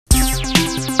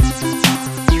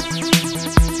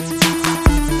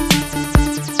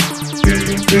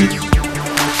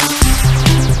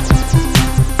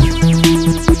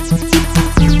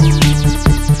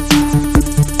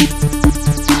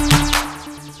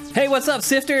Hey, what's up,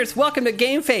 Sifters? Welcome to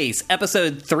GameFace,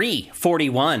 episode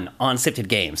 341 on Sifted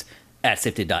Games at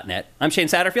Sifted.net. I'm Shane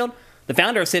Satterfield, the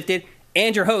founder of Sifted,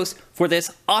 and your host for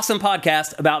this awesome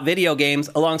podcast about video games.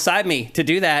 Alongside me to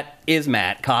do that is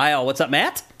Matt Kyle. What's up,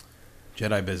 Matt?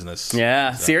 Jedi business.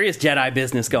 Yeah, serious Jedi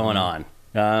business going on.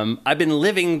 I've been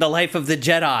living the life of the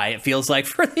Jedi, it feels like,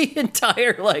 for the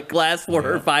entire last 4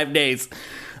 or 5 days.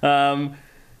 And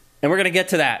we're going to get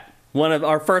to that. One of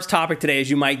our first topic today, as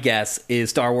you might guess, is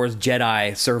Star Wars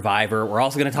Jedi Survivor. We're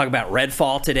also going to talk about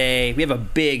Redfall today. We have a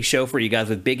big show for you guys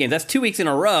with big games. That's 2 weeks in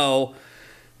a row.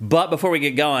 But before we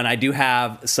get going, I do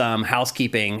have some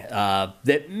housekeeping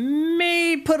that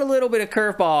may put a little bit of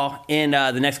curveball in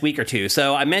the next week or two.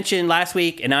 So I mentioned last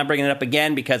week, and now I'm bringing it up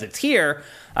again because it's here,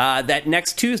 that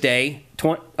next Tuesday,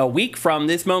 a week from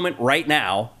this moment right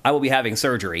now, I will be having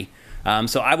surgery.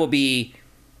 So I will be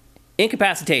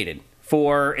incapacitated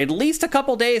for at least a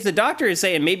couple days. The doctor is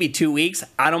saying maybe 2 weeks.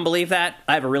 I don't believe that.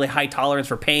 I have a really high tolerance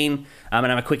for pain, and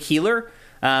I'm a quick healer.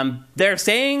 They're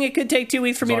saying it could take 2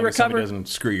 weeks for me to recover. As long as somebody doesn't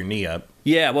screw your knee up.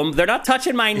 Yeah, well, they're not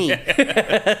touching my knee.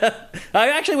 I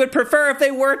actually would prefer if they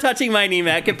were touching my knee,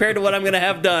 Matt, compared to what I'm going to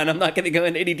have done. I'm not going to go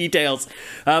into any details.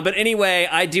 But anyway,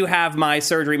 I do have my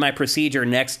surgery, my procedure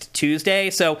next Tuesday.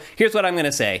 So here's what I'm going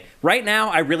to say. Right now,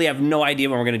 I really have no idea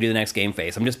when we're going to do the next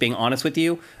GameFace. I'm just being honest with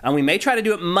you. And we may try to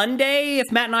do it Monday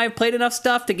if Matt and I have played enough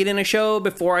stuff to get in a show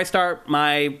before I start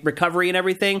my recovery and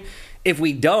everything. If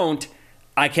we don't,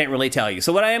 I can't really tell you.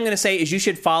 So what I am going to say is you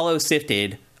should follow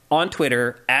Sifted on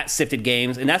Twitter at Sifted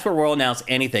Games, and that's where we'll announce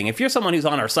anything. If you're someone who's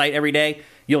on our site every day,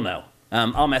 you'll know.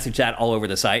 I'll message that all over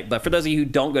the site. But for those of you who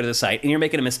don't go to the site, and you're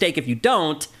making a mistake if you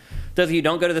don't, those of you who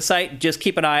don't go to the site, just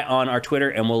keep an eye on our Twitter,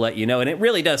 and we'll let you know. And it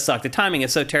really does suck. The timing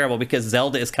is so terrible because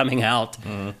Zelda is coming out.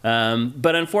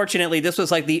 But unfortunately, this was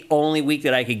like the only week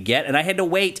that I could get, and I had to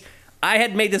wait. I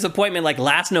had made this appointment like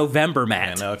last November,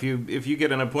 Matt. Yeah, no, if you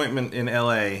get an appointment in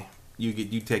L.A.,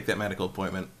 you take that medical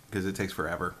appointment because it takes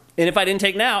forever. And if I didn't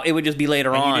take now, it would just be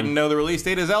later on. You didn't know the release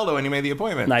date of Zelda when you made the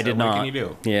appointment. I did not. What can you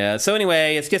do? Yeah. So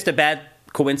anyway, it's just a bad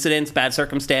coincidence, bad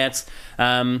circumstance.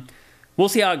 We'll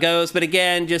see how it goes. But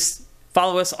again, just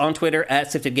follow us on Twitter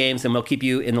at Sifted Games, and we'll keep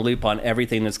you in the loop on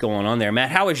everything that's going on there.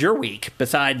 Matt, how was your week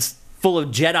besides full of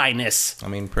Jedi-ness? I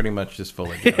mean, pretty much just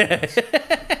full of Jedi-ness.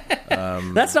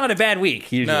 That's not a bad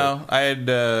week, usually. No, I had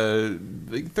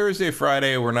Thursday,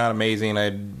 Friday were not amazing. I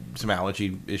had some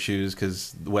allergy issues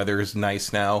because the weather is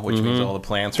nice now, which means all the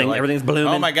plants are like, everything's blooming.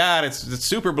 Oh my god, it's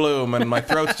super bloom, and my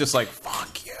throat's just like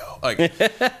fuck you. Like,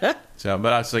 so,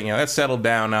 but I was like, that's settled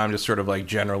down now. I'm just sort of like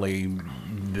generally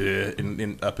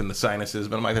up in the sinuses,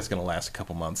 but I'm like, that's going to last a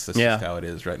couple months. That's just how it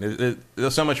is, right?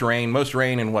 There's so much rain, most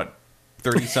rain in what,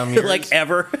 30-some years? Like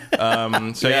ever.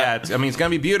 It's going to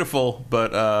be beautiful,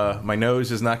 but my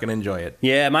nose is not going to enjoy it.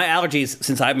 Yeah, my allergies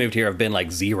since I've moved here have been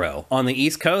like zero. On the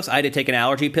East Coast, I had to take an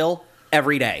allergy pill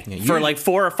every day for like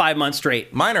 4 or 5 months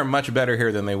straight. Mine are much better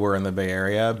here than they were in the Bay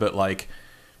Area, but like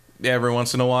every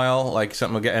once in a while, like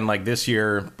something, and like this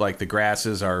year, like the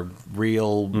grasses are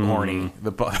real horny.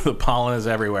 The pollen is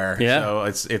everywhere.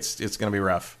 Yeah. So it's going to be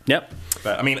rough. Yep.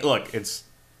 But I mean, look,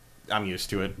 I'm used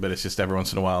to it, but it's just every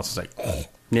once in a while, it's just like,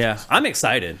 yeah, I'm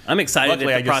excited.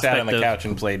 Luckily, I just sat on the couch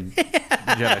and played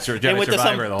Jedi Survivor and went to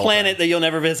some the whole planet time. that you'll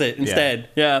never visit instead.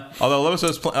 Yeah. Although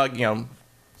those,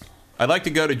 I'd like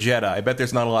to go to Jeddah. I bet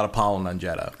there's not a lot of pollen on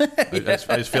Jeddah. I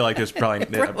just feel like there's probably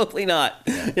probably not.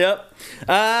 Yeah. Yep.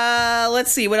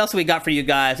 Let's see what else we got for you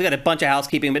guys. We got a bunch of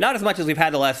housekeeping, but not as much as we've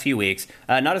had the last few weeks.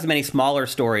 Not as many smaller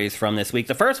stories from this week.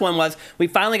 The first one was we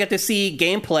finally got to see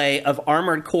gameplay of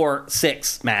Armored Core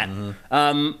 6, Matt.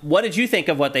 What did you think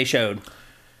of what they showed?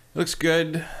 Looks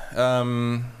good.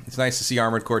 It's nice to see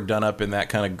Armored Core done up in that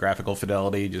kind of graphical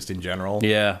fidelity, just in general.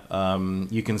 Yeah.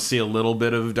 You can see a little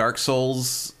bit of Dark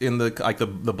Souls in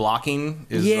the blocking.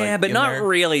 Is but not there.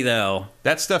 Really though.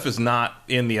 That stuff is not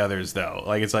in the others though.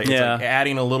 It's like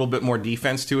adding a little bit more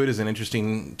defense to it is an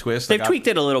interesting twist. They've tweaked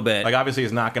it a little bit. Like obviously,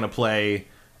 it's not going to play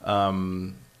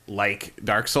like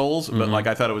Dark Souls, but like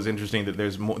I thought it was interesting that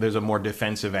there's a more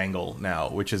defensive angle now,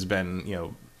 which has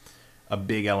been a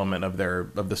big element of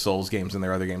the Souls games and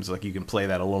their other games. Like you can play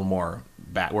that a little more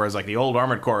back, whereas like the old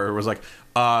Armored Core was like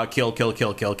kill.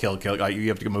 Like, you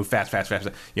have to move fast.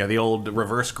 The old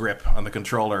reverse grip on the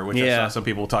controller, which I saw some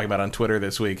people talking about on Twitter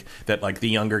this week. That like the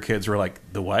younger kids were like,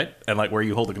 the what? And like where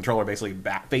you hold the controller basically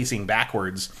facing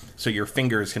backwards, so your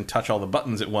fingers can touch all the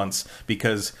buttons at once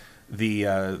because the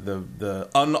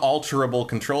unalterable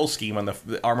control scheme on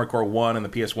the Armored Core 1 and the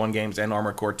PS1 games and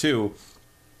Armored Core 2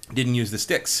 didn't use the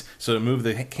sticks. So to move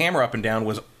the camera up and down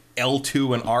was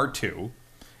L2 and R2.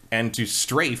 and to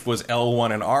strafe was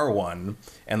L1 and R1,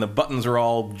 and the buttons are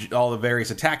all the various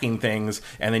attacking things,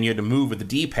 and then you had to move with the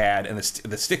D-pad, and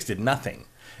the sticks did nothing.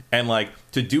 And like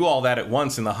to do all that at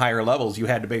once in the higher levels, you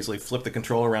had to basically flip the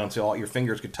controller around so all your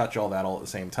fingers could touch all that all at the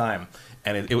same time.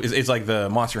 And it's like the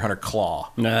Monster Hunter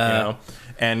claw, you know.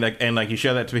 And like you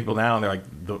show that to people now, and they're like,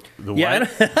 the yeah,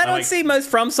 what? I don't see most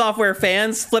From Software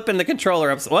fans flipping the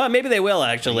controller up. Well, maybe they will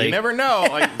actually. You never know.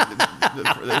 Like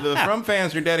the From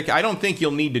fans are dedicated. I don't think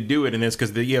you'll need to do it in this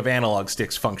because you have analog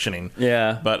sticks functioning.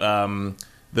 Yeah, but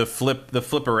the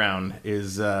flip around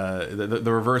is the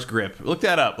reverse grip. Look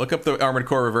that up. Look up the Armored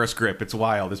Core reverse grip. It's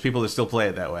wild. There's people that still play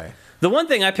it that way. The one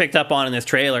thing I picked up on in this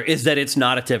trailer is that it's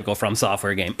not a typical From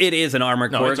Software game. It is an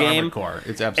Armored Core game. Armored Core.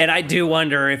 It's absolutely. And I do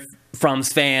wonder if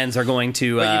From's fans are going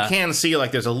to. But you can see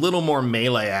like there's a little more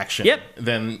melee action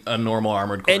than a normal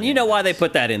Armored Core. And you know why they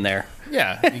put that in there.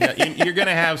 Yeah, you're going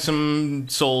to have some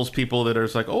Souls people that are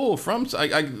just like, oh, From.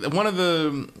 One of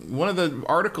the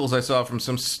articles I saw from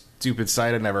some stupid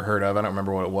site I'd never heard of. I don't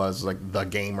remember what it was, like The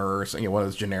Gamer or something, one of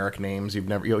those generic names you've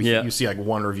never you see like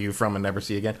one review from and never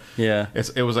see again. Yeah,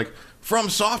 it was like From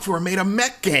Software made a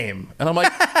mech game, and I'm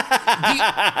like,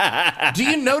 do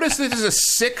you notice that there's a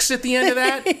 6 at the end of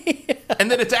that,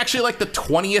 and that it's actually like the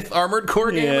 20th Armored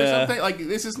Core game or something? Like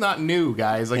this is not new,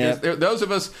 guys. Like those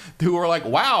of us who are like,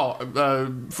 wow,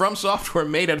 From Software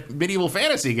made a medieval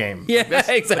fantasy game.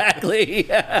 Yeah, exactly.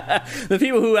 The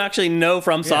people who actually know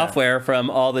From Software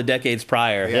from all the decades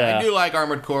prior. Yeah, I do like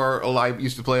Armored Core. I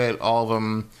used to play it, all of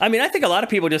them. I mean, I think a lot of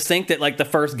people just think that like the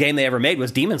first game they ever made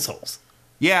was Demon Souls.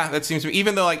 Yeah, that seems to be.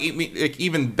 Even though, like,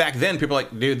 even back then, people are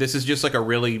like, dude, this is just like a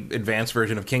really advanced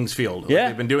version of Kingsfield. Yeah. Like,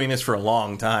 they've been doing this for a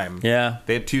long time. Yeah.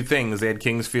 They had two things. They had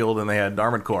Kingsfield and they had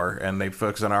Armored Core, and they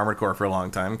focused on Armored Core for a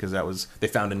long time because they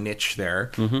found a niche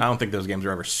there. I don't think those games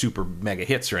were ever super mega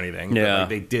hits or anything. Yeah. But, like,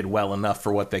 they did well enough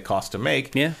for what they cost to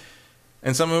make. Yeah.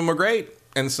 And some of them were great,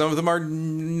 and some of them are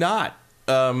not.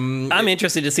 I'm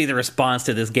interested to see the response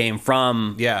to this game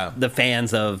from the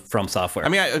fans of From Software. I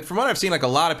mean, from what I've seen, like a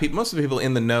lot of people, most of the people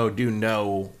in the know do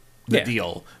know the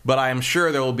deal, but I am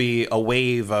sure there will be a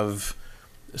wave of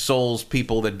Souls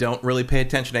people that don't really pay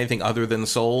attention to anything other than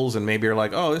Souls, and maybe are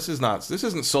like, oh, this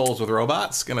isn't Souls with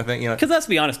robots kind of thing, you know? Because let's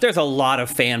be honest, there's a lot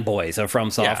of fanboys of From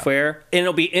Software, and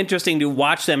it'll be interesting to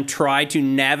watch them try to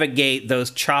navigate those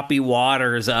choppy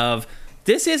waters of,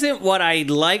 this isn't what I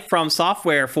like From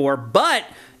Software for, but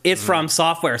it's From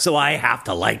Software, so I have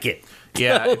to like it.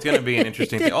 Yeah, it's going to be an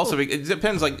interesting thing. Also, it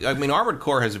depends. Like, I mean, Armored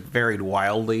Core has varied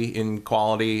wildly in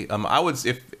quality. I'm a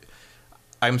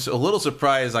little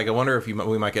surprised. Like, I wonder if we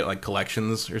might get like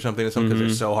collections or something because they're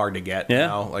so hard to get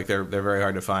now. Like, they're very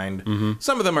hard to find.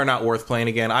 Some of them are not worth playing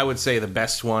again. I would say the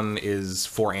best one is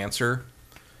For Answer,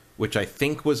 which I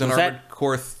think was an Armored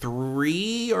Core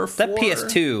 3 or 4. That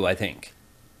PS2, I think.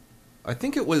 I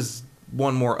think it was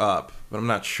one more up, but I'm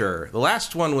not sure. The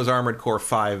last one was Armored Core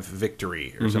 5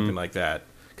 Victory or something like that.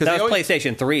 That was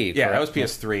PlayStation 3. Yeah, correct? that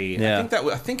was PS3. Yeah.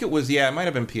 I think it was. Yeah, it might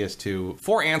have been PS2.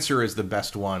 For Answer is the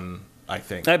best one, I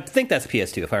think. I think that's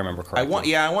PS2 if I remember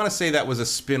correctly. I want to say that was a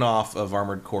spin-off of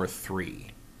Armored Core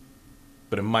 3,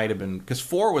 but it might have been because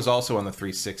 4 was also on the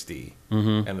 360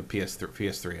 and the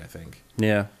PS3, I think.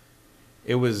 Yeah.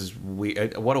 It was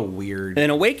weird. What a weird... An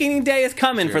awakening day is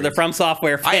coming for the From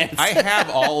Software fans. I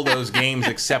have all those games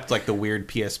except like the weird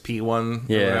PSP one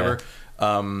or whatever.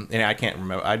 And I can't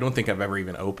remember. I don't think I've ever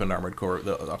even opened Armored Core,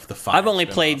 the 5. I've only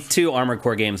played 2 Armored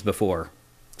Core games before.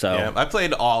 So yeah, I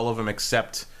played all of them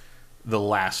except the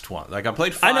last one. Like I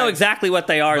played 5. I know exactly what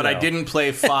they are, but though. I didn't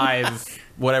play 5...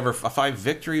 Whatever, 5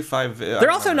 Victory, 5...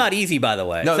 They're also not easy, by the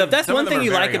way. No, so if that's one thing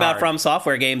you like about hard. From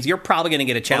Software games, you're probably going to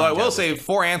get a challenge. Although I will say,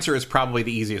 For Answer is probably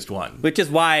the easiest one. Which is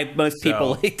why most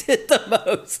people liked it the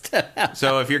most.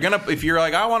 So if you're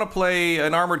like, I want to play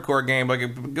an Armored Core game,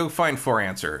 like, go find For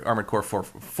Answer. Armored Core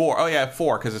 4. Oh, yeah,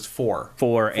 4, because it's 4.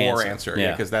 For Answer.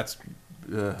 Yeah, because that's...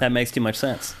 That makes too much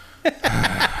sense.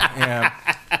 Yeah.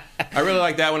 I really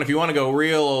like that one. If you want to go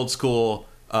real old school...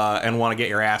 and want to get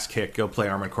your ass kicked, go play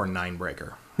Armored Core 9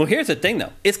 Breaker. Well, here's the thing,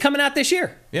 though. It's coming out this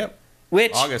year. Yep.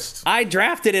 Which August. I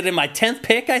drafted it in my 10th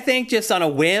pick, I think, just on a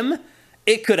whim.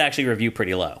 It could actually review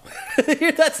pretty low.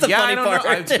 That's the funny I don't part.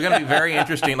 know. It's going to be very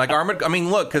interesting. Like Armored... I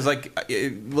mean, look, because like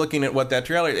looking at what that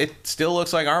trailer... It still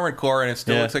looks like Armored Core, and it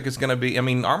still looks like it's going to be... I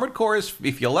mean, Armored Core is...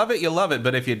 If you love it, you love it.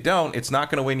 But if you don't, it's not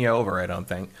going to win you over, I don't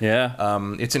think. Yeah.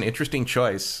 It's an interesting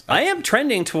choice. I am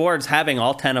trending towards having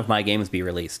all 10 of my games be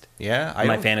released. Yeah.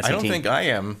 My fantasy I don't team. think I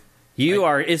am.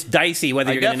 It's dicey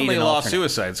whether you're going to need an definitely lost alternate.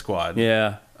 Suicide Squad.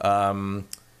 Yeah.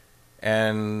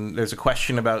 And there's a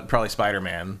question about probably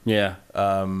Spider-Man. Yeah.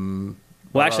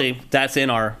 Well, actually, that's in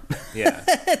our Yeah.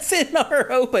 it's in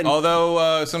our open.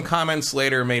 Although some comments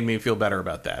later made me feel better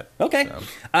about that. Okay. So.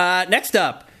 Next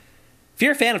up, if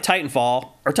you're a fan of Titanfall,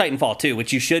 or Titanfall 2,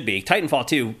 which you should be, Titanfall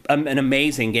 2, an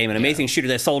amazing game, an amazing shooter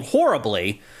that sold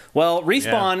horribly. Well,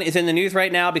 Respawn is in the news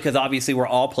right now because obviously we're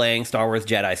all playing Star Wars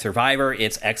Jedi Survivor.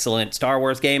 It's excellent Star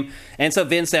Wars game. And so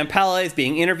Vince Zampella is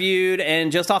being interviewed,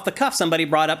 and just off the cuff, somebody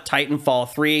brought up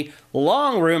Titanfall 3,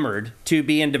 long rumored to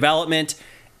be in development.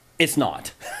 It's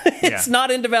not. It's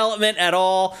not in development at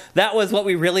all. That was what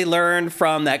we really learned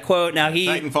from that quote. Now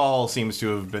Titanfall seems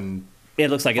to have been... It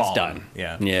looks like fallen. It's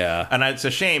done. Yeah. And it's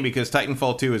a shame because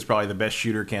Titanfall 2 is probably the best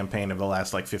shooter campaign of the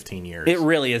last, 15 years. It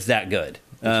really is that good.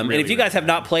 Really, and if you guys have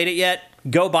not played it yet,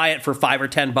 go buy it for $5 or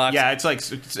 $10. Yeah,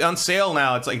 it's on sale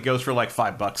now. It goes for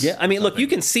 $5. Yeah, I mean, look, you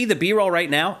can see the B-roll right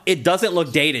now. It doesn't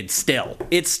look dated still.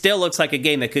 It still looks like a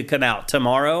game that could come out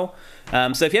tomorrow.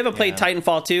 So if you haven't played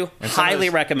Titanfall 2, highly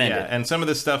recommend it. And some of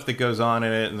the stuff that goes on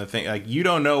in it and the thing, you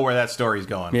don't know where that story's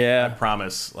going. Yeah. I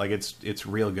promise. It's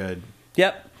real good.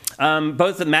 Yep.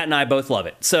 Both Matt and I both love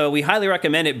it. So we highly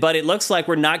recommend it, but it looks like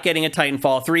we're not getting a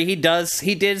Titanfall 3. He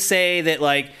did say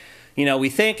that, we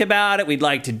think about it, we'd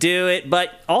like to do it, but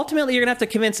ultimately you're going to have to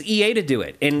convince EA to do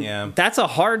it. And that's a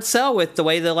hard sell with the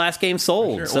way the last game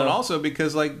sold. Sure. So. Well, and also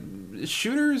because,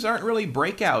 shooters aren't really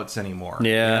breakouts anymore.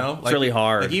 Yeah, it's really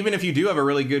hard. Even if you do have a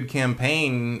really good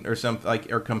campaign or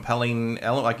something, or compelling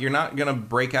element, you're not going to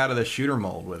break out of the shooter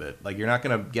mold with it. You're not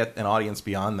going to get an audience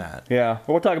beyond that. Yeah,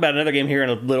 we'll talk about another game here in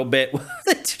a little bit.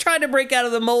 It's trying to break out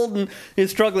of the mold and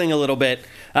is struggling a little bit.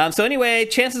 So anyway,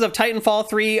 chances of Titanfall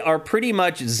 3 are pretty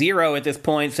much zero at this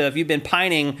point. So if you've been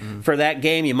pining for that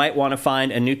game, you might want to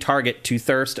find a new target to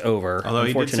thirst over. Although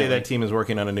he did say that team is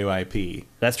working on a new IP.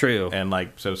 That's true. And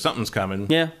so something's coming.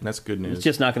 Yeah. That's good news. It's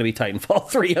just not going to be Titanfall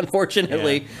 3,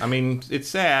 unfortunately. Yeah. I mean, it's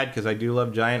sad because I do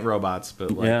love giant robots,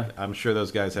 but I'm sure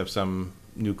those guys have some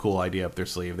new cool idea up their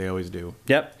sleeve. They always do.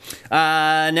 Yep.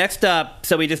 Next up,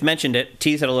 so we just mentioned it,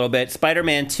 teased it a little bit,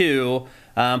 Spider-Man 2.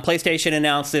 PlayStation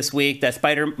announced this week that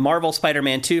Marvel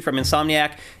Spider-Man 2 from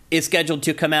Insomniac is scheduled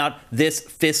to come out this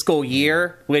fiscal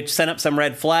year, which sent up some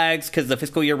red flags because the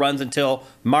fiscal year runs until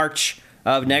March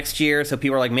of next year, so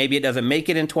people are like, maybe it doesn't make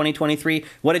it in 2023.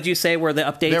 What did you say were the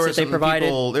updates that they provided?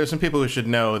 There were some people who should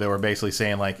know that were basically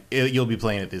saying, you'll be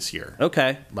playing it this year.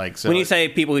 Okay. So when you say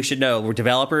people who should know, were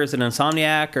developers and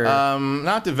Insomniac? Or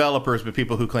not developers, but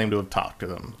people who claim to have talked to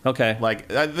them. Okay.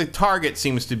 The target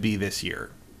seems to be this year.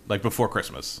 Before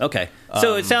Christmas. Okay.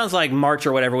 So it sounds like March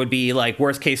or whatever would be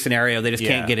worst case scenario. They just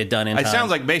can't get it done in time. It sounds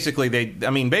like basically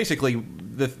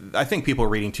I think people are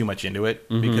reading too much into it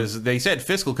because they said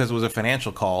fiscal because it was a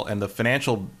financial call, and the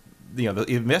financial, the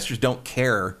investors don't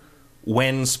care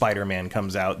when Spider-Man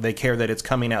comes out. They care that it's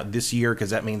coming out this year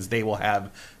because that means they will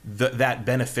have that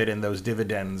benefit in those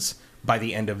dividends by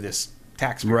the end of this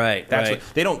tax period. Right.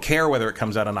 They don't care whether it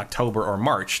comes out in October or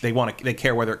March. They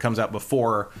care whether it comes out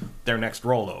before their next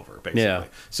rollover, basically. Yeah.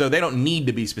 So they don't need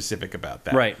to be specific about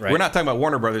that. Right. We're not talking about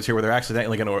Warner Brothers here where they're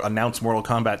accidentally going to announce Mortal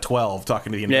Kombat 12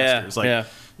 talking to the investors.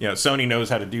 Sony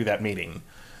knows how to do that meeting.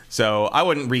 So I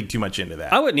wouldn't read too much into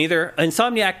that. I wouldn't either.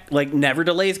 Insomniac never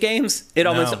delays games. It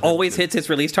always hits its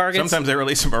release targets. Sometimes they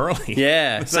release them early.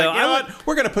 Yeah. So you know what?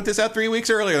 We're going to put this out 3 weeks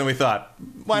earlier than we thought.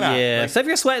 Why not? Yeah. So if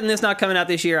you're sweating this not coming out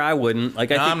this year, I wouldn't.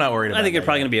 I'm not worried about it. I think you're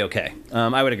probably going to be okay.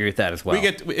 I would agree with that as well.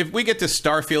 If we get to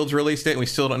Starfield's release date and we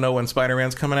still don't know when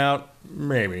Spider-Man's coming out,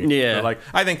 maybe. Yeah. But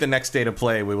I think the next day to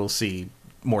play we will see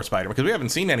more Spider-Man because we haven't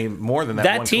seen any more than that.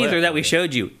 That teaser that we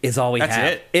showed you is all we have.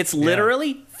 That's it. It's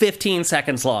literally 15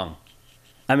 seconds long.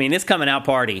 I mean, this coming out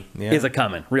party is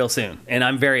a-coming real soon, and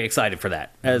I'm very excited for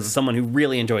that as someone who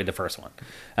really enjoyed the first one.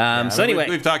 Anyway,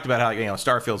 we've talked about how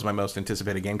Starfield's my most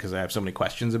anticipated game because I have so many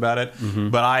questions about it,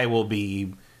 but I will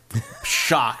be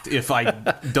shocked if I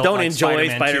don't like enjoy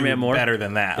Spider-Man 2 more better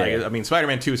than that. Yeah. I mean,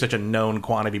 Spider-Man 2 is such a known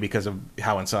quantity because of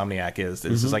how Insomniac is.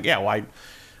 It's just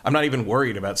I'm not even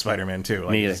worried about Spider-Man 2.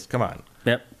 Me either. Come on.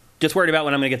 Yep. Just worried about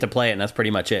when I'm going to get to play it, and that's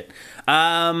pretty much it.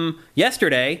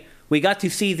 Yesterday, we got to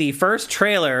see the first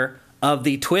trailer of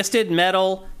the Twisted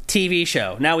Metal TV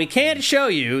show. Now, we can't show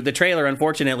you the trailer,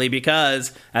 unfortunately,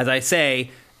 because, as I say,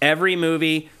 every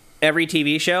movie, every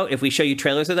TV show, if we show you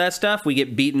trailers of that stuff, we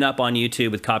get beaten up on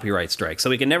YouTube with copyright strikes. So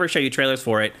we can never show you trailers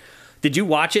for it. Did you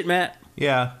watch it, Matt?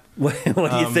 Yeah. What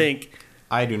do you think?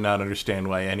 I do not understand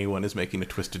why anyone is making a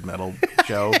Twisted Metal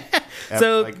show.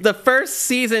 So the first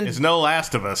season... It's no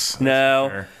Last of Us. No.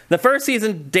 Sure. The first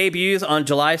season debuts on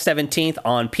July 17th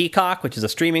on Peacock, which is a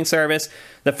streaming service.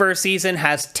 The first season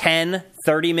has 10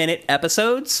 30-minute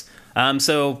episodes.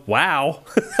 So, wow,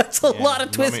 that's a lot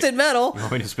of Twisted Metal. You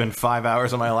want me to spend 5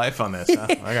 hours of my life on this, huh?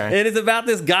 Okay. It is about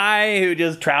this guy who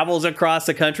just travels across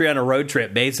the country on a road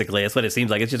trip, basically. That's what it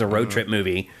seems like. It's just a road trip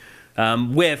movie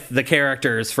with the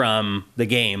characters from the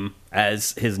game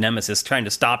as his nemesis trying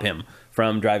to stop him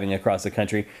from driving across the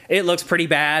country. It looks pretty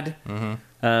bad.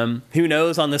 Who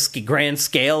knows on this grand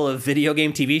scale of video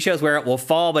game TV shows where it will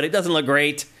fall, but it doesn't look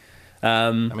great.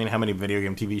 I mean, how many video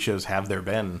game TV shows have there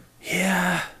been?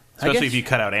 Yeah. Especially if you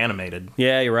cut out animated.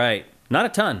 Yeah, you're right. Not a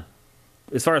ton,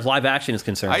 as far as live action is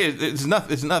concerned.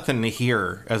 It's nothing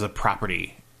here as a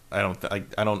property. I don't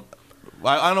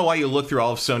know why you look through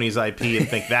all of Sony's IP and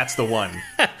think that's the one.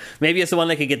 Maybe it's the one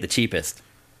that could get the cheapest.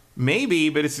 Maybe,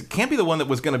 but it can't be the one that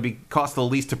was going to be cost the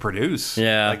least to produce.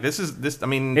 Yeah, like this. I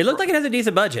mean, it looked like it has a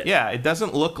decent budget. Yeah, it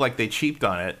doesn't look like they cheaped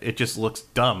on it. It just looks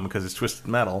dumb because it's Twisted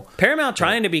Metal. Paramount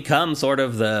trying to become sort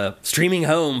of the streaming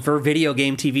home for video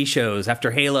game TV shows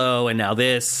after Halo and now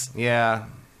this. Yeah.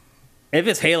 If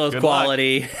it's Halo's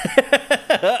quality.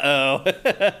 Uh-oh.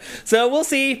 So we'll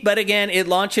see. But again, it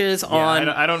launches on...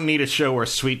 I don't need a show where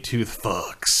Sweet Tooth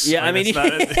fucks. Yeah, I mean...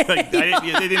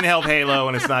 they didn't help Halo,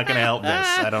 and it's not going to help this.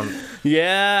 I don't...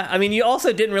 Yeah, I mean, you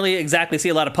also didn't really exactly see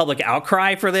a lot of public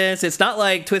outcry for this. It's not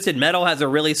like Twisted Metal has a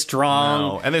really strong...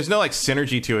 No, and there's no, like,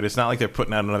 synergy to it. It's not like they're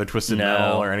putting out another Twisted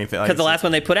Metal or anything. Because the last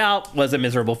one they put out was a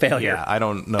miserable failure. Yeah, I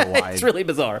don't know why. It's really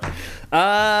bizarre.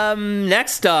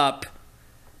 Next up...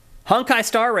 Honkai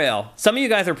Star Rail. Some of you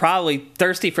guys are probably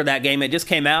thirsty for that game. It just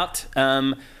came out.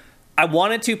 I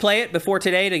wanted to play it before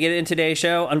today to get it in today's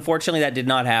show. Unfortunately, that did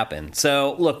not happen.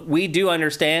 So, look, we do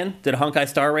understand that Honkai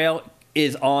Star Rail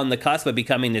is on the cusp of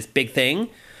becoming this big thing.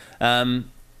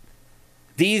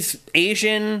 These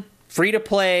Asian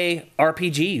free-to-play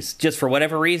RPGs, just for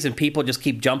whatever reason, people just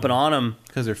keep jumping on them.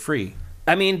 Because they're free.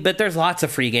 I mean, but there's lots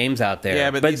of free games out there.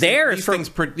 Yeah, but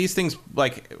these things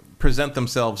like present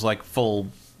themselves like full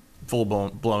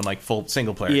blown like full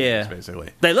single player games, basically.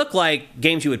 They look like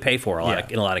games you would pay for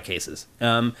in a lot of cases.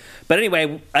 But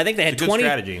anyway, I think they had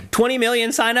 20 million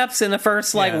signups in the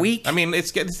first week. I mean,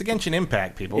 it's the Genshin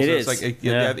Impact, people. It's like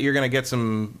you're going to get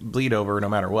some bleed over no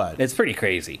matter what. It's pretty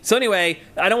crazy. So anyway,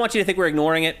 I don't want you to think we're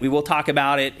ignoring it. We will talk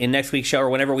about it in next week's show or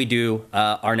whenever we do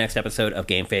our next episode of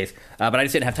GameFace. But I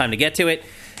just didn't have time to get to it.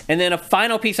 And then a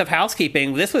final piece of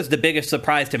housekeeping. This was the biggest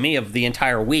surprise to me of the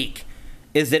entire week.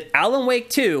 Is that Alan Wake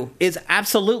 2 is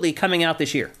absolutely coming out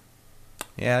this year.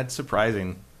 Yeah, it's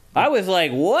surprising. I was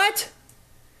like, what?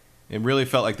 It really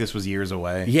felt like this was years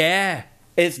away. Yeah.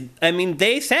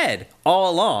 They said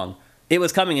all along it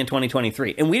was coming in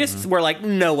 2023. And we just were like,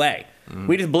 no way.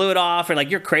 We just blew it off and like,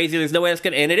 you're crazy. There's no way that's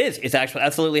good. And it is. It's actually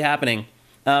absolutely happening.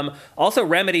 Also,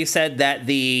 Remedy said that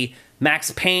the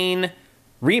Max Payne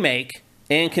remake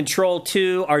and Control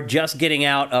 2 are just getting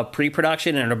out of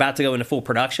pre-production and are about to go into full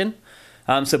production.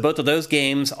 So both of those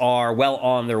games are well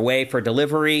on their way for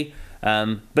delivery.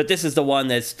 But this is the one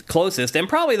that's closest and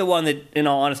probably the one that, in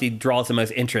all honesty, draws the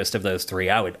most interest of those three,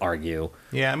 I would argue.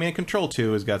 Yeah, I mean, Control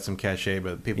 2 has got some cachet,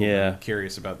 but people have been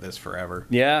curious about this forever.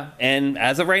 Yeah, and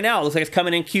as of right now, it looks like it's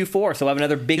coming in Q4, so we'll have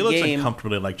another big game. He looks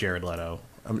uncomfortably like Jared Leto.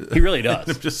 He really does.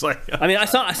 I'm just like... I mean,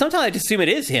 sometimes I just assume it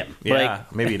is him. Yeah,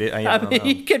 maybe it is. I don't know.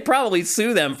 He could probably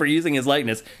sue them for using his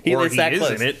likeness. Or is that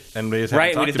close. In it, and we just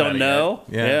we just don't know.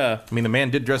 Yeah. I mean, the man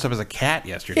did dress up as a cat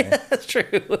yesterday. Yeah, that's true.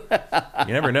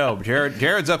 You never know.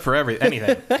 Jared's up for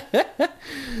anything.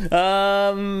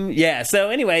 So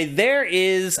anyway, there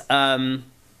is the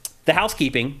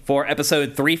housekeeping for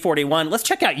episode 341. Let's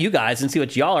check out you guys and see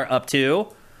what y'all are up to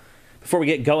before we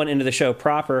get going into the show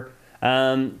proper.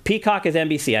 Peacock is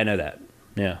NBC. I know that.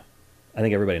 Yeah. I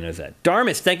think everybody knows that.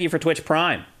 Darmis, thank you for Twitch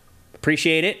Prime.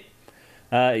 Appreciate it.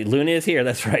 Luna is here.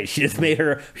 That's right. She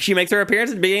makes her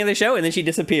appearance at the beginning of the show and then she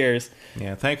disappears.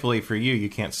 Yeah. Thankfully for you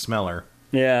can't smell her.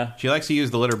 Yeah. She likes to use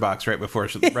the litter box right before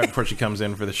she comes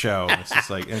in for the show. And it's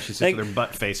just like, and she sits with her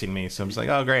butt facing me. So I'm just like,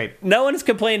 oh, great. No one's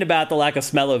complained about the lack of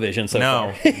smell-o-vision so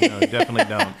far. No, definitely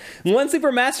don't. One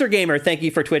Super Master Gamer, thank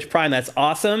you for Twitch Prime. That's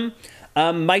awesome.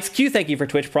 Mike's Q, thank you for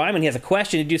Twitch Prime, and he has a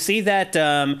question. Did you see that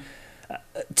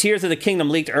Tears of the Kingdom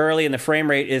leaked early and the frame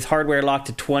rate is hardware locked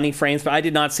to 20 frames? But I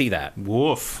did not see that.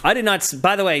 Woof. I did not.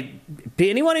 By the way,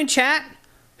 anyone in chat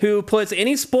who puts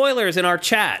any spoilers in our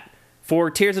chat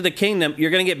for Tears of the Kingdom, you're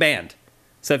going to get banned.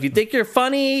 So if you think you're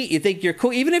funny, you think you're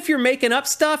cool, even if you're making up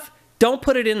stuff, don't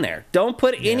put it in there. Don't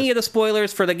put any of the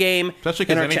spoilers for the game. Especially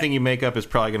because anything you make up is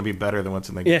probably going to be better than what's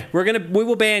in the game. Yeah, we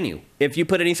will ban you if you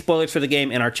put any spoilers for the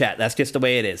game in our chat. That's just the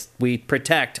way it is. We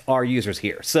protect our users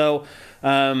here. So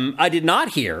I did not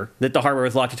hear that the hardware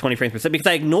was locked to 20 frames per second because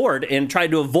I ignored and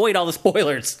tried to avoid all the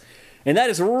spoilers. And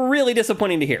that is really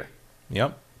disappointing to hear.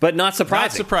 Yep. But not surprising.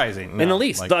 Not surprising. In the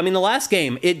least. I mean, the last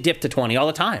game, it dipped to 20 all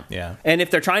the time. Yeah. And if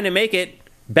they're trying to make it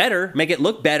better, make it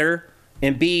look better,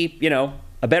 and be,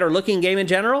 a better looking game in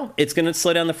general, it's going to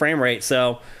slow down the frame rate.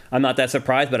 So I'm not that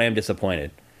surprised, but I am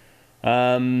disappointed. It's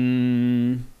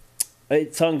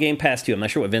on Game Pass too. I'm not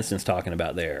sure what Vincent's talking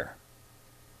about there.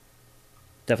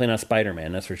 Definitely not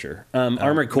Spider-Man, that's for sure.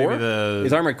 Armored Core?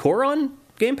 Is Armored Core on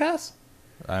Game Pass?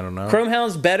 I don't know.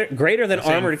 Chromehound's greater than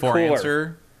Armored Core.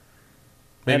 Answer?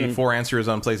 Maybe 4 Answer is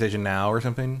on PlayStation Now or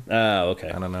something? Oh,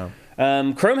 okay. I don't know.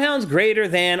 Chromehound's greater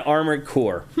than Armored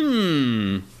Core.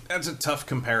 That's a tough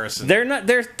comparison. They're not.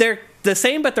 They're the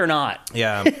same, but they're not.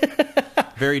 Yeah.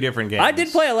 Very different games. I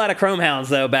did play a lot of Chromehounds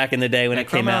though back in the day when it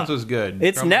came out. Chromehounds was good.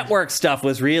 Its network stuff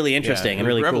was really interesting and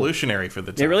really revolutionary cool. for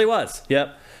the time. It really was.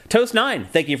 Yep. Toast9,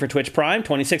 thank you for Twitch Prime,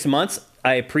 26 months.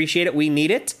 I appreciate it. We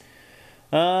need it.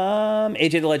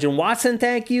 AJ the Legend Watson,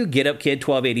 thank you. Get Up Kid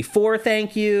 1284,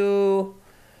 thank you.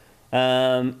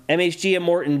 MHG and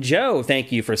Morton Joe,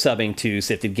 thank you for subbing to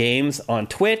Sifted Games on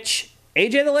Twitch.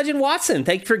 AJ the Legend Watson,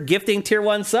 thank you for gifting tier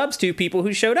 1 subs to people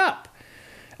who showed up.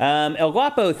 El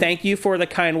Guapo, thank you for the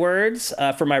kind words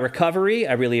for my recovery.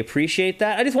 I really appreciate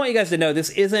that. I just want you guys to know this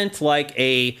isn't like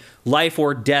a life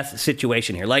or death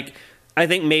situation here. Like, I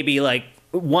think maybe like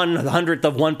 1/100th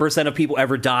of 1% of people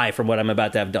ever die from what I'm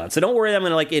about to have done. So don't worry, I'm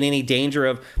going to in any danger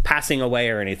of passing away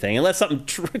or anything, unless something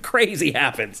crazy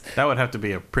happens. That would have to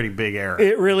be a pretty big error.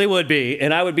 It really would be,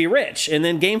 and I would be rich. And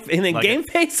then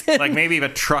GameFace, like maybe if a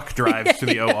truck drives to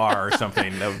the OR or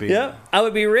something, that would be. Yeah, I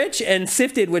would be rich, and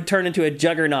Sifted would turn into a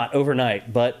juggernaut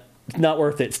overnight, but. Not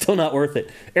worth it. Still not worth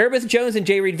it. Erebus Jones and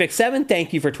J Reed Vic 7,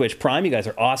 thank you for Twitch Prime. You guys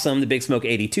are awesome. The Big Smoke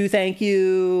 82, thank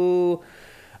you.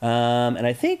 And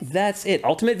I think that's it.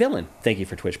 Ultimate Villain, thank you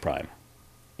for Twitch Prime.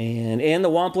 And the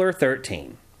Wampler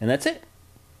 13. And that's it.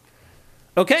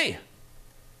 Okay. I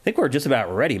think we're just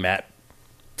about ready, Matt.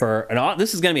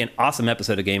 This is going to be an awesome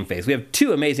episode of GameFace. We have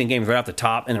 2 amazing games right off the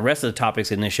top, and the rest of the topics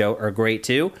in this show are great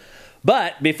too.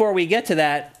 But before we get to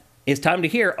that, it's time to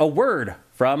hear a word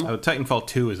from... Titanfall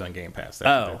 2 is on Game Pass.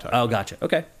 That's gotcha.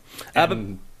 Okay.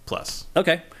 And Plus.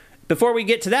 Okay. Before we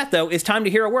get to that, though, it's time to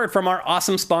hear a word from our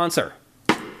awesome sponsor.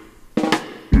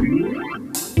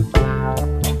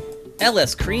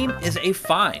 LS Cream is a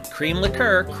fine cream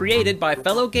liqueur created by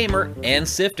fellow gamer and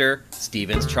sifter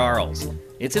Stevens Charles.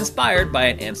 It's inspired by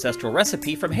an ancestral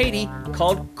recipe from Haiti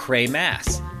called Cray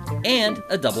Mass, and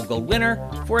a double gold winner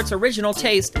for its original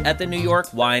taste at the New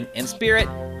York Wine and Spirit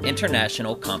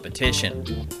International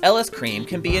Competition. LS Cream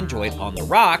can be enjoyed on the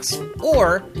rocks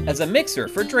or as a mixer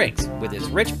for drinks with its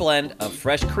rich blend of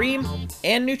fresh cream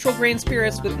and neutral grain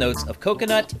spirits with notes of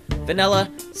coconut, vanilla,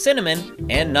 cinnamon,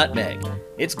 and nutmeg.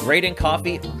 It's great in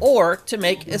coffee or to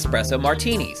make espresso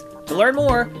martinis. To learn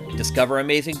more, discover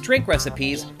amazing drink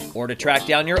recipes, or to track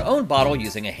down your own bottle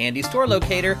using a handy store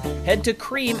locator, head to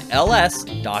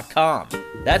creamls.com.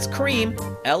 That's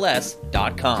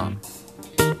creamls.com.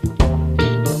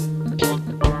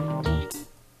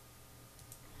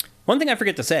 One thing I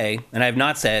forget to say, and I have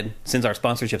not said since our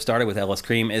sponsorship started with LS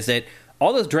Cream, is that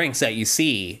all those drinks that you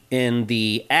see in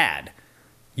the ad,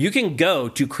 you can go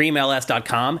to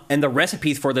creamls.com and the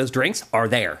recipes for those drinks are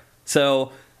there.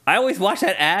 So I always watch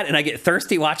that ad and I get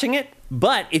thirsty watching it,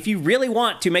 but if you really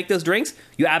want to make those drinks,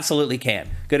 you absolutely can.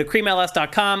 Go to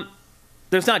creamls.com.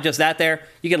 There's not just that there.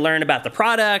 You can learn about the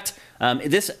product.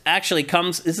 This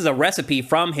is a recipe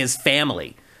from his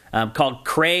family called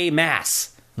Cray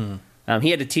Mass. He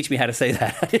had to teach me how to say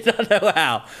that. I did not know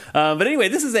how. But anyway,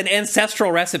 this is an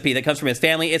ancestral recipe that comes from his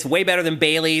family. It's way better than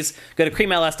Bailey's. Go to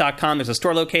creamls.com. There's a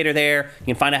store locator there. You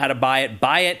can find out how to buy it.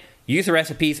 Buy it. Use the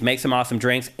recipes. Make some awesome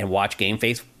drinks. And watch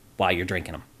GameFace while you're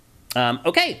drinking them.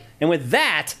 Okay. And with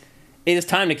that, it is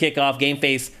time to kick off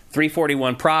GameFace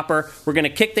 341 proper. We're going to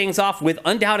kick things off with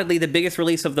undoubtedly the biggest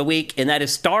release of the week, and that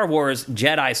is Star Wars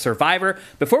Jedi Survivor.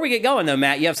 Before we get going, though,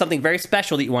 Matt, you have something very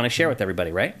special that you want to share with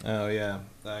everybody, right? Oh, yeah.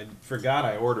 I forgot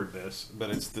I ordered this,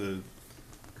 but it's the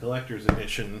collector's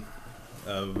edition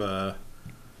of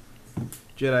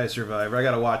Jedi Survivor. I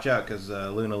got to watch out because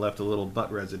Luna left a little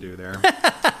butt residue there.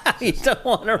 You don't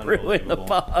want to ruin the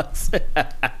box.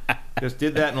 Just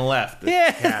did that and left.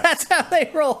 That's how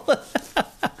they roll.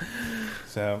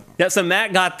 So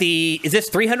Matt got is this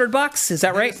 $300? Is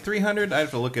that right? It's $300. I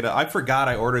have to look it up. I forgot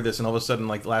I ordered this, and all of a sudden,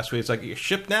 like last week, it's like,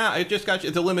 shipped now. It's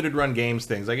a limited run games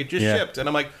thing. It's like, it just shipped. And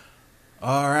I'm like,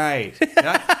 All right. Did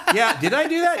I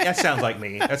do that? That sounds like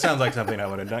me. That sounds like something I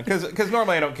would have done. Because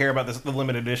normally I don't care about the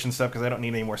limited edition stuff because I don't need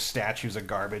any more statues of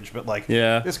garbage. But, like,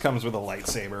 this comes with a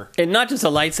lightsaber. And not just a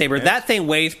lightsaber. That thing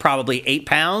weighs probably 8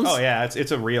 pounds. Oh, yeah.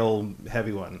 It's a real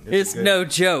heavy one. It's no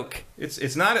joke.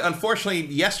 It's not... Unfortunately,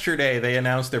 yesterday they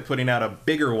announced they're putting out a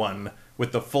bigger one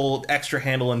with the full extra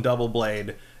handle and double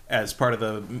blade as part of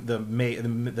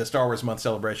the Star Wars month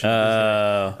celebration.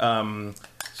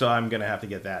 So I'm gonna have to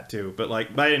get that too. But I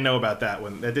didn't know about that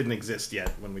one. That didn't exist yet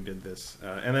when we did this.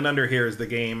 And then under here is the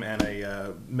game and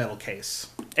a metal case.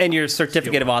 And your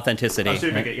certificate of authenticity.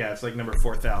 Certificate, yeah. It's like number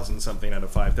 4,000 something out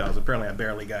of 5,000. Apparently, I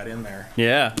barely got in there.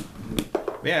 Yeah.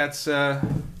 Yeah, it's a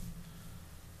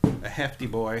hefty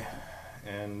boy,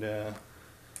 and.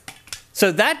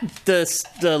 So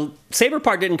the saber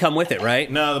part didn't come with it,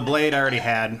 right? No, the blade I already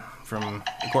had from.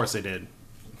 Of course, they did.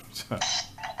 So,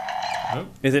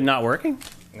 Is it not working?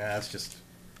 Nah, it's just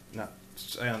not.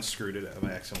 I unscrewed it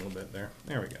by accident a little bit there.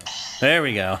 There we go. There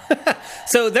we go.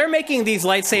 So they're making these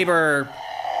lightsaber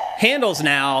handles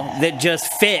now that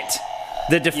just fit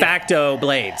the de facto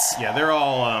blades. Yeah, they're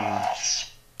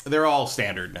all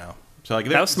standard now. So like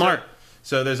that was smart.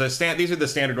 So there's these are the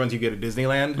standard ones you get at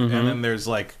Disneyland, and then there's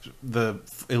like the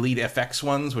Elite FX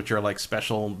ones, which are like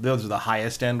special. Those are the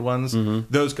highest end ones.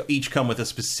 Those each come with a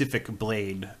specific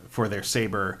blade for their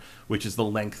saber, which is the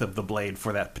length of the blade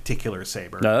for that particular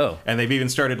saber. Oh. And they've even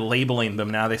started labeling them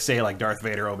now. They say like Darth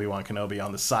Vader, Obi-Wan Kenobi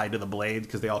on the side of the blade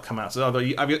because they all come out. So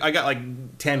I got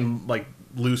like 10 like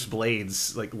loose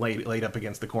blades like laid up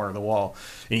against the corner of the wall,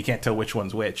 and you can't tell which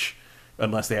one's which.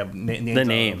 Unless they have names the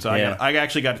name. So I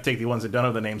actually got to take the ones that don't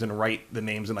have the names and write the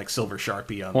names in like silver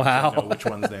Sharpie on them. Wow. So I know which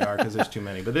ones they are because there's too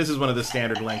many. But this is one of the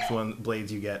standard length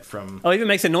blades you get from... Oh, it even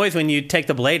makes a noise when you take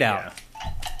the blade out.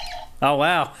 Yeah. Oh,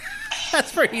 wow.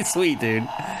 That's pretty sweet, dude.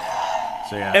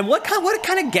 So, yeah. And what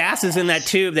kind of gas is in that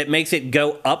tube that makes it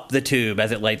go up the tube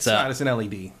as it lights up? It's an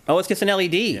LED. Oh, it's just an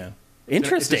LED. Yeah.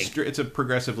 Interesting. It's a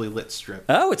progressively lit strip.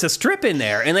 Oh, it's a strip in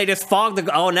there. And they just fog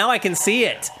the... Oh, now I can see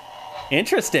it.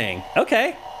 Interesting.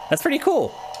 Okay. That's pretty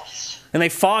cool. And they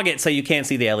fog it so you can't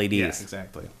see the LEDs. Yeah,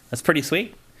 exactly. That's pretty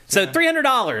sweet. So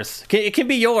 $300. It can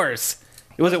be yours.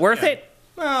 Was it worth it?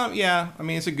 Well, yeah. I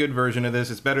mean, it's a good version of this.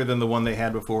 It's better than the one they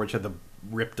had before, which had the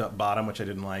ripped up bottom, which I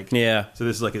didn't like. Yeah. So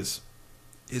this is like his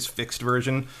fixed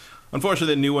version.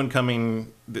 Unfortunately, the new one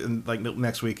coming like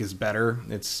next week is better.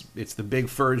 It's the big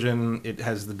version. It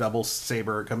has the double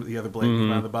saber. The other blade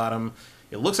comes out of the bottom.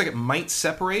 It looks like it might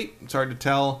separate. It's hard to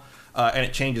tell. And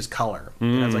it changes color.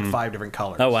 It has like 5 different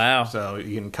colors. Oh, wow. So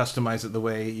you can customize it the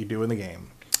way you do in the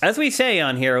game. As we say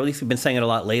on here, or at least we've been saying it a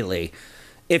lot lately,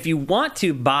 if you want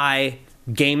to buy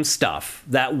game stuff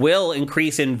that will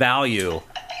increase in value,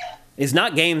 it's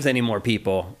not games anymore,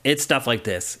 people. It's stuff like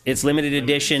this. It's limited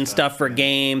edition stuff for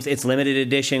games. It's limited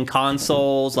edition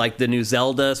consoles, like the new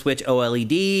Zelda Switch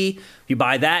OLED. If you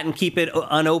buy that and keep it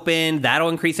unopened, that'll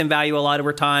increase in value a lot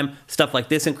over time. Stuff like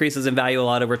this increases in value a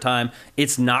lot over time.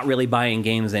 It's not really buying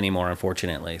games anymore,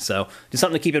 unfortunately. So just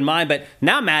something to keep in mind. But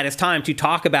now, Matt, it's time to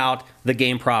talk about the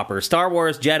game proper. Star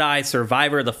Wars Jedi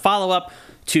Survivor, the follow-up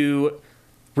to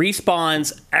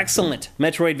Respawn's excellent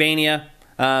Metroidvania.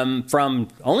 From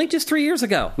only just 3 years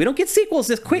ago. We don't get sequels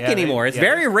this quick anymore. It's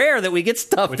very rare that we get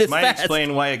stuff this fast. Which might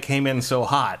explain why it came in so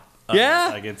hot. Yeah.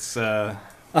 Like it's...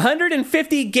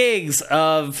 150 gigs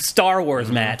of Star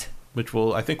Wars, Matt. Which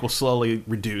I think will slowly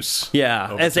reduce.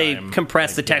 Yeah, as they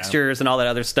compress the textures and all that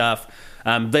other stuff.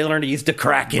 They learn to use the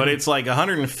Kraken. But it's like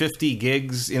 150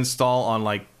 gigs install on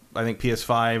like, I think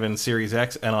PS5 and Series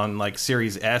X, and on like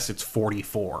Series S, it's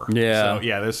 44. Yeah. So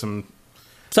yeah, there's some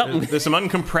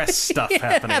uncompressed stuff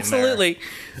happening absolutely.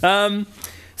 There.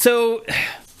 So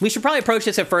we should probably approach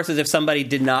this at first as if somebody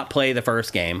did not play the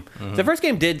first game. The first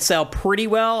game did sell pretty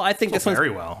well. I think this one's very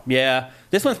well. Yeah.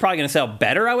 This one's probably going to sell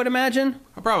better, I would imagine.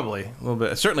 Probably. A little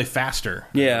bit. Certainly faster,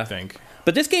 I think.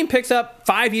 But this game picks up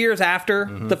 5 years after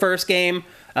the first game.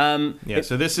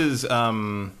 So this is...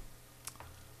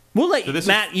 We'll let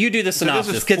Matt, you do the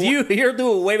synopsis, because you're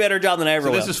doing a way better job than I ever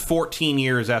will. This is 14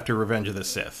 years after Revenge of the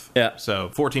Sith. Yeah. So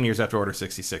 14 years after Order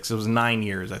 66. It was 9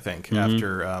 years, I think,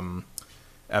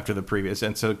 after the previous.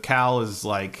 And so Cal is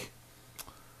like...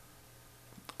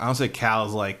 I don't say Cal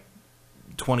is like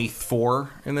 24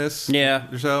 in this. Yeah.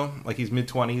 Or so. Like he's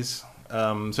mid-20s.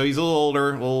 So he's a little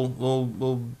older, a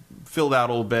little filled out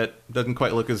a little bit. Doesn't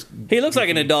quite look as... He looks like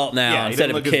an adult now instead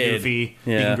of a kid. Goofy.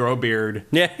 Yeah. He can grow a beard.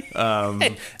 Yeah.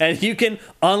 And you can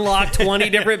unlock 20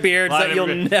 different beards that you'll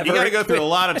never... You got to go through a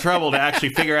lot of trouble to actually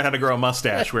figure out how to grow a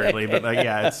mustache, weirdly. But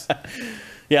it's...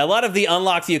 Yeah, a lot of the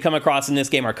unlocks you come across in this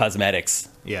game are cosmetics.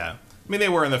 Yeah. I mean, they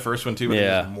were in the first one, too. But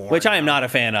yeah. more Which I am not a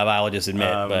fan of, I'll just admit.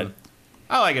 But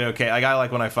I like it okay. Like I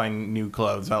like when I find new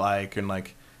clothes I like, and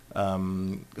like a lot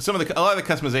of the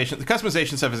customization. The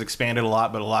customization stuff has expanded a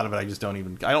lot, but a lot of it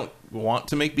I don't want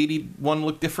to make BD1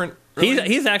 look different. Really.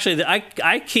 He's actually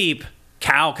I keep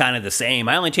Cal kind of the same.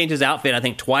 I only change his outfit I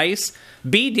think twice.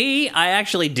 BD, I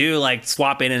actually do like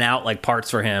swap in and out like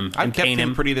parts for him. I paint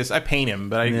him. I paint him,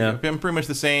 but I'm pretty much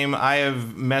the same. I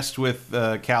have messed with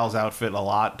Cal's outfit a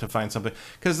lot to find something,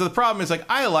 because the problem is like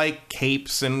I like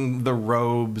capes and the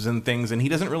robes and things, and he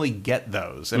doesn't really get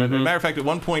those. And as a matter of fact, at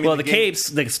one point, the capes,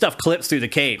 the stuff clips through the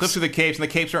capes. And the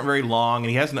capes aren't very long, and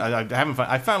he hasn't.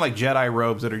 I found like Jedi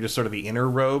robes that are just sort of the inner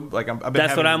robe. Like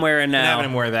that's what I'm wearing now.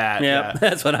 Having him wear that. Yeah,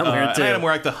 that's what I'm wearing too. I had him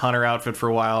wear like the hunter outfit for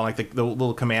a while, like the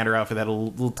little commander outfit, that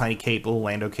little tiny cape, little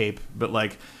Lando cape, but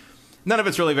like none of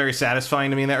it's really very satisfying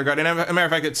to me in that regard. And as a matter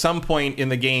of fact, at some point in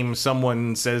the game,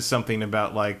 someone says something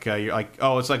about like you're like,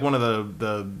 oh, it's like one of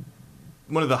the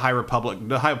High Republic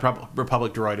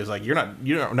droid is like, you're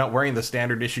not wearing the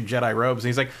standard issue Jedi robes, and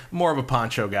he's like, more of a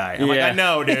poncho guy. I'm like, I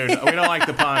know, dude, we don't like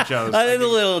the ponchos. There's a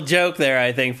little joke there,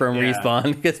 I think, from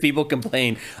Respawn, because people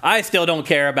complain. I still don't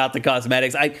care about the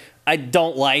cosmetics. I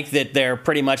don't like that they're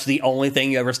pretty much the only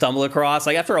thing you ever stumble across.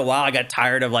 Like after a while, I got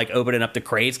tired of like opening up the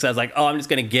crates, because I was like, oh, I'm just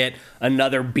going to get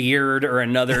another beard or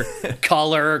another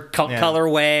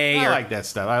colorway. I like that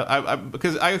stuff.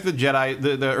 Because I have the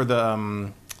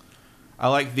Jedi, I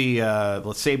like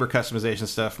the saber customization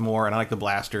stuff more, and I like the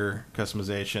blaster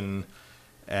customization.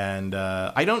 And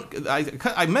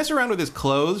I mess around with his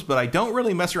clothes, but I don't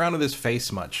really mess around with his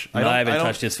face much. I haven't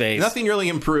touched his face. Nothing really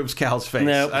improves Cal's face.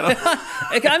 No.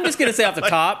 I'm just going to say off the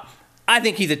top, I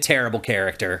think he's a terrible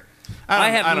character. I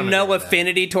have no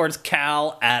affinity towards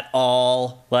Cal at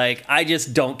all. Like, I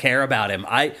just don't care about him.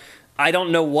 I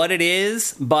don't know what it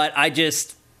is, but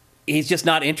he's just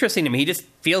not interesting to me. He just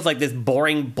feels like this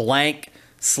boring, blank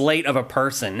slate of a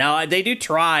person. Now, they do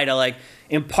try to, like,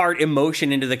 impart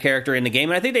emotion into the character in the game,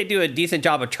 and I think they do a decent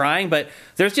job of trying, but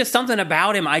there's just something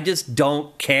about him I just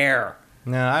don't care.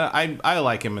 No, I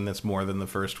like him in this more than the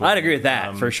first one. I'd agree with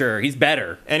that, for sure. He's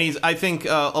better. And I think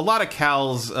a lot of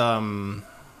Cal's,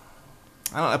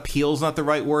 appeal's not the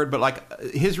right word, but like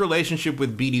his relationship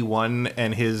with BD1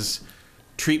 and his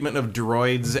treatment of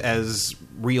droids as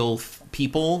real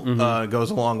people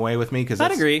goes a long way with me, because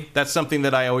I'd agree. That's something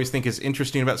that I always think is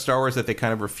interesting about Star Wars that they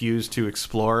kind of refuse to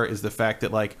explore, is the fact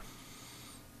that like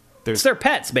it's their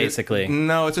pets, basically.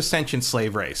 No, it's a sentient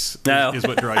slave race. No. Is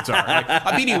what droids are. Like,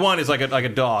 a BD1 is like a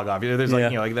dog, obviously. There's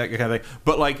like like that kind of thing.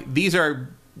 But like these are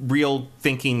real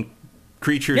thinking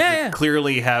creatures that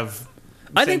clearly have.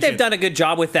 I think they've done a good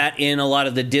job with that in a lot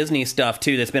of the Disney stuff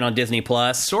too that's been on Disney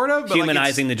Plus. Sort of, but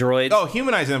humanizing the droids. Oh,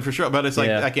 humanizing them for sure. But it's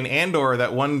like in Andor,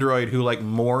 that one droid who like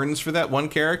mourns for that one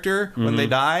character when they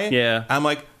die. Yeah, I'm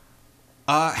like,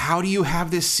 how do you have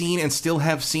this scene and still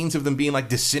have scenes of them being like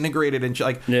disintegrated and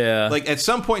like at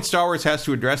some point Star Wars has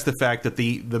to address the fact that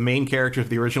the main character of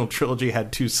the original trilogy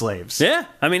had two slaves. Yeah,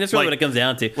 I mean that's really what it comes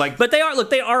down to. Like, but they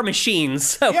are machines.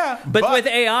 So, but with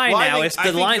AI now,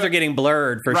 the lines are getting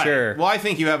blurred for sure. Well, I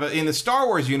think you have in the Star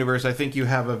Wars universe, I think you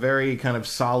have a very kind of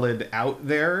solid out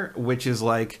there, which is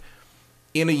like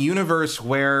in a universe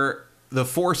where the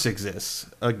Force exists,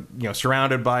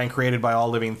 surrounded by and created by all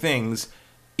living things.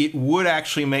 It would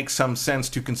actually make some sense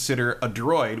to consider a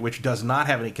droid, which does not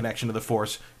have any connection to the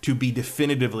Force, to be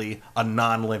definitively a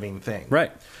non-living thing.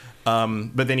 Right.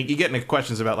 But then you get into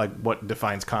questions about like what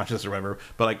defines consciousness or whatever.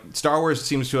 But like Star Wars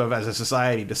seems to have, as a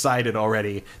society, decided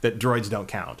already that droids don't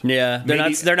count. Yeah,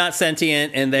 they're not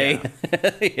sentient, and they.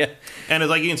 And it's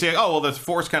like you can say, oh well, the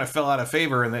Force kind of fell out of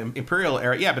favor in the Imperial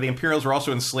era. Yeah, but the Imperials were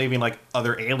also enslaving like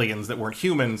other aliens that weren't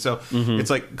human. So it's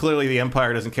like clearly the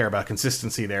Empire doesn't care about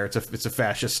consistency there. It's a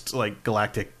fascist like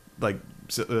galactic like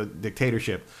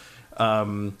dictatorship.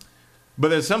 But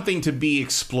there's something to be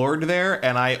explored there,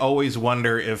 and I always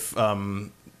wonder if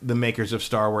the makers of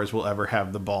Star Wars will ever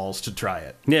have the balls to try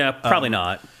it. Yeah, probably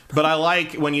not. But I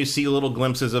like when you see little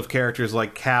glimpses of characters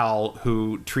like Cal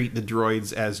who treat the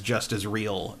droids as just as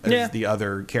real as the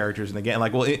other characters in the game.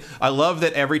 Like, I love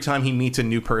that every time he meets a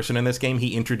new person in this game,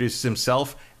 he introduces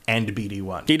himself and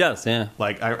BD1. He does, yeah.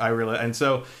 Like, I really... And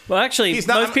so... Well, actually,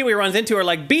 most people he runs into are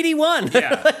like, BD1!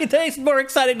 Yeah. They're more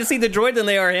excited to see the droid than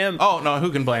they are him. Oh, no,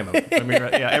 who can blame him? I mean,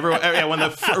 when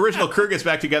the original crew gets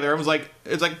back together, everyone's like,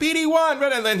 it's like, BD1!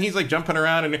 And then he's like jumping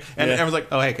around, and everyone's like,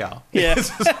 oh, hey, Cal. Yeah.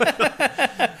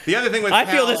 The other thing with I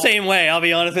Cal... feel the same way, I'll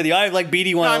be honest with you. I like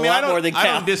BD1 a lot more than Cal. I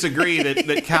don't disagree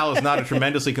that Cal is not a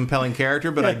tremendously compelling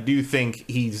character, but I do think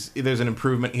there's an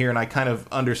improvement here, and I kind of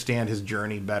understand his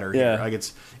journey better here. Like,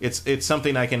 it's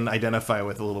something I can identify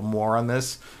with a little more on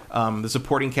this. The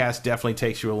supporting cast definitely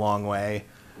takes you a long way.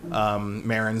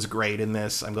 Marin's great in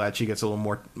this. I'm glad she gets a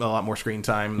lot more screen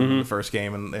time than the first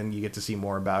game, and you get to see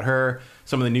more about her.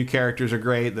 Some of the new characters are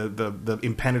great. The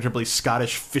impenetrably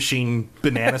Scottish fishing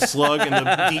banana slug in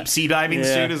the deep sea diving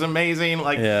suit is amazing.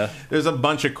 Like, there's a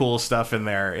bunch of cool stuff in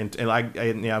there, and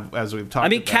as we've talked. I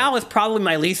mean, about, Cal is probably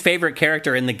my least favorite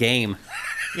character in the game.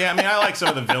 Yeah, I mean, I like some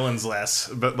of the villains less,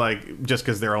 but like just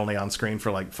because they're only on screen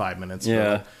for like 5 minutes.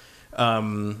 Yeah.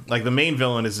 Like the main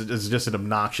villain is just an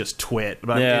obnoxious twit,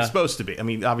 but I mean, it's supposed to be. I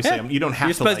mean, obviously, you don't have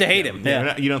You're to. Supposed like to hate him.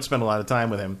 Yeah. You don't spend a lot of time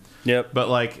with him. Yep. But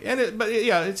like,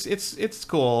 it's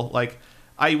cool. Like,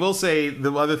 I will say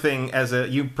the other thing,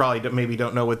 you probably maybe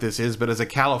don't know what this is, but as a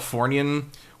Californian,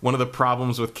 one of the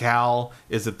problems with Cal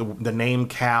is that the name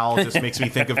Cal just makes me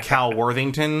think of Cal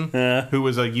Worthington, who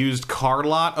was a used car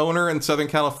lot owner in Southern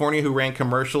California who ran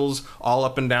commercials all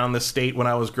up and down the state when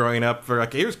I was growing up for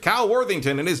like, here's Cal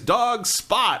Worthington and his dog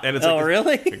Spot. And it's like,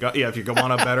 really? If you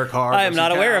want a better car, I am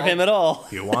not aware of him at all.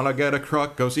 If you want to get a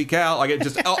truck, go see Cal. Like, it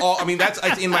just, I mean,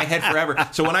 it's in my head forever.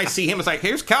 So when I see him, it's like,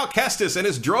 here's Cal Kestis and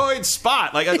his droid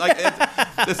Spot. Like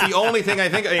that's the only thing I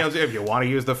think. If you want to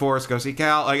use the Force, go see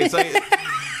Cal. Like, it's like.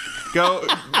 Go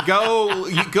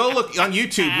look on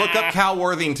YouTube. Look up Cal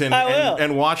Worthington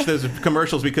and watch those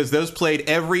commercials, because those played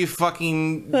every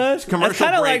fucking commercial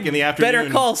break like in the afternoon. Better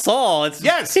Call Saul.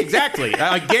 Yes, exactly.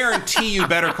 I guarantee you,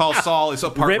 Better Call Saul is a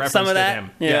part reference some of that. to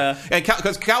him. Yeah. And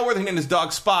because Cal Worthington and his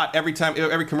dog Spot, every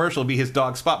commercial would be his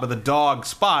dog Spot, but the dog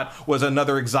Spot was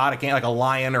another exotic, like a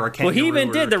lion or a kangaroo. Well, he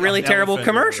even did the really terrible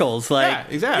commercials. Yeah,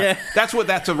 exactly. Yeah.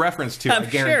 That's a reference to. I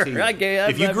guarantee sure. you.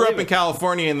 If you grew up in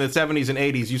California in the 70s and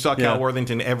 80s, you saw Cal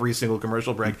Worthington every single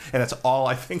commercial break, and that's all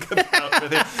I think about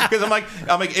with him. Because I'm like,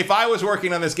 if I was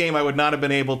working on this game, I would not have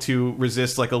been able to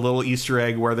resist like a little Easter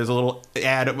egg where there's a little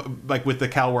ad like with the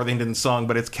Cal Worthington song,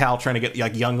 but it's Cal trying to get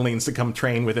like younglings to come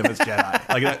train with him as Jedi.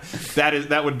 Like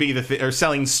that would be the thing, or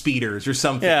selling speeders or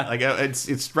something. Yeah. Like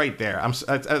it's right there.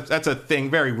 That's a thing,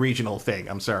 very regional thing.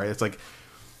 I'm sorry. It's like,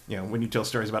 when you tell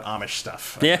stories about Amish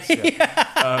stuff.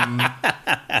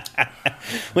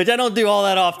 Which I don't do all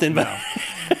that often, but. No.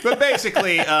 But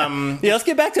basically, let's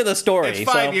get back to the story.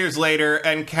 It's 5 years later,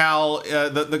 and Cal,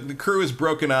 the crew is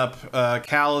broken up.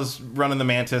 Cal is running the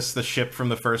Mantis, the ship from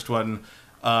the first one,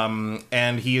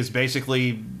 and he is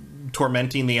basically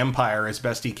tormenting the Empire as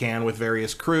best he can with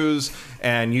various crews.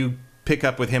 And you pick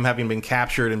up with him having been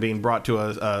captured and being brought to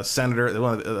a senator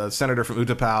from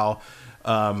Utapau.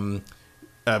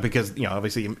 Because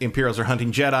obviously Imperials are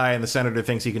hunting Jedi, and the senator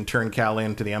thinks he can turn Cal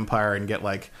into the Empire and get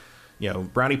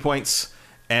brownie points.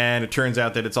 And it turns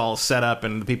out that it's all set up,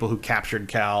 and the people who captured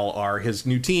Cal are his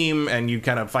new team, and you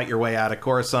kind of fight your way out of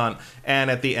Coruscant.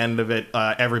 And at the end of it,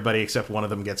 everybody except one of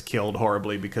them gets killed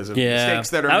horribly because of mistakes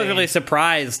that are made. I was really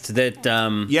surprised that they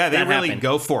really happened.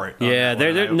 Go for it. Yeah,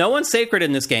 no one's sacred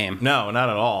in this game. No, not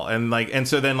at all. And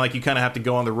so then you kind of have to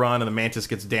go on the run, and the Mantis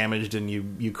gets damaged, and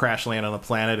you crash land on a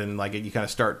planet, and you kind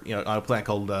of start on a planet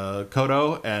called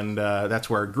Kodo, and that's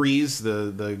where Grease,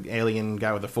 the alien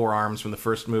guy with the 4 arms from the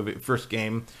first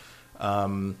game.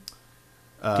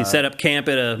 He set up camp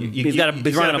at he's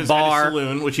running a bar,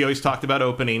 saloon, which he always talked about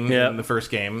opening in the first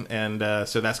game, and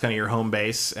so that's kind of your home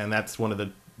base, and that's one of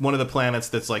the planets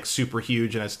that's like super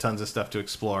huge and has tons of stuff to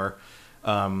explore.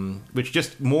 Which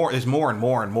just there's more and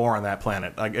more and more on that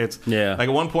planet. Like like at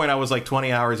one point I was like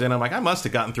 20 hours in, I'm like, I must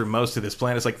have gotten through most of this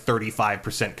planet. It's like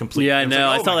 35% complete. Yeah, I know.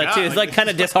 I saw that too. It's like kind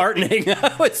of disheartening.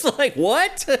 It's like,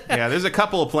 what? Yeah, there's a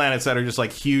couple of planets that are just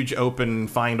like huge, open,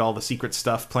 find all the secret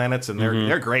stuff planets, and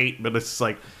they're great, but it's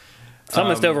like It's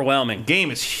almost overwhelming.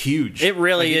 Game is huge. It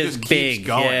really is big.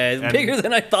 Yeah, it's bigger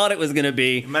than I thought it was going to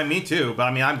be. Me too. But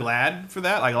I mean, I'm glad for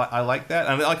that. I like that.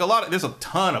 I mean, there's a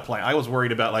ton of planets. I was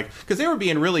worried about because they were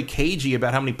being really cagey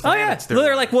about how many planets there were.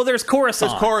 They're like, well, there's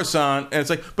Coruscant. There's Coruscant, and it's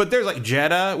like, but there's like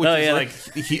Jeddah, which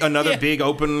is another big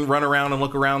open run around and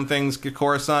look around things.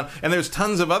 Coruscant, and there's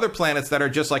tons of other planets that are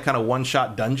just like kind of one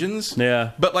shot dungeons.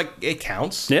 Yeah, but like it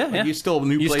counts. Yeah, you're still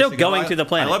going to the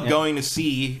planet. I love going to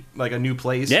see like a new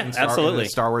place. Yeah, absolutely. In a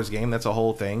Star Wars game, that's a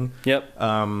whole thing. Yep.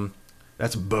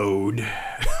 That's Bode.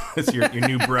 That's your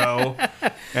new bro.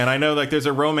 And I know there's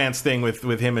a romance thing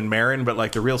with him and Marin,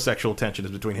 but the real sexual tension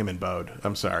is between him and Bode.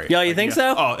 I'm sorry. Yeah, you think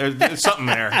so? Oh, there's something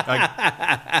there.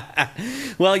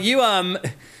 Well,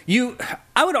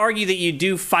 I would argue that you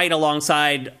do fight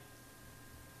alongside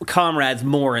comrades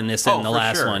more in this than the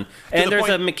last one. And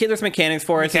there's mechanics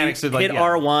for it. Hit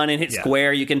R1 and hit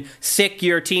square. You can sick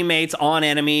your teammates on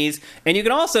enemies, and you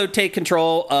can also take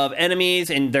control of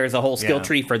enemies, and there's a whole skill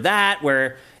tree for that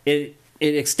where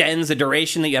it extends the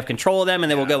duration that you have control of them,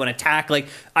 and they will go and attack. Like,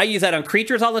 I use that on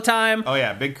creatures all the time. Oh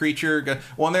yeah, big creature.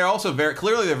 Well, and they're also they're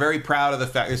very proud of the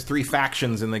fact there's 3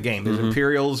 factions in the game. There's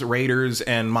Imperials, Raiders,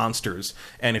 and Monsters,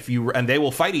 and they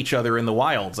will fight each other in the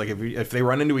wilds. Like if they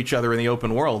run into each other in the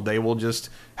open world, they will just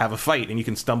have a fight, and you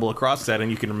can stumble across that,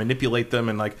 and you can manipulate them.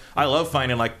 And like, I love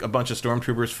finding like a bunch of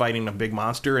stormtroopers fighting a big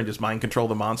monster and just mind control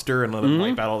the monster and let them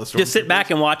wipe out all the stormtroopers. Just sit back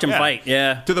and watch them fight.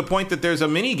 Yeah, to the point that there's a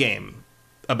mini game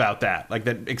about that, like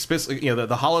that explicitly, the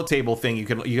holotable thing. You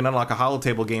can unlock a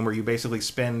holotable game where you basically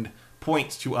spend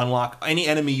points to unlock any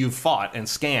enemy you've fought and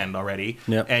scanned already,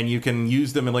 and you can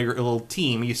use them in like a little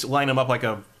team. You line them up like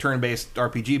a turn-based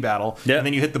RPG battle, and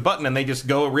then you hit the button and they just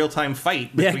go a real-time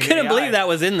fight. Yeah, I couldn't believe that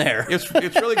was in there. It's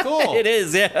really cool. It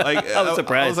is, yeah. Like, I was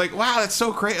surprised. I was like, wow, that's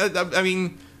so great. I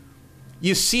mean,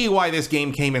 you see why this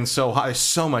game came in so high. There's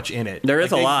so much in it. There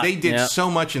is a lot. They did so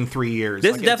much in 3 years.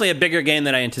 This is definitely a bigger game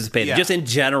than I anticipated, just in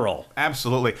general.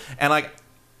 Absolutely. And like,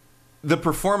 the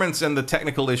performance and the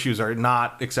technical issues are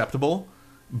not acceptable,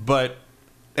 but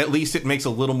at least it makes a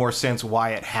little more sense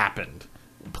why it happened.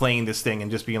 Playing this thing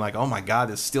and just being like, oh my god,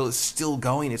 it's still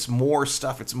going. It's more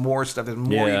stuff. There's more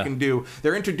you can do.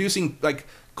 They're introducing like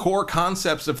core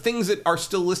concepts of things that are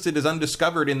still listed as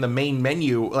undiscovered in the main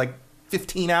menu, like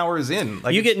 15 hours in.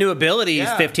 Like, you get new abilities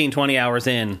 15, 20 hours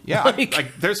in. Yeah,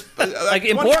 like there's like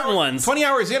important ones. 20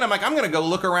 hours in, I'm like, I'm going to go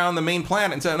look around the main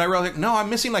planet. And I realized, like, no, I'm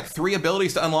missing like 3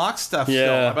 abilities to unlock stuff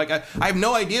still. I'm like, I have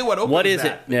no idea what opens What is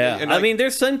that. it? Yeah. And I mean,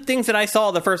 there's some things that I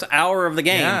saw the first hour of the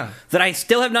game that I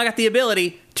still have not got the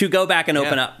ability to go back and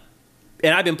open up.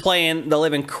 And I've been playing the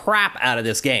living crap out of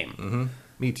this game. Mm-hmm.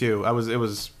 Me too.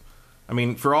 I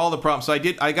mean, for all the problems. So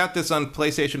I got this on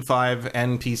PlayStation 5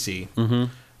 and PC. Mm-hmm.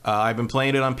 I've been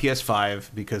playing it on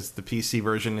PS5 because the PC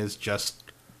version is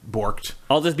just borked.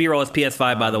 All this B-roll is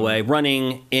PS5, by the way,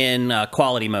 running in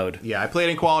quality mode. Yeah, I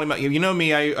played in quality mode. You know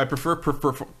me, I prefer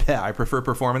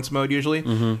performance mode usually.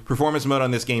 Mm-hmm. Performance mode on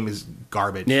this game is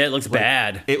garbage. Yeah, it looks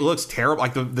bad. It looks terrible.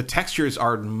 Like the textures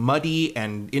are muddy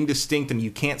and indistinct, and you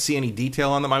can't see any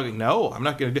detail on them. I'm like, no, I'm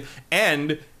not going to do.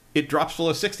 And it drops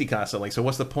below 60 constantly. So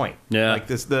what's the point? Yeah, like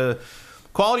the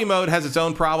quality mode has its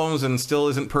own problems and still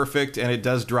isn't perfect, and it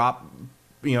does drop,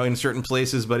 in certain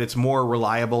places, but it's more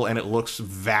reliable and it looks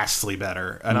vastly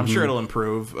better. And I'm sure it'll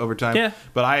improve over time. Yeah.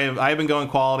 But I've been going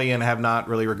quality and have not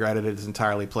really regretted it. It's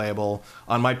entirely playable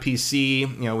on my PC.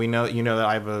 That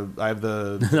I have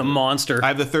the the monster. I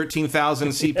have the 13,000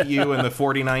 CPU and the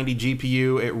 4090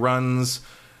 GPU. It runs.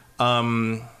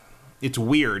 It's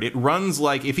weird. It runs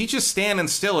like, if he's just standing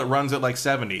still, it runs at like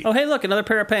 70. Oh, hey, look, another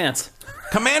pair of pants.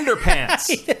 Commander pants.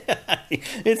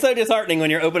 It's so disheartening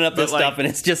when you're opening up this stuff and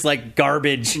it's just like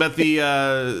garbage. But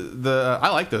I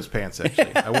like those pants,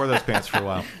 actually. I wore those pants for a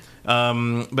while.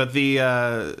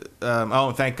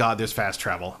 Thank God there's fast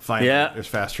travel. Finally, there's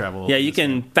fast travel. Yeah, you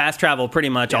can fast travel pretty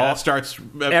much all. It starts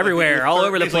everywhere, all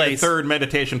over the place. The third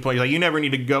meditation point. Like, you never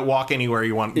need to go walk anywhere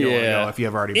you want to go if you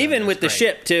have already been. Even with the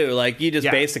ship too. Like, you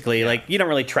just basically like, you don't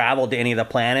really travel to any of the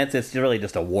planets. It's really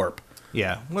just a warp.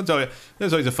 Yeah,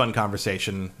 there's always a fun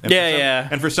conversation. And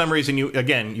And for some reason,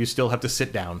 you still have to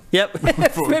sit down. Yep.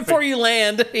 Before you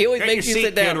land, he always makes you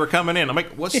sit down. We're coming in. I'm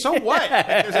like, well, so what?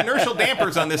 There's inertial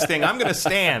dampers on this thing. I'm going to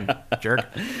stand, jerk.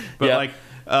 But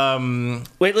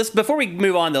wait, before we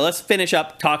move on though, let's finish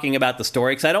up talking about the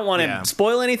story, because I don't want to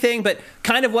spoil anything, but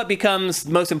kind of what becomes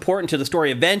most important to the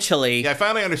story eventually. Yeah, I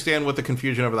finally understand what the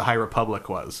confusion over the High Republic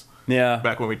was. Yeah.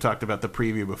 Back when we talked about the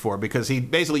preview before, because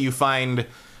you find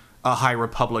a High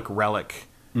Republic relic,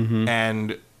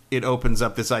 and it opens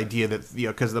up this idea that,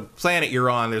 because the planet you're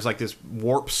on, there's like this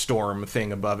warp storm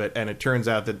thing above it, and it turns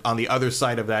out that on the other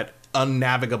side of that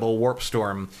unnavigable warp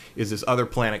storm is this other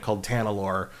planet called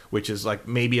Tanalorr, which is like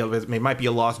it might be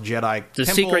a lost Jedi the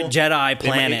temple. Secret Jedi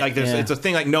planet. It's a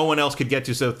thing like no one else could get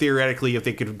to, so theoretically if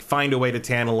they could find a way to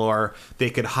Tanalorr, they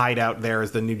could hide out there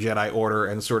as the new Jedi Order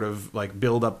and sort of like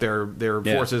build up their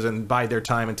forces and bide their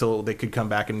time until they could come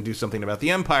back and do something about the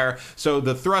Empire. So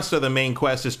the thrust of the main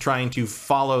quest is trying to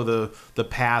follow the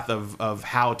path of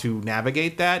how to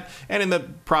navigate that, and in the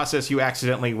process you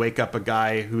accidentally wake up a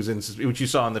guy which you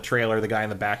saw in the trailer, the guy in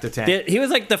the back to tank. He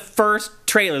was like the first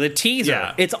trailer, the teaser.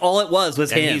 Yeah. It's all it was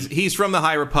him. He's from the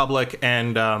High Republic,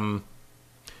 and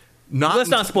let's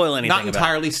not spoil anything. Not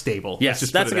entirely stable. Yes,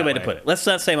 that's a good way to put it. Let's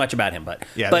not say much about him, but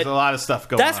there's a lot of stuff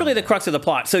going on. That's really the crux of the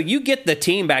plot. So you get the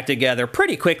team back together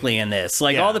pretty quickly in this.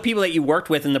 Like all the people that you worked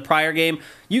with in the prior game,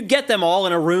 you get them all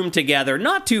in a room together,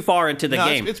 not too far into the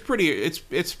game.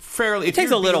 It's fairly. It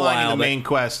takes a little while. The main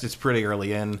quest, it's pretty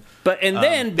early in.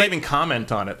 Then they even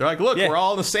comment on it. They're like, "Look, we're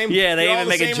all in the same." Yeah, they even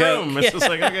make a joke. Room. It's just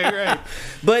like, okay, great.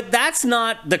 But that's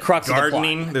not the crux of the plot.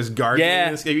 Gardening. There's gardening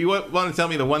in this game. You want to tell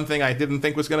me the one thing I didn't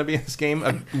think was going to be in this game?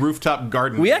 A rooftop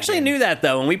garden. We actually knew that,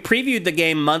 though. When we previewed the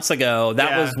game months ago,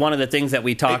 that was one of the things that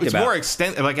we talked about. It's more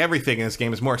extensive. Like everything in this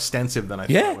game is more extensive than I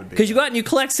thought it would be. Because you go out and you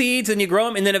collect seeds and you grow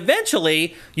them, and then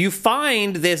eventually you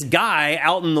find this guy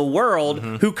out in the world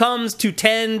who comes to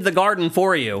tend the garden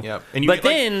for you. Yep.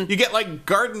 And you get like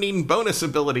gardening bonus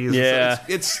abilities. Yeah. So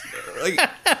it's like...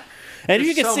 And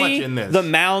you can see the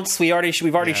mounts. We've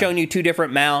already shown you 2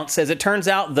 different mounts. As it turns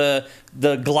out, the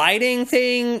gliding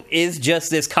thing is just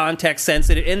this context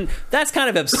sensitive, and that's kind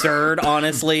of absurd,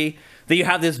 honestly. That you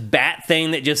have this bat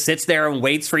thing that just sits there and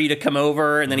waits for you to come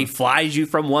over, and then he flies you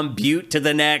from one butte to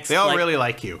the next. They all really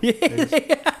like you. They're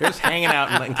just hanging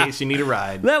out in case you need a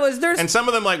ride. And some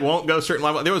of them won't go certain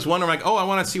level. There was one where I'm like, oh, I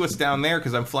want to see what's down there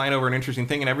because I'm flying over an interesting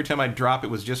thing, and every time I drop, it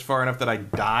was just far enough that I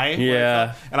die.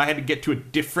 Yeah. And I had to get to a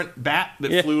different bat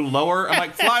that flew lower. I'm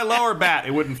like, fly lower, bat.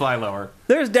 It wouldn't fly lower.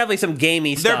 There's definitely some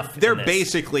gamey stuff. They're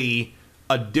basically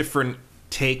a different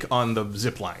take on the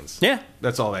zip lines. Yeah.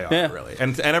 That's all they are, really.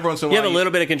 And every once in a while... You have a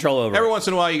little bit of control over Every once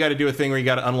in a while, you got to do a thing where you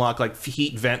got to unlock,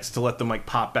 heat vents to let them,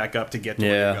 pop back up to get to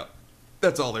where you go.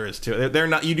 That's all there is to it. They're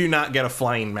not. You do not get a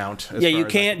flying mount. You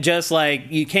can't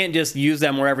just use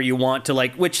them wherever you want to,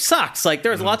 which sucks.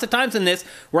 There's lots of times in this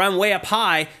where I'm way up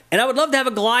high, and I would love to have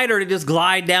a glider to just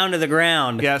glide down to the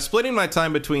ground. Yeah, splitting my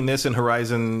time between this and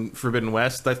Horizon Forbidden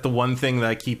West, that's the one thing that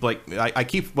I keep, I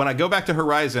keep, when I go back to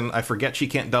Horizon, I forget she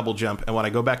can't double jump, and when I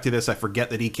go back to this, I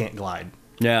forget that he can't glide.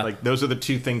 Yeah. Those are the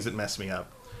 2 things that mess me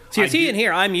up. So you're seeing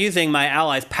here, I'm using my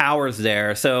ally's powers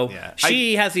there. So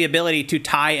she has the ability to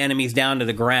tie enemies down to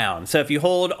the ground. So if you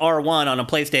hold R1 on a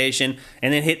PlayStation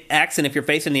and then hit X, and if you're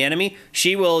facing the enemy,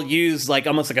 she will use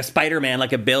almost like a Spider-Man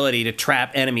ability to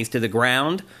trap enemies to the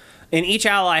ground. And each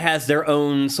ally has their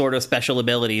own sort of special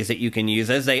abilities that you can use.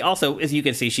 As you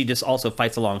can see, she just also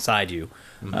fights alongside you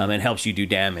and helps you do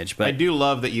damage. But I do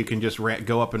love that you can just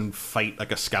go up and fight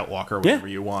like a Scout Walker whenever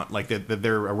you want. That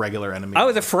they're a regular enemy. I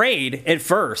was afraid at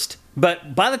first,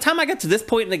 but by the time I got to this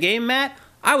point in the game, Matt,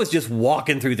 I was just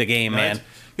walking through the game, man.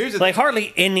 Here's the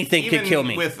hardly anything could kill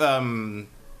me.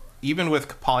 Even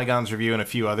with Polygon's review and a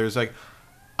few others,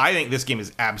 I think this game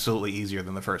is absolutely easier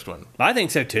than the first one. I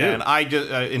think so too. And I just,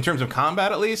 in terms of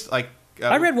combat, at least, I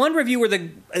read one review where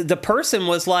the person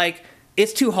was like,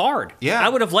 "It's too hard." Yeah, I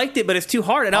would have liked it, but it's too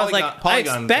hard. And I was like,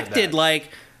 Polygon, I expected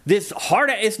this hard.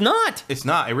 It's not. It's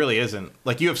not. It really isn't.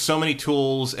 You have so many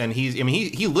tools, and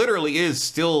he literally is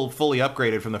still fully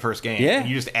upgraded from the first game. Yeah, and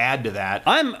you just add to that.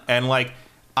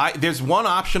 There's one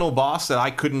optional boss that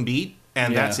I couldn't beat.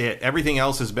 And that's it. Everything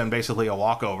else has been basically a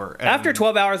walkover. And after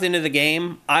 12 hours into the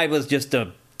game, I was just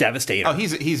devastated. Oh,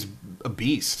 he's a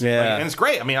beast. Yeah, and it's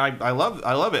great. I mean, I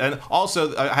love it. And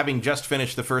also, having just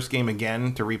finished the first game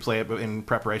again to replay it in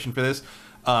preparation for this,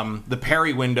 the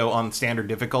parry window on standard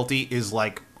difficulty is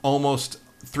almost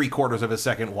 3/4 of a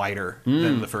second wider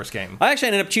than the first game. I actually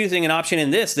ended up choosing an option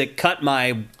in this that cut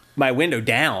my window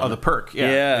down. Oh, the perk.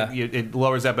 Yeah. It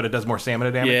lowers that, but it does more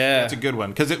stamina damage. Yeah. That's a good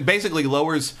one. Because it basically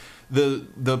lowers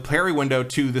the parry window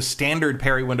to the standard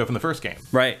parry window from the first game.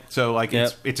 Right. So,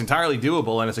 it's entirely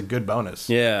doable, and it's a good bonus.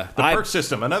 Yeah. The perk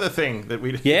system, another thing that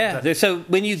we... Yeah. So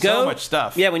when you go... So much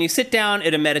stuff. Yeah, when you sit down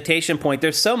at a meditation point,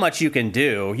 there's so much you can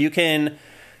do. You can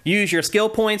use your skill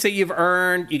points that you've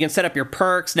earned. You can set up your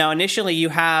perks. Now, initially, you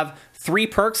have 3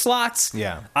 perk slots.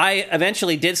 Yeah. I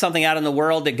eventually did something out in the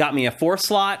world that got me a 4th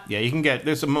slot. Yeah, you can get...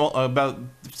 There's about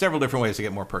several different ways to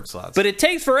get more perk slots. But it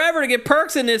takes forever to get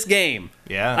perks in this game.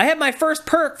 Yeah. I had my first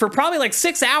perk for probably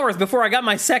 6 hours before I got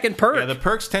my second perk. Yeah, the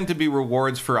perks tend to be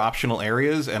rewards for optional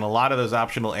areas, and a lot of those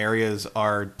optional areas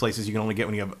are places you can only get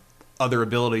when you have other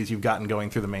abilities you've gotten going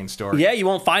through the main story. Yeah, you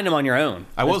won't find them on your own.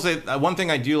 I will say, one thing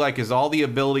I do like is all the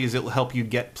abilities that will help you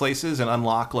get places and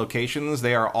unlock locations,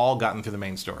 they are all gotten through the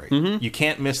main story. Mm-hmm. You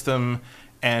can't miss them,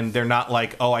 and they're not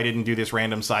I didn't do this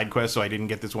random side quest, so I didn't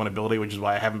get this one ability, which is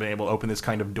why I haven't been able to open this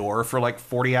kind of door for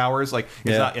 40 hours. It's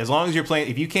not, as long as you're playing,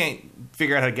 if you can't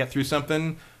figure out how to get through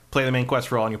something, play the main quest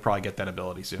for all, and you'll probably get that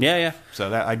ability soon. Yeah.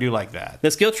 So I do like that. The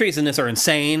skill trees in this are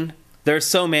insane. There's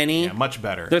so many. Yeah, much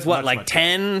better. There's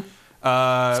 10...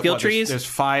 skill trees? There's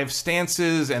 5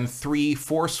 stances and 3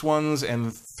 force ones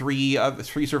and 3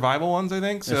 survival ones, I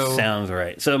think. So that sounds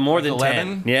right. So more than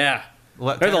 11? 10. Yeah.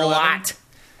 There's a lot.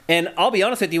 And I'll be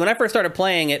honest with you, when I first started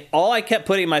playing it, all I kept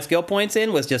putting my skill points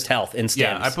in was just health and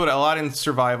stems. Yeah, I put a lot in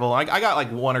survival. I got like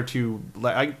one or two.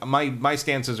 My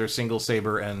stances are single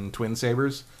saber and twin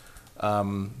sabers.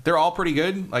 They're all pretty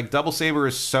good. Like double saber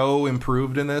is so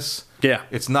improved in this. Yeah.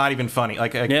 It's not even funny.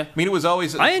 I mean, it was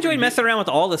always... I enjoyed messing around with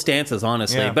all the stances,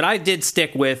 honestly. Yeah. But I did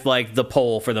stick with, like, the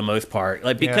pole for the most part.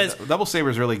 Like, because... Yeah, double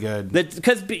saber is really good.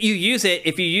 Because you use it,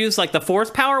 if you use, like, the force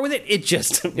power with it, it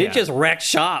just wrecks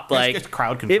shop. Like, it's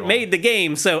crowd control. It made the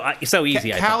game so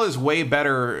easy, Cal is way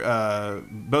better,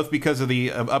 both because of the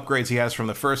upgrades he has from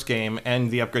the first game and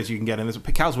the upgrades you can get in this.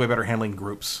 Cal's way better handling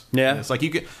groups. Yeah. It's like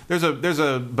there's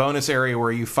a bonus area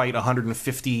where you fight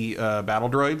 150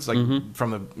 battle droids, like,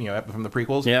 from the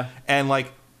prequels. Yeah. And,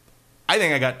 like, I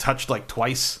think I got touched, like,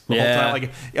 twice the whole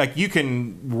time. Like, you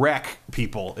can wreck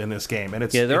people in this game, and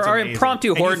there are amazing.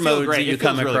 impromptu horde modes that you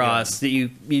come really across that you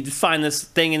just find this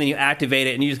thing and then you activate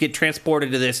it and you just get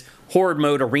transported to this horde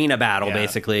mode arena battle,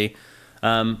 basically.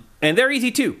 And they're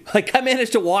easy, too. Like, I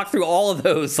managed to walk through all of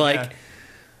those,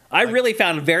 I really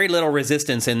found very little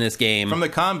resistance in this game. From the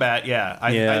combat,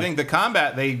 I think the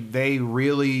combat, they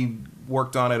really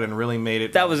worked on it and really made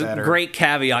it that was better. A great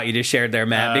caveat you just shared there,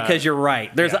 Matt, because you're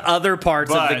right. There's other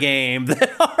parts of the game that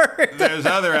are... There's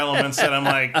other elements that I'm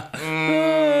like...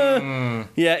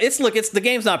 Yeah, the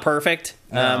game's not perfect.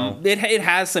 No. It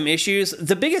has some issues.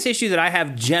 The biggest issue that I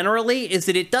have generally is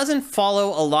that it doesn't follow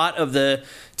a lot of the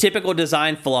typical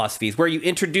design philosophies, where you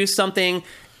introduce something...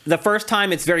 The first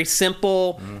time, it's very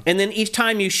simple, and then each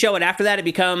time you show it after that, it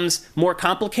becomes more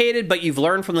complicated, but you've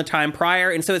learned from the time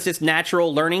prior, and so it's this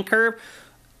natural learning curve.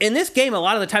 In this game, a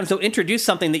lot of the times, they'll introduce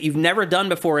something that you've never done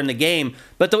before in the game,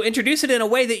 but they'll introduce it in a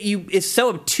way that is so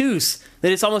obtuse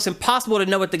that it's almost impossible to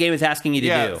know what the game is asking you to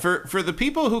do. Yeah, for the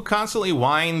people who constantly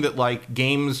whine that, like,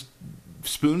 games...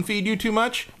 spoon feed you too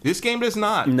much, this game does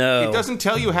not. No, it doesn't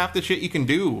tell you half the shit you can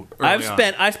do. I've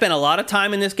spent a lot of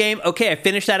time in this game. Okay, I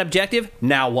finished that objective.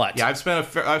 Now what? Yeah, I've spent a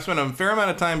fair amount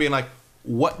of time being like,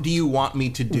 what do you want me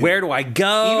to do? Where do I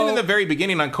go? Even in the very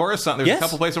beginning on Coruscant, there's a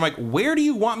couple places where I'm like, where do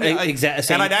you want me?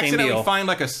 Exactly. And I'd accidentally find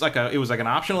it was like an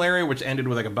optional area which ended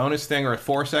with like a bonus thing or a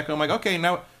force echo. I'm like, okay,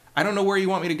 now I don't know where you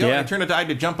want me to go. Yeah. And it turned out I had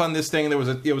to jump on this thing, and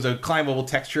it was a climbable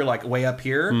texture like way up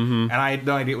here, and I had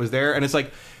no idea it was there. And it's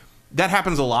like, that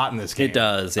happens a lot in this game. It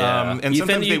does, yeah. And you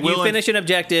finish an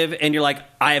objective, and you're like,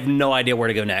 I have no idea where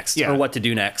to go next or what to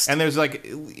do next. And there's, like,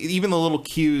 even the little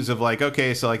cues of, like,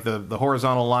 okay, so, like, the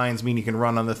horizontal lines mean you can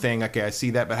run on the thing. Okay, I see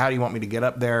that, but how do you want me to get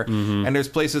up there? Mm-hmm. And there's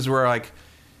places where, like,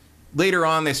 later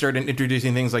on, they started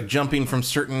introducing things like jumping from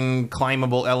certain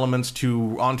climbable elements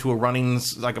onto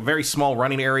a very small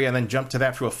running area, and then jump to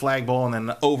that through a flagpole, and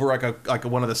then over, like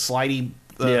one of the slidey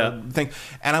thing.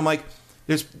 And I'm like...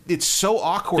 It's so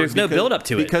awkward. There's no build up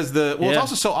to it because it's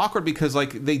also so awkward because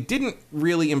like they didn't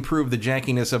really improve the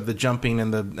jankiness of the jumping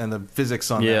and the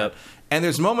physics on that. And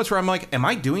there's moments where I'm like, am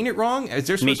I doing it wrong? Is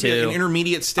there supposed to be an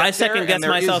intermediate step? I second guess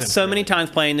myself so many times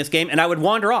playing this game, and I would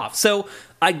wander off. So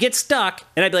I'd get stuck,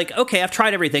 and I'd be like, okay, I've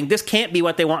tried everything. This can't be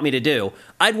what they want me to do.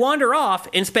 I'd wander off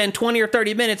and spend 20 or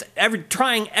 30 minutes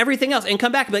trying everything else and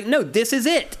come back and be like, no, this is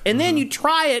it. And then you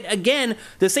try it again,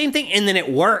 the same thing, and then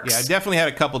it works. Yeah, I definitely had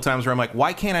a couple times where I'm like,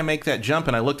 why can't I make that jump?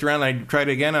 And I looked around, and I tried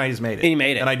it again, and I just made it. And you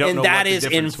made it. And I don't know what the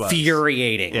difference was. And that is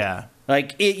infuriating. Yeah.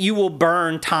 Like, you will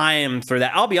burn time through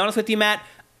that. I'll be honest with you, Matt.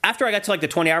 After I got to like the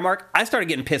 20-hour mark, I started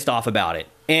getting pissed off about it.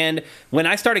 And when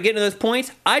I started getting to those points,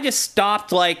 I just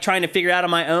stopped like trying to figure it out on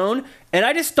my own. And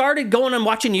I just started going and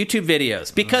watching YouTube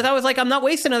videos because I was like, I'm not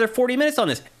wasting another 40 minutes on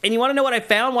this. And you want to know what I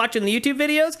found watching the YouTube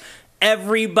videos?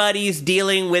 Everybody's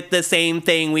dealing with the same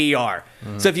thing we are.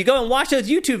 So if you go and watch those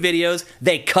YouTube videos,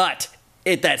 they cut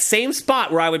at that same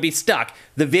spot where I would be stuck.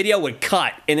 The video would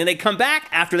cut. And then they'd come back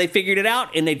after they figured it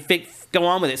out and they'd go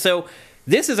on with it. So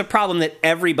this is a problem that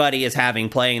everybody is having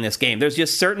playing this game. There's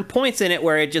just certain points in it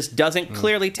where it just doesn't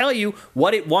clearly tell you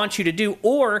what it wants you to do,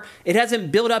 or it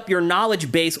hasn't built up your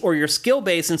knowledge base or your skill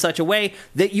base in such a way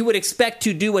that you would expect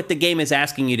to do what the game is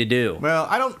asking you to do. Well,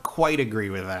 I don't quite agree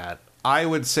with that. I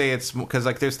would say it's because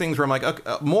like there's things where I'm like, okay,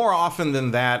 more often than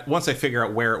that, once I figure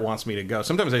out where it wants me to go,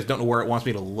 sometimes I just don't know where it wants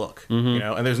me to look, you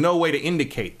know, and there's no way to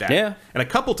indicate that. Yeah. And a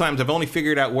couple times I've only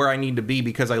figured out where I need to be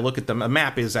because I look at the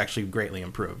map is actually greatly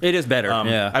improved. It is better.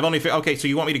 Yeah. I've only okay, so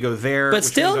you want me to go there, but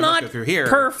still not through here.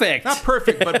 Perfect. Not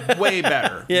perfect, but way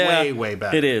better. Yeah. Way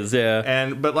better. It is.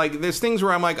 Yeah. But like there's things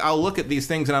where I'm like, I'll look at these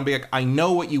things and I'll be like, I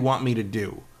know what you want me to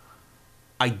do.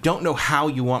 I don't know how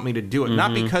you want me to do it.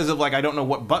 Not because of, like, I don't know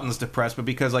what buttons to press, but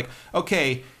because, like,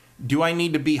 okay, do I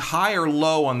need to be high or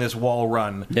low on this wall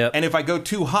run? Yep. And if I go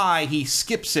too high, he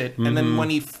skips it. And then when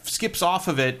he skips off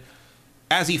of it,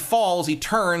 as he falls, he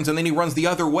turns, and then he runs the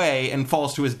other way and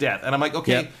falls to his death. And I'm like,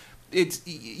 okay,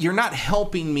 you're not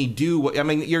helping me do what... I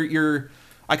mean, you're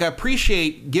like, I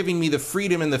appreciate giving me the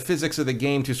freedom and the physics of the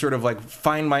game to sort of, like,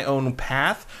 find my own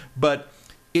path, but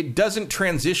it doesn't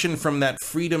transition from that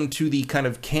freedom to the kind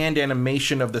of canned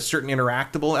animation of the certain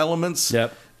interactable elements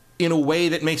in a way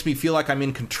that makes me feel like I'm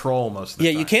in control most of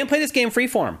the time. You can't play this game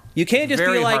freeform. You can't just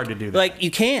Very be like... hard to do that. Like,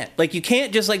 you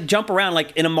can't just, like, jump around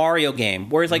like in a Mario game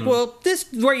where it's like, well,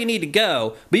 this is where you need to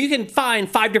go, but you can find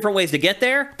 5 different ways to get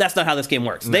there. That's not how this game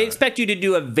works. No. They expect you to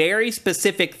do a very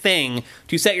specific thing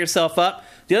to set yourself up.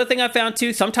 The other thing I found,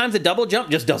 too, sometimes a double jump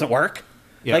just doesn't work.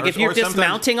 Yeah, like, if you're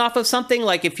dismounting off of something,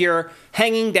 like if you're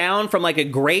hanging down from, like, a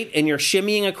grate and you're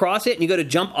shimmying across it and you go to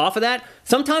jump off of that,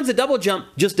 sometimes the double jump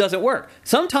just doesn't work.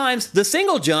 Sometimes the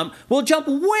single jump will jump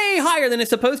way higher than it's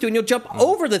supposed to, and you'll jump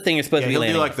over the thing it's supposed to be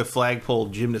landing. He'll do, like, the flagpole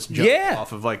gymnast jump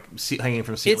off of, like, hanging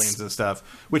from ceilings and stuff,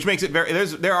 which makes it very...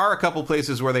 There are a couple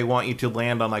places where they want you to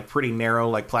land on, like, pretty narrow,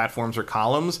 like, platforms or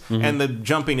columns, and the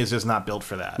jumping is just not built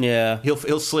for that. Yeah.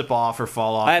 He'll slip off or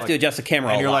fall off. I have to adjust the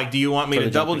camera and you're like, do you want me to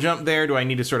double jump there? Do I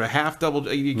need to sort of half double...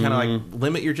 You kind of, like,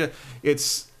 limit your...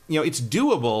 It's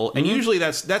doable, and usually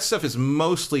that stuff is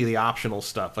mostly the optional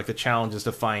stuff, like the challenges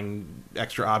to find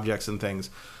extra objects and things.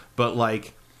 But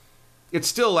like, it's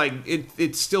still like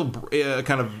it's still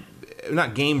kind of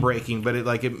not game breaking, but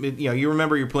you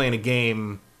remember you're playing a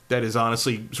game that is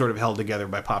honestly sort of held together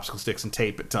by popsicle sticks and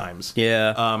tape at times.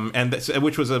 Yeah.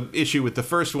 Which was an issue with the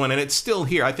first one, and it's still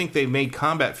here. I think they made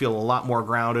combat feel a lot more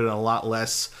grounded and a lot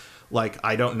less. Like,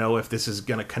 I don't know if this is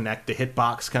going to connect the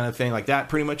hitbox kind of thing. Like, that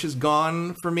pretty much is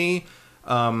gone for me.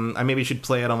 I maybe should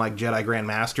play it on, like, Jedi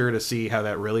Grandmaster to see how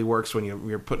that really works when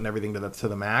you're putting everything to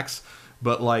the max.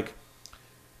 But, like,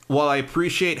 while I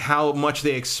appreciate how much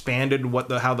they expanded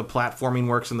how the platforming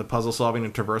works and the puzzle solving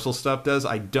and traversal stuff does,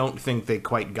 I don't think they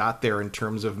quite got there in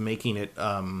terms of making it...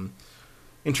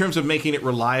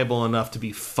 reliable enough to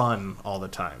be fun all the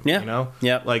time. Yeah. You know?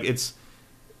 Yeah. Like, it's...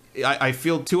 I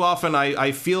feel too often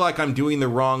I feel like I'm doing the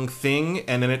wrong thing,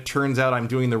 and then it turns out I'm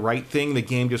doing the right thing. The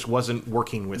game just wasn't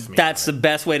working with me. That's the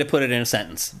best way to put it in a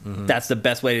sentence. That's the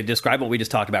best way to describe what we just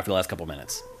talked about for the last couple of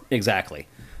minutes. Exactly.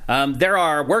 There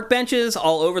are workbenches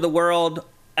all over the world.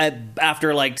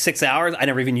 After like 6 hours, I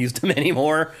never even used them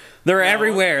anymore. They're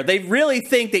everywhere. They really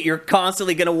think that you're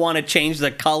constantly going to want to change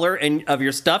the color of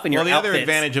your stuff and your outfits. Other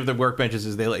advantage of the workbenches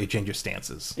is they let you change your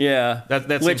stances. Yeah.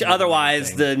 That's which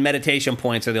otherwise, the meditation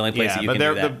points are the only place that you can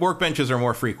do that. The workbenches are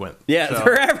more frequent. Yeah, so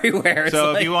they're everywhere.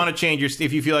 So if you want to change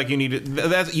if you feel like you need it,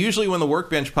 that's usually when the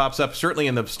workbench pops up, certainly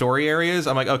in the story areas,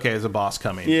 I'm like, okay, there's a boss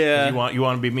coming. Yeah. You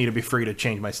want me to be free to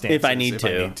change my stances if I need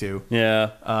to.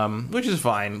 Yeah. Which is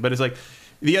fine, but it's like...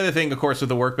 The other thing, of course, with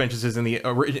the workbenches is in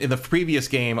the previous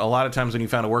game, a lot of times when you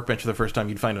found a workbench for the first time,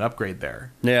 you'd find an upgrade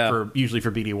there. Yeah. Usually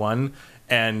for BD1,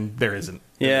 and there isn't.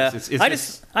 Yeah.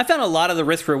 I found a lot of the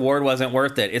risk reward wasn't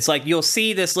worth it. It's like you'll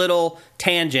see this little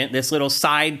tangent, this little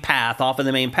side path off of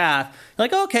the main path. You're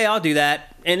like, okay, I'll do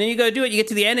that. And then you go do it, you get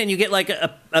to the end, and you get like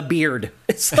a beard.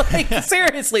 It's like,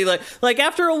 seriously, like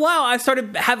after a while, I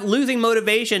started losing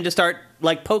motivation to start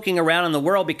like poking around in the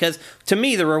world, because to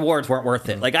me, the rewards weren't worth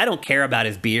it. Like, I don't care about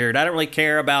his beard. I don't really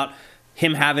care about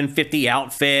him having 50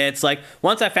 outfits. Like,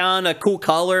 once I found a cool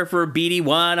color for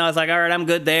BD1, I was like, all right, I'm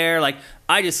good there. Like,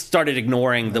 I just started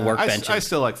ignoring the workbenches. I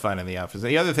still like finding the outfits.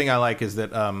 The other thing I like is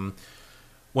that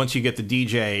once you get the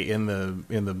DJ in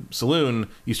the saloon,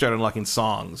 you start unlocking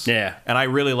songs. Yeah. And I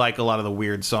really like a lot of the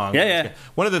weird songs. Yeah.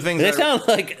 One of the things they sound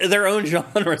like their own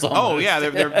genres. Oh yeah,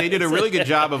 they did a really good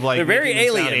job of like they're very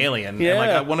alien. Yeah.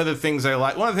 And like one of the things I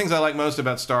like most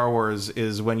about Star Wars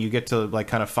is when you get to like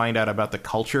kind of find out about the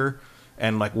culture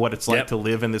and like what it's like to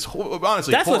live in this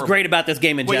honestly. That's what's great about this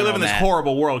game in general. You live in this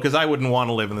horrible world, because I wouldn't want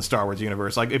to live in the Star Wars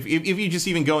universe. Like if you just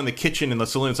even go in the kitchen in the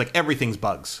saloon, it's like everything's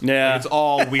bugs. Yeah, like, it's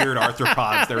all weird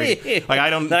arthropods. Like I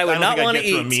don't think I'd get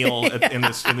through a meal in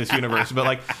this universe.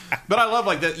 But I love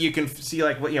like that you can see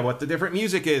like what the different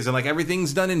music is, and like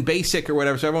everything's done in BASIC or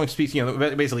whatever. So everyone speaks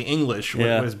basically English, what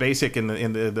is BASIC in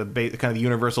the kind of the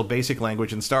universal basic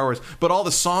language in Star Wars. But all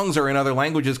the songs are in other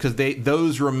languages because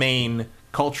those remain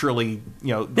culturally,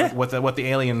 what the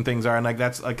alien things are, and like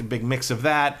that's like a big mix of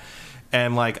that.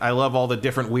 And like I love all the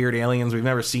different weird aliens. We've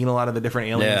never seen a lot of the different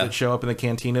aliens that show up in the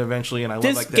cantina eventually, and I love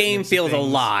like that. This game feels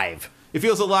alive. It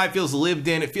feels alive, feels lived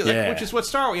in. It feels like, which is what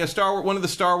Star Wars. One of the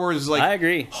Star Wars like I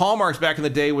agree. hallmarks back in the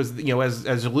day was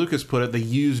as Lucas put it, the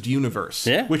used universe,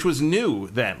 which was new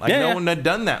then. Like no one had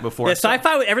done that before. Yeah,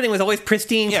 sci-fi, everything was always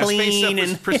pristine, clean, space stuff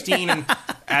was pristine, and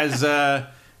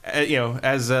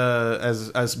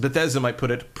as Bethesda might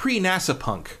put it, pre-NASA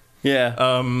punk. Yeah.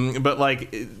 But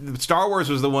like Star Wars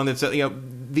was the one that said,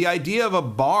 the idea of a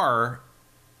bar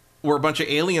where a bunch of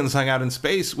aliens hung out in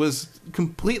space was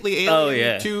completely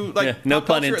alien to like no pop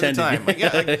pun culture intended.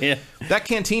 at the time. That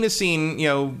cantina scene,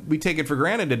 we take it for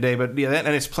granted today, but and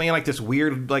it's playing like this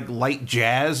weird like light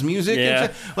jazz music.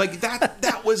 And like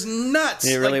that was nuts.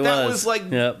 It really that was.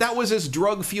 That was as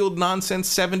drug fueled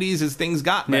nonsense 70s as things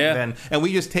got back then, and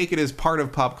we just take it as part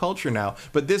of pop culture now.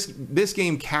 But this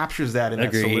game captures that in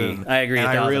that saloon. I agree. And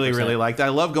I 1,000%. really liked it. I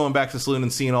love going back to the saloon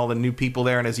and seeing all the new people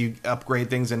there, and as you upgrade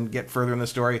things and get further in the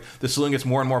story, the saloon gets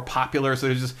more and more popular. So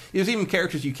there's even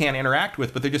characters you can't interact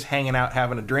with, but they're just hanging out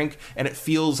having a drink, and it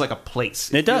feels like a place.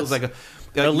 It feels does. like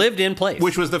a lived-in place.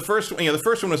 Which was the first. The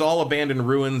first one was all abandoned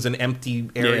ruins and empty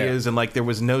areas, and like there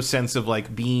was no sense of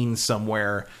like being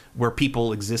somewhere where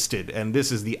people existed. And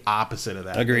this is the opposite of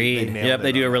that. Agreed.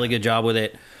 They do a really good job with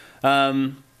it.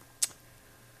 One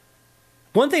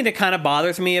thing that kind of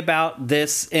bothers me about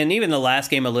this, and even the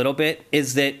last game a little bit,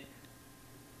 is that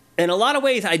in a lot of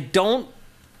ways,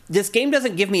 this game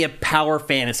doesn't give me a power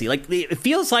fantasy. Like, it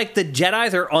feels like the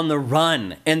Jedis are on the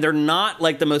run, and they're not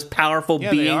like the most powerful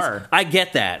beings. They are. I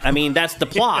get that. I mean, that's the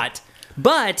plot.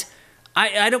 But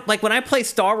I don't like when I play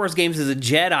Star Wars games as a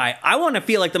Jedi. I want to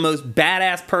feel like the most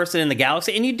badass person in the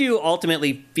galaxy, and you do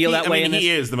ultimately feel that way. He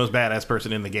is the most badass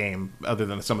person in the game, other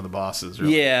than some of the bosses.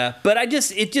 Really. Yeah, but it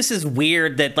just is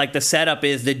weird that like the setup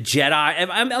is the Jedi.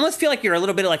 I almost feel like you're a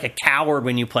little bit like a coward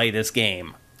when you play this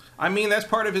game. I mean, that's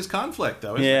part of his conflict,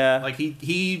 though, isn't it? Like,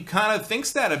 he kind of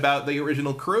thinks that about the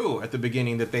original crew at the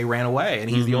beginning, that they ran away, and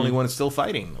he's the only one still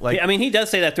fighting. Like, I mean, he does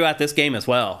say that throughout this game as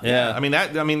well. Yeah.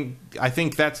 I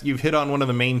think you've hit on one of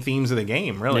the main themes of the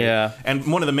game, really. Yeah.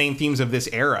 And one of the main themes of this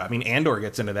era. I mean, Andor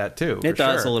gets into that, too. It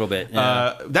does a little bit.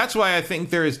 Yeah. That's why I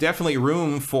think there is definitely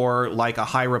room for, like, a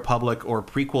High Republic or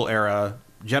prequel era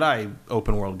Jedi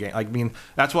open world game. I mean,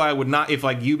 that's why I would not, if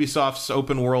like Ubisoft's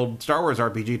open world Star Wars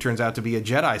RPG turns out to be a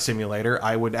Jedi simulator,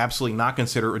 I would absolutely not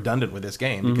consider it redundant with this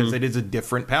game, because it is a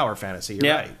different power fantasy.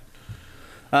 You're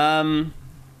right.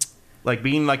 Like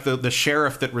being like the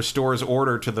sheriff that restores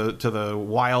order to the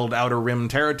wild outer rim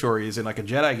territories in like a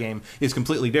Jedi game is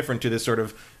completely different to this sort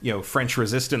of French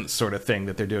resistance sort of thing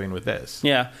that they're doing with this.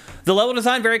 Yeah, the level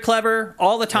design very clever.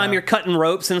 All the time you're cutting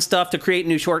ropes and stuff to create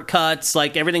new shortcuts.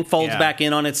 Like everything folds back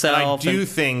in on itself. And I do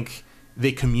think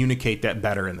they communicate that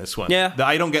better in this one. Yeah,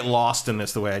 I don't get lost in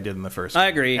this the way I did in the first one. I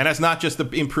agree, and that's not just the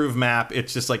improved map.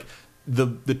 It's just like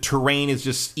the terrain is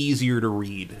just easier to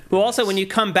read. Well, also when you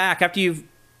come back after you've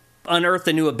unearth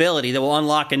a new ability that will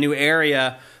unlock a new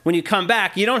area, when you come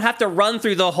back you don't have to run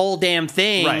through the whole damn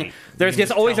thing. Right. There's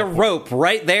just always a rope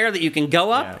right there that you can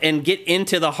go up and get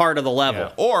into the heart of the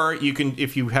level. Or you can,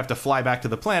 if you have to fly back to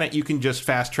the planet, you can just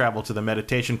fast travel to the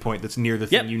meditation point that's near the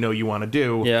thing you want to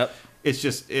do. It's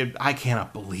just I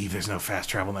cannot believe there's no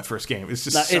fast travel in that first game. It's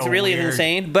just it's really weird.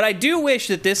 insane. But I do wish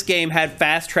that this game had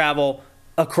fast travel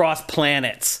across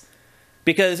planets,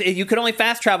 because you could only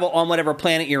fast travel on whatever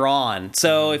planet you're on.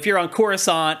 So if you're on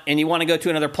Coruscant and you want to go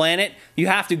to another planet, you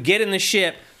have to get in the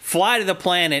ship, fly to the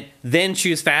planet, then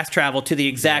choose fast travel to the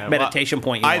exact meditation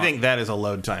point you want. I think that is a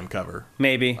load time cover.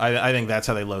 Maybe. I think that's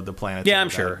how they load the planets. Yeah, I'm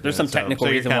sure. There's some technical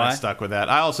reason why. So you're kind why. of stuck with that.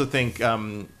 I also think,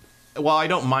 while I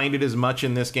don't mind it as much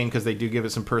in this game because they do give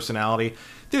it some personality,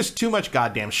 there's too much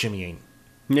goddamn shimmying.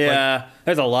 Yeah,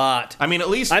 there's a lot. I mean, at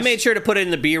least I made sure to put it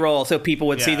in the B-roll so people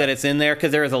would see that it's in there,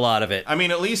 because there is a lot of it. I mean,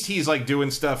 at least he's like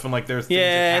doing stuff and like there's things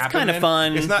it's kind of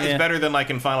fun. It's not. It's better than like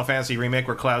in Final Fantasy Remake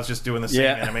where Cloud's just doing the same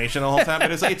animation the whole time.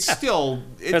 But it's still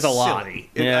there's a lot. Silly.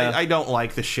 I don't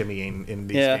like the shimmying in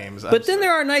these games. But then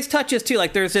there are nice touches too.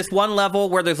 Like there's this one level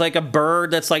where there's like a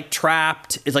bird that's like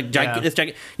trapped. It's like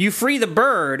gigantic. You free the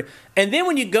bird. And then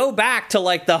when you go back to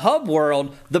like the hub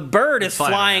world, the bird is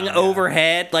flying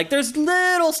overhead. Like there's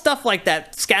little stuff like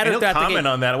that scattered throughout the game. Comment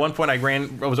on that. At one point, I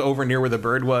was over near where the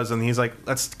bird was, and he's like,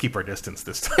 "Let's keep our distance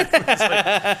this time."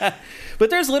 But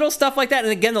there's little stuff like that,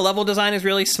 and again, the level design is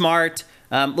really smart.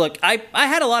 Look, I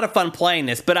had a lot of fun playing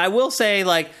this, but I will say,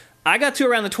 like, I got to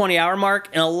around the 20-hour mark,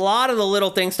 and a lot of the little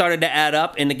things started to add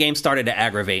up, and the game started to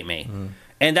aggravate me.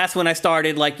 And that's when I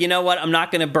started, like, you know what? I'm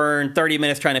not going to burn 30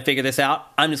 minutes trying to figure this out.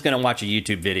 I'm just going to watch a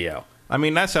YouTube video. I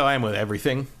mean, that's how I am with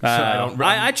everything. So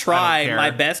I try my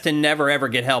best to never, ever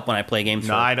get help when I play games.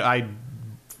 No, I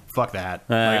fuck that.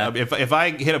 If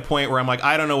I hit a point where I'm like,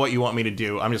 I don't know what you want me to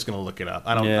do, I'm just going to look it up.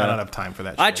 I don't have time for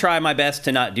that shit. I try my best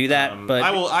to not do that. But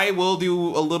I will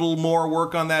do a little more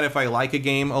work on that if I like a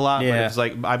game a lot. But it's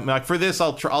like, for this,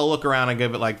 I'll look around and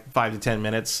give it like 5 to 10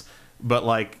 minutes. But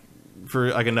like,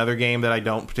 for like another game that I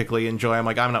don't particularly enjoy, I'm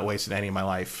like, I'm not wasting any of my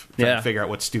life trying to figure out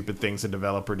what stupid things a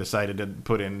developer decided to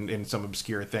put in some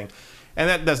obscure thing. And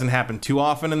that doesn't happen too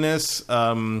often in this.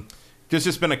 There's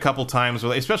just been a couple times,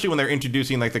 especially when they're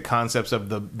introducing like the concepts of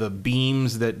the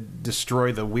beams that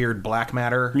destroy the weird black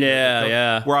matter.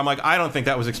 Yeah. Where I'm like, I don't think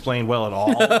that was explained well at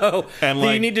all. No. And Do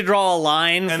like, you need to draw a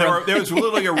line? And there was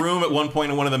literally a room at one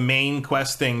point in one of the main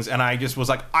quest things, and I just was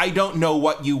like, I don't know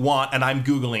what you want, and I'm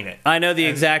Googling it. I know the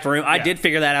exact room. I did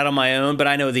figure that out on my own, but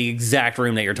I know the exact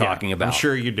room that you're talking about. I'm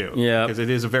sure you do. Yeah. Because it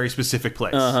is a very specific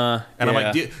place. And I'm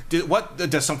like, what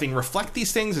does something reflect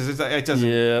these things? It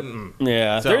doesn't.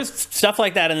 Yeah. So, there's stuff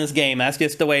like that in this game. That's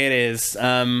just the way it is.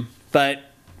 But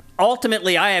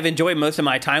ultimately, I have enjoyed most of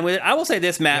my time with it. I will say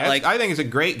this, Matt. I think it's a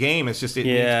great game. It's just it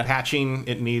needs patching.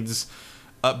 It needs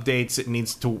updates. It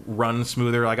needs to run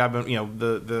smoother. Like I've been,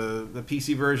 the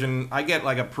PC version, I get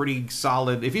like a pretty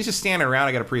solid. If he's just standing around,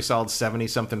 I get a pretty solid 70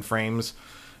 something frames.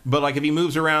 But like if he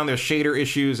moves around, there's shader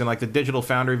issues, and like the Digital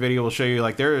Foundry video will show you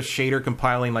like there is shader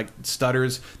compiling like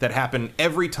stutters that happen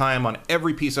every time on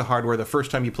every piece of hardware the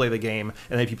first time you play the game,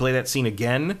 and if you play that scene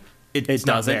again, it's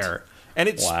not there. And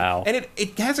it's and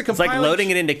it has a compiling. It's like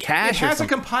loading it into cache. It has a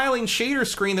compiling shader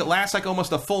screen that lasts like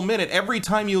almost a full minute every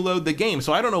time you load the game.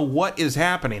 So I don't know what is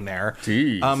happening there.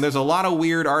 Jeez. There's a lot of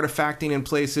weird artifacting in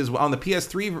places on the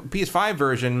PS5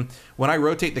 version. When I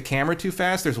rotate the camera too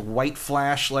fast, there's white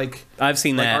flash I've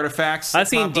seen that artifacts. I've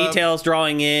seen details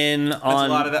drawing in on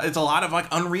a lot of that. It's a lot of like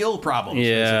Unreal problems.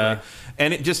 Yeah. Basically.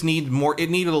 And it just needed more.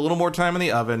 It needed a little more time in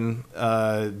the oven.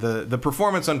 The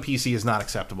performance on PC is not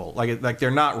acceptable. Like they're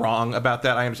not wrong about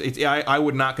that. I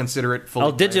would not consider it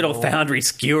fully. Digital Foundry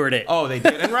skewered it. Oh, they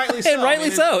did, and rightly so. And rightly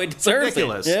so. It deserves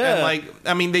ridiculous. it. Yeah.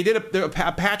 And they did a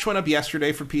patch went up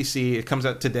yesterday for PC. It comes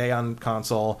out today on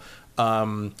console,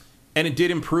 and it did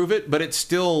improve it, but it's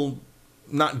still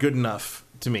not good enough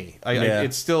to me.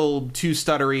 It's still too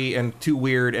stuttery and too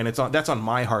weird, and that's on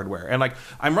my hardware. And like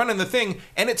I'm running the thing,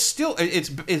 and it's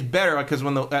better because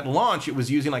at launch it was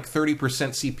using like 30%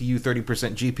 CPU, 30%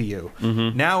 GPU.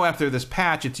 Mm-hmm. Now after this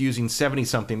patch, it's using 70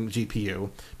 something GPU,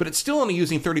 but it's still only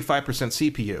using 35%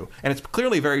 CPU, and it's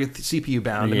clearly very CPU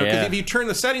bound. Because if you turn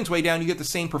the settings way down, you get the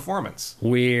same performance.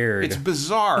 Weird. It's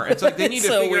bizarre. It's like they need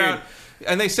to figure out.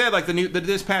 And they said like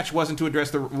this patch wasn't to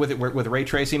address with ray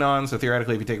tracing on, so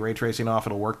theoretically if you take ray tracing off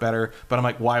it'll work better. But I'm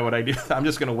like, why would I do that? I'm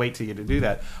just going to wait till you to do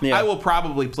that. Yeah. I will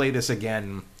probably play this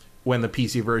again when the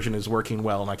PC version is working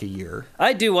well in like a year.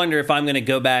 I do wonder if I'm going to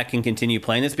go back and continue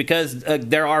playing this because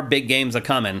there are big games a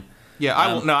coming. Yeah,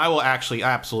 I will actually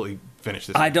absolutely finish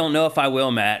this. I don't know if I will,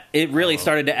 Matt. It really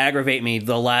started to aggravate me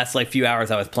the last few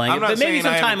hours I was playing it. But maybe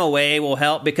some time away will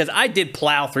help because I did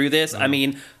plow through this. I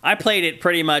mean, I played it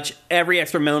pretty much every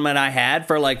extra moment I had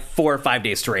for like 4 or 5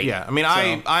 days straight. Yeah, I mean,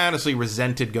 I honestly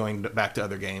resented going back to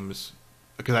other games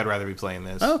because I'd rather be playing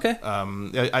this. Oh, okay.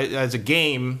 As a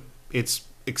game, it's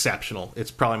exceptional. It's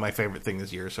probably my favorite thing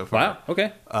this year so far. Wow.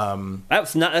 Okay.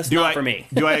 That's not for me.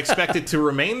 Do I expect it to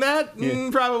remain that?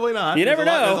 Probably not. You never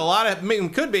know. There's a lot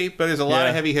of could be, but there's a lot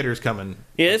of heavy hitters coming.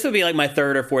 Yeah, this would be like my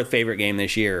 3rd or 4th favorite game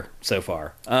this year so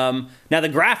far. Now the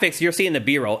graphics you're seeing the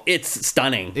B-roll, it's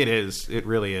stunning. It is. It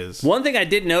really is. One thing I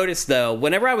did notice though,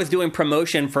 whenever I was doing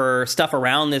promotion for stuff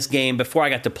around this game before I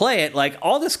got to play it, like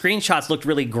all the screenshots looked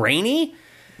really grainy.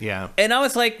 Yeah. And I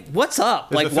was like, what's up?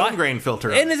 There's like a film grain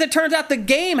filter. And as it turns out, the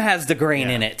game has the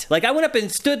grain in it. Like I went up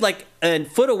and stood like a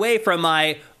foot away from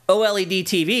my OLED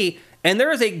TV, and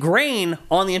there is a grain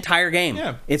on the entire game.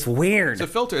 Yeah. It's weird. It's a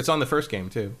filter. It's on the first game,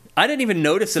 too. I didn't even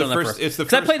notice it on the first.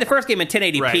 Because I played the first game in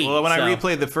 1080p. Right. Well, when I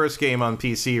replayed the first game on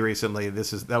PC recently,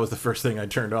 that was the first thing I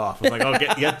turned off. I was like, oh,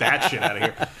 get that shit out of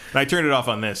here. And I turned it off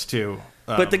on this, too.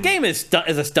 But the game is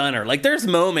a stunner. Like, there's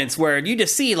moments where you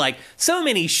just see, like, so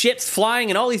many ships flying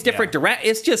in all these different directions.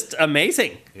 It's just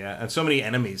amazing. Yeah, and so many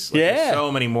enemies. Like, there's so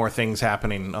many more things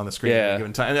happening on the screen at a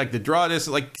given time. And, like, the draw is,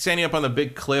 like, standing up on the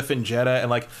big cliff in Jeddah, and,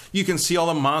 like, you can see all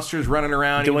the monsters running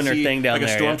around. Doing their thing down there.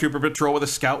 Like a stormtrooper patrol with a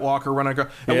scout walker running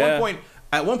across.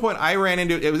 At one point, I ran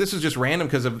into this was just random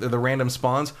because of the random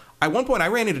spawns. At one point, I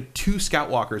ran into 2 Scout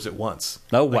Walkers at once.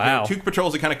 Oh, wow. wow. 2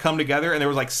 patrols that kind of come together, and there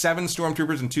was like 7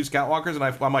 Stormtroopers and 2 Scout Walkers, and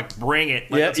I'm like, bring it.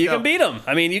 Like, yeah, you can beat them.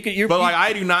 I mean, you can. But like,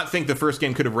 I do not think the first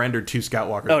game could have rendered 2 Scout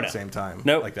Walkers at the same time.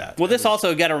 Nope. Like that. Well, this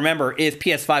also, got to remember, is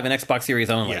PS5 and Xbox Series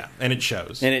only. Yeah, and it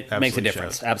shows. And it makes a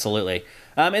difference. Absolutely.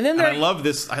 And then I love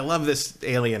this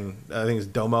alien. I think it's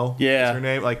Domo. Yeah, is her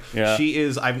name. Like she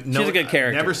is. She's a good character.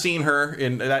 I've never seen her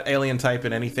in that alien type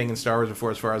in anything in Star Wars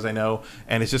before, as far as I know.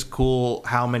 And it's just cool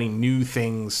how many new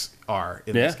things are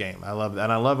in this game. I love that,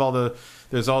 and I love all the.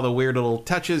 There's all the weird little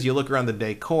touches. You look around the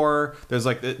decor. There's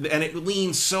like, and it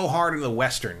leans so hard into the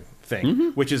Western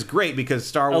thing, which is great because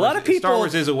Star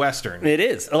Wars is a Western. It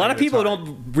is. A lot of people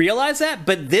don't realize that,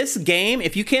 but this game,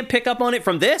 if you can't pick up on it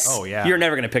from this, you're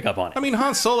never going to pick up on it. I mean,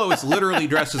 Han Solo is literally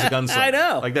dressed as a gunslinger. I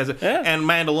know. Like that's and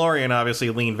Mandalorian obviously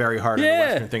leaned very hard on the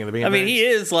Western thing in the beginning. I mean, he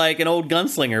is like an old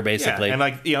gunslinger, basically.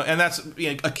 Yeah, and and that's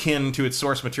akin to its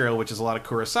source material, which is a lot of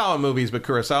Kurosawa movies, but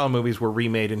Kurosawa movies were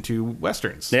remade into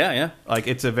Westerns. Yeah. Like,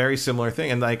 it's a very similar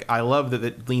thing, and like I love that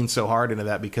it leans so hard into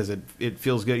that because it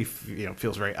feels good. It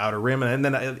feels very Outer Rim, and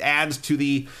then it adds to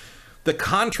the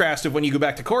contrast of when you go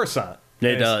back to Coruscant.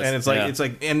 It does, and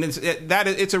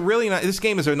it's a really nice. This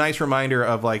game is a nice reminder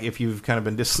of like if you've kind of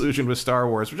been disillusioned with Star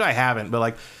Wars, which I haven't, but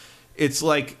like it's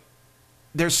like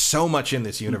there's so much in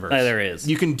this universe. There is.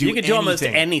 You can do almost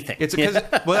anything. It's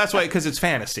that's why because it's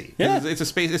fantasy. Yeah. It's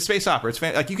space opera. It's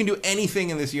like you can do anything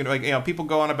in this universe. Like people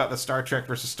go on about the Star Trek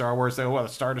versus Star Wars. They go, well, the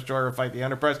Star Destroyer would fight the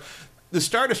Enterprise. The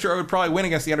Star Destroyer would probably win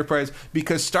against the Enterprise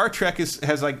because Star Trek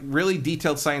has like really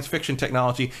detailed science fiction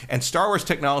technology, and Star Wars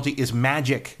technology is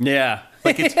magic. Yeah.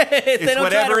 Like it's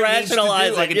whatever it needs to do.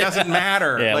 Like it doesn't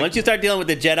matter. Yeah, like, once you start dealing with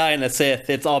the Jedi and the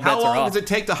Sith, it's all bets are off. How long does it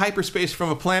take to hyperspace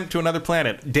from a planet to another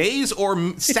planet? Days or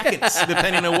seconds,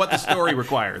 depending on what the story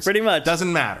requires. Pretty much.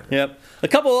 Doesn't matter. Yep. A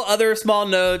couple other small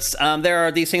notes. There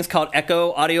are these things called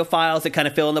echo audio files that kind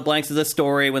of fill in the blanks of the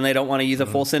story when they don't want to use a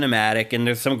full cinematic, and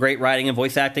there's some great writing and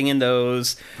voice acting in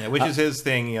those. Yeah, which is his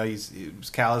thing. He's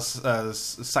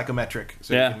psychometric,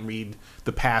 so you can read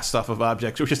the past off of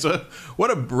objects, which is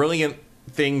what a brilliant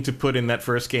thing to put in that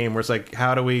first game, where it's like,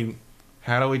 how do we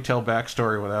tell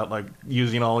backstory without like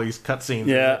using all these cutscenes?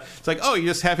 Yeah, it's like, you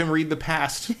just have him read the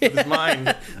past with his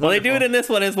mind. Well, they do it in this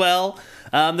one as well.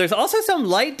 There's also some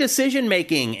light decision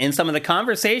making in some of the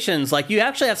conversations. Like you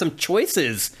actually have some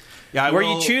choices. Yeah, where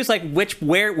you choose like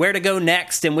where to go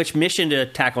next and which mission to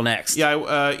tackle next.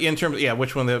 Yeah, in terms of,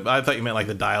 which one? I thought you meant like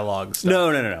the dialogue stuff.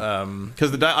 No.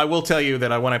 Because I will tell you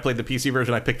that when I played the PC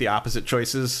version, I picked the opposite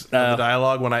choices of the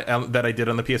dialogue that I did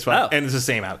on the PS5, and it's the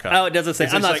same outcome. Oh, it does the same.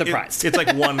 I'm not surprised. It's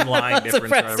like one line difference. I'm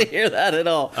surprised to hear that at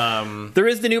all. There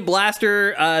is the new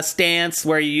blaster stance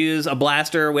where you use a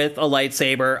blaster with a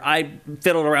lightsaber. I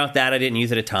fiddled around with that. I didn't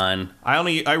use it a ton.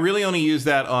 I really only use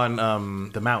that on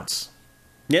the mounts.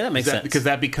 Yeah, that makes sense. Because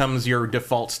that becomes your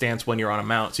default stance when you're on a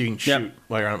mount, so you can shoot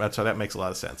while you're on a mount. So that makes a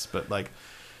lot of sense. But, like,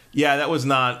 that was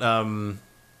not,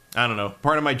 I don't know.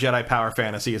 Part of my Jedi power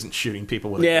fantasy isn't shooting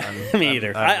people with a gun. Me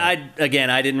either. I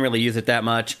didn't really use it that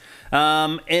much.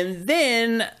 And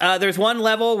then there's one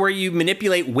level where you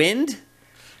manipulate wind.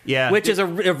 Yeah, which is a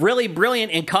really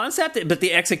brilliant in concept, but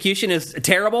the execution is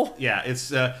terrible. Yeah,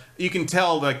 it's you can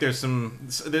tell like there's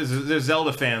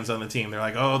Zelda fans on the team. They're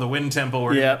like, the wind temple,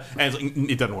 and it's like,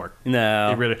 it doesn't work.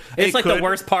 No, it's like the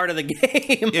worst part of the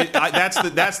game.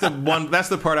 That's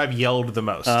the part I've yelled the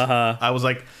most. I was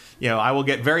like, I will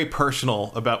get very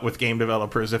personal with game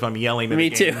developers if I'm yelling at Me a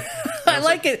game. too. I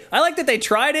like it. I like that they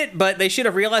tried it, but they should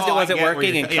have realized it wasn't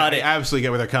working and cut it. I absolutely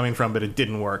get where they're coming from, but it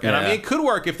didn't work. And I mean, it could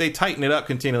work if they tighten it up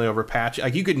continually over patch.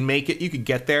 Like you could make it, you could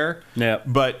get there. Yeah.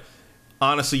 But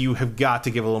honestly, you have got to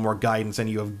give a little more guidance, and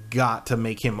you have got to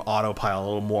make him autopilot a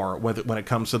little more when it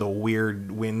comes to the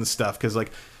weird wind stuff. Because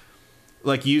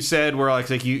like you said, where like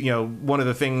one of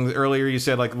the things earlier you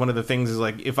said, like one of the things is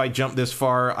like, if I jump this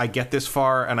far, I get this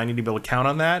far, and I need to be able to count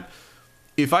on that.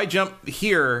 If I jump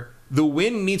here, the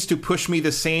wind needs to push me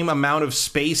the same amount of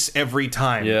space every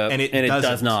time, and it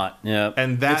does not. Yeah,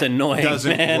 and that annoying,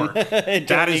 doesn't work.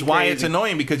 That is why crazy. It's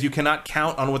annoying, because you cannot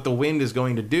count on what the wind is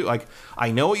going to do. Like,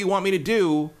 I know what you want me to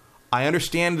do. I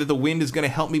understand that the wind is going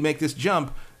to help me make this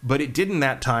jump, but it didn't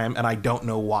that time, and I don't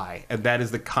know why. And that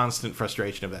is the constant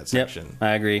frustration of that section. Yep,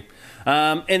 I agree.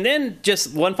 And then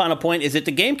just one final point is that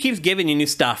the game keeps giving you new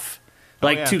stuff,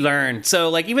 to learn. So,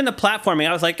 like, even the platforming,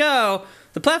 I was like,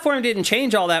 the platform didn't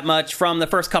change all that much from the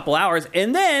first couple hours,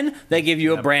 and then they give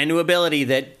you a brand new ability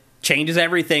that changes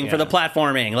everything for the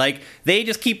platforming. Like, they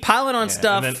just keep piling on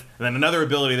stuff. And then another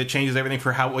ability that changes everything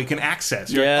for how we can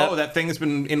access. You're like, that thing has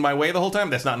been in my way the whole time.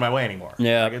 That's not in my way anymore.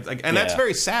 Yeah. That's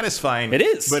very satisfying. It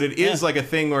is. But it is like a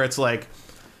thing where it's like,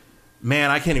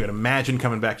 man, I can't even imagine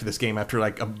coming back to this game after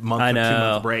like a month or 2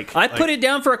 month break. I put it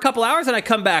down for a couple hours and I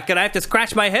come back and I have to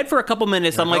scratch my head for a couple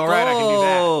minutes. I'm like, I can do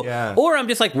that. Yeah. Or I'm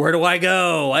just like, where do I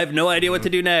go? I have no idea what to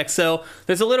do next. So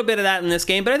there's a little bit of that in this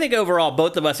game, but I think overall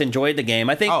both of us enjoyed the game.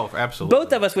 I think absolutely.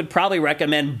 Both of us would probably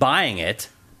recommend buying it.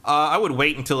 I would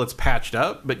wait until it's patched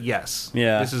up, but yes,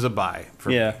 this is a buy for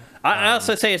me. I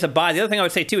also say it's a buy. The other thing I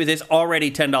would say too is it's already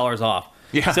 $10 off.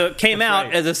 Yeah, so it came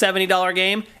out as a $70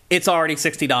 game. It's already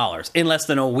 $60 in less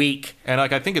than a week. And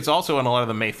I think it's also on a lot of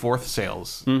the May 4th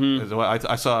sales. Mm-hmm.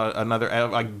 I saw another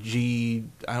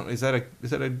is that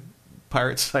a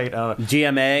pirate site? I don't know.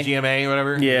 GMA,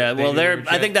 whatever. Yeah, They well, do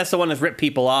I think that's the one that's ripped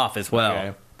people off as well.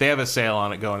 Okay. They have a sale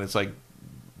on it going. It's like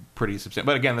pretty substantial.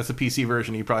 But again, that's the PC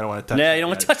version. You probably don't want to touch. Yeah, you don't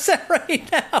want to touch that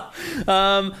right now.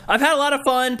 I've had a lot of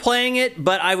fun playing it,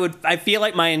 but I feel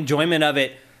like my enjoyment of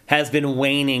it has been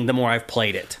waning the more I've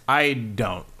played it. I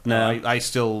don't. No. I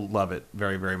still love it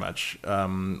very, very much.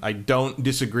 I don't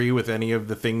disagree with any of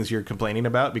the things you're complaining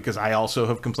about because I also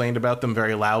have complained about them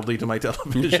very loudly to my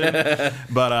television.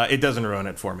 But it doesn't ruin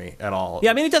it for me at all. Yeah,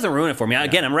 I mean, it doesn't ruin it for me.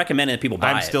 Again, I'm recommending that people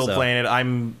buy it. I'm still playing it.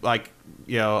 I'm like,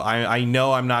 I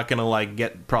know I'm not going to like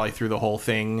get probably through the whole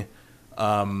thing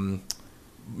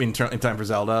in time for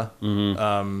Zelda.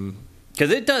 Mm-hmm.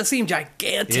 Because it does seem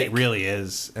gigantic. It really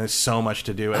is. And there's so much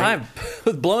to do. I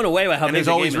was blown away by how big there's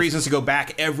the always game is. reasons to go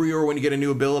back every year when you get a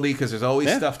new ability because there's always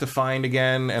stuff to find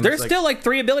again. And there's still like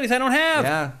 3 abilities I don't have.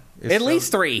 Yeah. At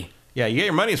least 3. Yeah, you get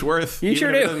your money's worth. You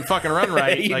sure do. If it doesn't fucking run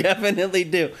right. You definitely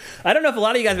do. I don't know if a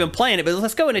lot of you guys have been playing it, but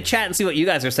let's go into chat and see what you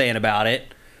guys are saying about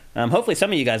it. Hopefully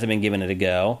some of you guys have been giving it a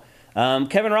go.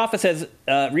 Kevin Roffa says,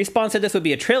 Respawn said this would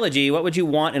be a trilogy. What would you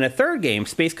want in a third game?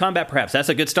 Space Combat, perhaps. That's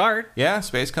a good start. Yeah,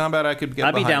 Space Combat I could get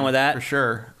I'd be behind down with that. for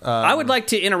sure. I would like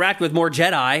to interact with more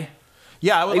Jedi.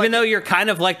 Yeah, I would even though you're kind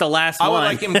of like the last one. I would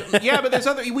like him. Yeah, but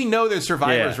we know there's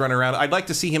survivors running around. I'd like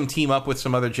to see him team up with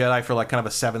some other Jedi for like kind of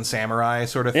a Seven Samurai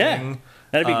sort of thing.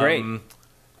 That'd be great.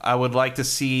 I would like to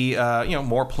see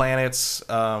more planets,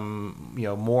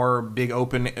 more big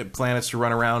open planets to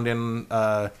run around in.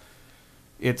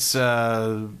 It's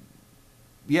just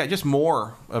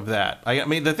more of that. I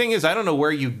mean, the thing is, I don't know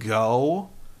where you go.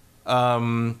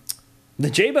 The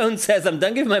J-Bone says, I'm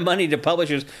done giving my money to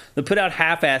publishers that put out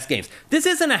half-ass games. This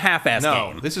isn't a half-ass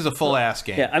game. No, this is a full-ass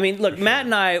game. Yeah, I mean, look, Matt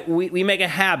and I, we make a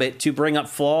habit to bring up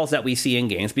flaws that we see in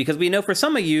games because we know for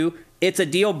some of you, it's a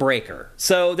deal breaker.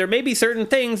 So there may be certain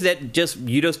things that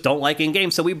you just don't like in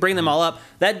games, so we bring them all up.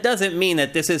 That doesn't mean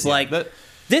that this is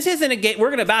this isn't a game.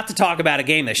 We're about to talk about a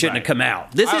game that shouldn't have come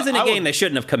out. This isn't a game that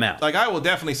shouldn't have come out. Like, I will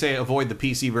definitely say avoid the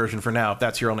PC version for now if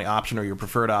that's your only option or your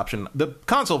preferred option. The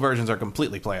console versions are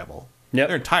completely playable. Yep.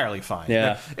 They're entirely fine.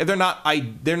 Yeah. They're not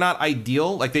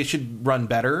ideal. Like, they should run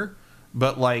better.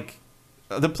 But, like,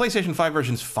 the PlayStation 5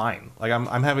 version's fine. Like,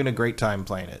 I'm having a great time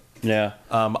playing it. Yeah.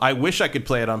 I wish I could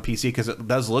play it on PC because it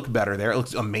does look better there. It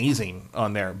looks amazing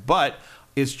on there. But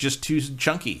it's just too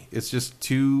chunky. It's just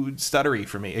too stuttery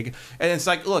for me. And it's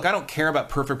like, look, I don't care about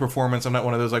perfect performance. I'm not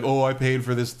one of those like, I paid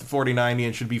for this $40.90 and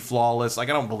it should be flawless. Like,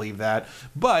 I don't believe that.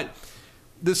 But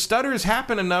the stutters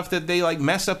happen enough that they like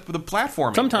mess up the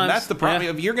platforming. Sometimes. And that's the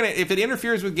problem. If it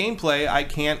interferes with gameplay, I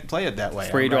can't play it that way.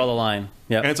 That's where you draw the line.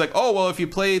 Yeah. And it's like, if you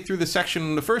play through the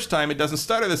section the first time, it doesn't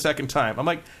stutter the second time. I'm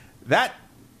like, that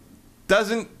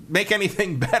doesn't make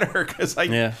anything better because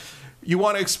you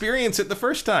want to experience it the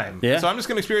first time. Yeah. So I'm just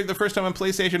going to experience it the first time on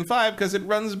PlayStation 5 because it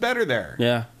runs better there.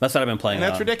 Yeah, that's what I've been playing. And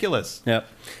that's ridiculous. Yep.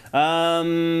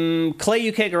 Clay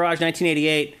UK Garage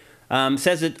 1988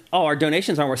 says that, our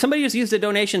donations aren't working. Somebody just used a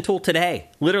donation tool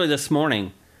today, literally this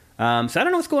morning. So I don't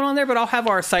know what's going on there, but I'll have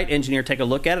our site engineer take a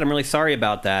look at it. I'm really sorry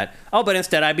about that. But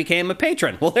instead I became a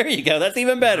patron. Well, there you go. That's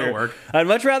even better. That'll work. I'd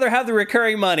much rather have the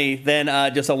recurring money than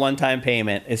just a one-time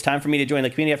payment. It's time for me to join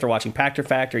the community after watching Pactor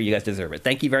Factor. You guys deserve it.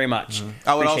 Thank you very much. Mm-hmm.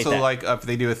 I would Appreciate also that. like, if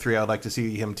they do a 3, I would like to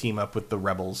see him team up with the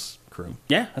Rebels crew.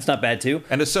 Yeah, that's not bad, too.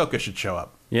 And Ahsoka should show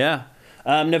up. Yeah.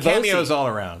 Navosi. Cameos all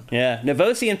around. Yeah.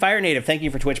 Navosi and Fire Native, thank you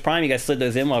for Twitch Prime. You guys slid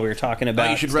those in while we were talking about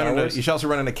you should Star Wars. You should also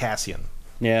run into Cassian.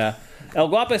 Yeah. El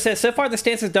Guapo says, so far the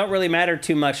stances don't really matter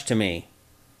too much to me.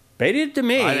 They did to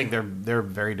me. I think they're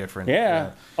very different.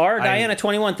 Yeah.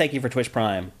 Diana21, thank you for Twitch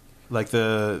Prime. Like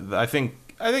I think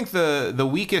the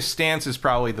weakest stance is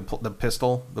probably the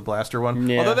pistol, the blaster one.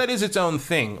 Yeah. Although that is its own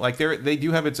thing. Like they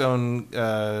do have its own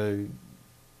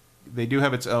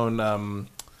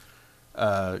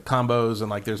combos and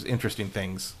like there's interesting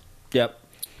things. Yep.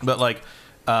 But like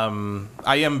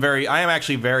I am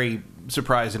actually very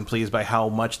surprised and pleased by how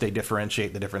much they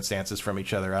differentiate the different stances from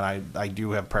each other, and I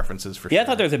do have preferences for sure. I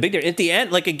thought there was a big difference. At the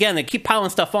end, like, again, they keep piling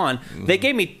stuff on. Mm-hmm. They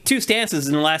gave me 2 stances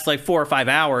in the last, 4 or 5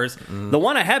 hours. Mm-hmm. The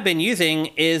one I have been using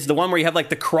is the one where you have,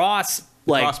 the cross...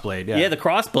 crossblade, yeah. Yeah, the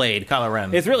crossblade. Kylo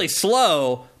Ren. It's really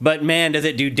slow, but, man, does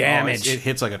it do damage. It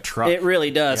hits like a truck. It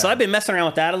really does. Yeah. So I've been messing around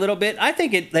with that a little bit. I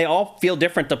think they all feel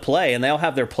different to play, and they all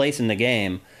have their place in the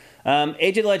game.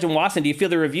 AJ Legend Watson, do you feel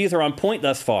the reviews are on point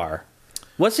thus far?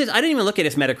 What's his? I didn't even look at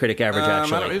his Metacritic average,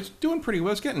 actually. It's doing pretty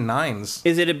well. It's getting 9s.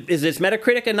 Is its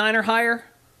Metacritic a 9 or higher?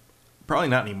 Probably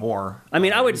not anymore. I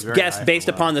mean, I would guess, based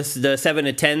upon the 7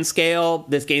 to 10 scale,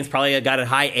 this game's probably got a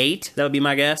high 8. That would be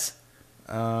my guess.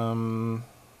 The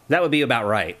That would be about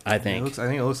right, I think. I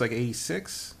think it looks like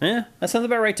 86. Yeah, that sounds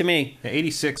about right to me. Yeah,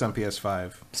 86 on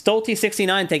PS5.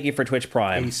 Stolte69, thank you for Twitch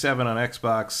Prime. 87 on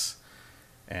Xbox,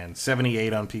 and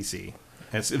 78 on PC.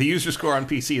 The user score on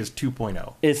PC is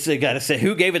 2.0. It's got to say,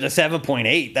 who gave it a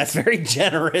 7.8? That's very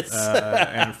generous.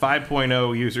 And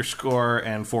 5.0 user score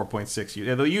and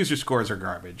 4.6. The user scores are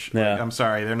garbage. Yeah. Like, I'm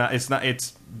sorry, they're not. It's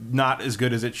not as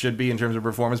good as it should be in terms of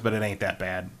performance, but it ain't that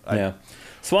bad. Yeah.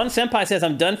 Swan Senpai says,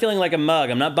 I'm done feeling like a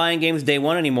mug. I'm not buying games day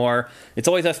one anymore. It's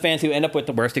always us fans who end up with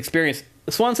the worst experience.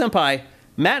 Swan Senpai,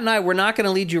 Matt and I, we're not going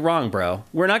to lead you wrong, bro.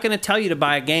 We're not going to tell you to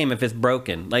buy a game if it's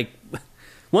broken. Like,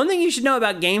 one thing you should know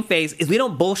about GameFace is we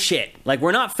don't bullshit. Like,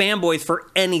 we're not fanboys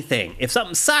for anything. If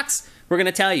something sucks, we're going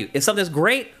to tell you. If something's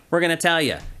great, we're going to tell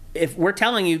you. If we're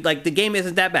telling you, like, the game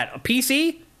isn't that bad. A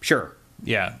PC? Sure.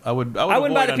 Yeah, I wouldn't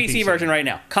buy the PC version right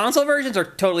now. Console versions are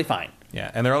totally fine. Yeah,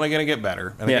 and they're only going to get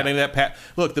better. And getting that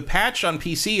look, the patch on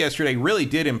PC yesterday really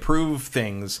did improve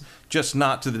things, just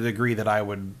not to the degree that I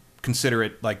would consider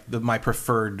it like my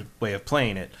preferred way of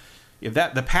playing it. If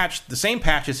the same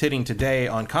patch is hitting today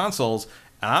on consoles,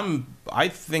 I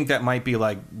think that might be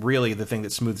like really the thing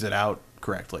that smooths it out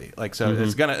correctly. Like, so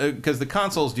it's gonna, because the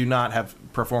consoles do not have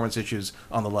performance issues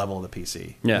on the level of the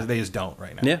PC. Yeah, they just don't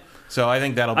right now. Yeah. So I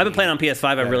think that'll. I've been playing on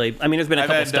PS5. There's been a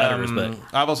couple stutters, but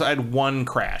I've also had one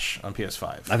crash on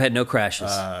PS5. I've had no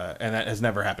crashes, and that has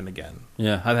never happened again.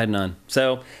 Yeah, I've had none.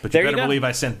 So, but you better believe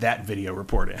I sent that video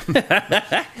report in.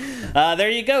 There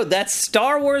you go. That's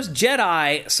Star Wars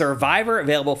Jedi Survivor,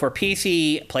 available for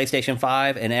PC, PlayStation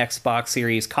 5, and Xbox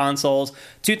Series consoles.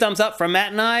 2 thumbs up from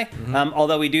Matt and I.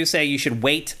 Although we do say you should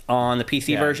wait on the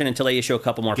PC version until they issue a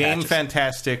couple more patches. Game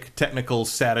fantastic, technical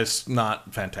status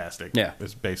not fantastic. Yeah,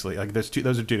 it's basically like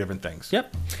those are two different things.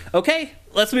 Yep. Okay,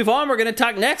 let's move on. We're going to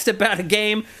talk next about a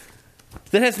game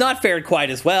that has not fared quite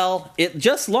as well. It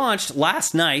just launched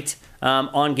last night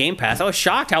on Game Pass. I was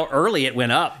shocked how early it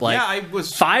went up. Like, I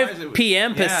was 5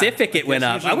 p.m. Pacific it went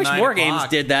up. I wish more games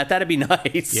did that. That'd be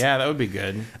nice. Yeah, that would be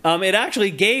good. It actually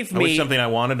gave me something I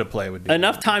wanted to play would do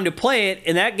enough time to play it,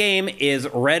 and that game is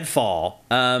Redfall.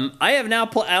 I have now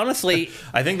honestly,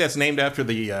 I think that's named after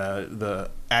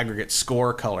the aggregate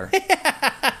score color.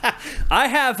 I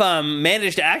have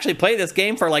managed to actually play this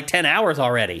game for like 10 hours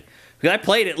already. Because I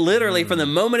played it literally from the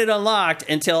moment it unlocked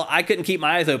until I couldn't keep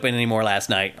my eyes open anymore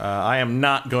last night. I am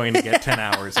not going to get 10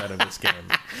 hours out of this game.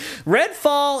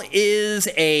 Redfall is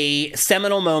a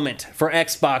seminal moment for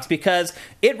Xbox because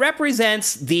it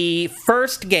represents the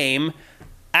first game,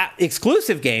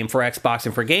 exclusive game for Xbox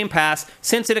and for Game Pass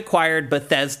since it acquired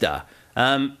Bethesda.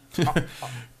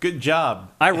 Good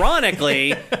job.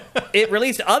 Ironically, it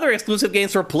released other exclusive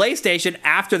games for PlayStation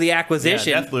after the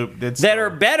acquisition that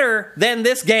are better than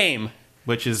this game.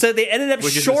 So they ended up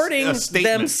shorting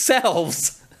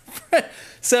themselves.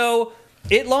 So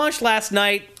it launched last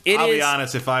night. I'll be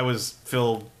honest, if I was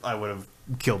Phil, I would have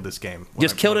killed this game.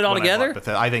 Just killed it altogether?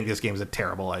 I think this game's a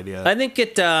terrible idea. I think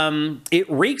it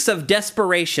reeks of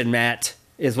desperation, Matt,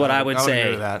 is what I would say.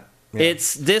 Agree with that. Yeah.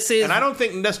 And I don't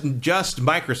think that's just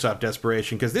Microsoft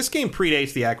desperation, because this game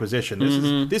predates the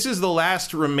acquisition. This is the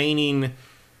last remaining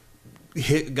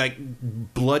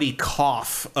bloody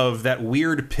cough of that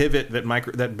weird pivot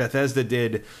that Bethesda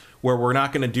did, where we're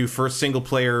not going to do first single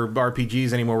player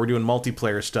RPGs anymore. We're doing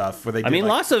multiplayer stuff. Where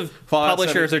lots of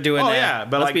publishers are doing that. Yeah,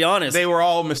 but let's be honest, they were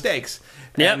all mistakes.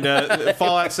 Yep. And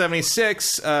Fallout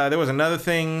 76, there was another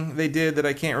thing they did that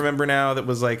I can't remember now that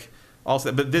was like.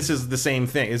 Also, but this is the same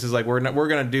thing. This is like we're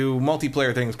going to do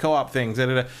multiplayer things, co-op things,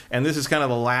 and this is kind of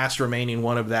the last remaining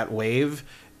one of that wave.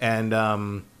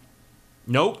 And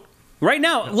nope. Right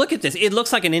now, look at this. It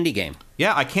looks like an indie game.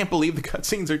 Yeah, I can't believe the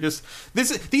cutscenes are just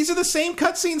these are the same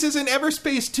cutscenes as in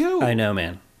Everspace 2. I know,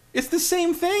 man. It's the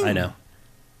same thing. I know.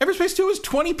 Everspace 2 is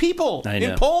 20 people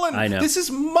in Poland. I know. This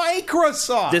is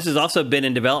Microsoft. This has also been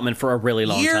in development for a really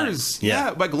long time. Years.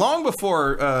 Yeah, like long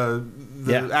before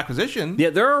the acquisition. Yeah,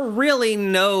 there are really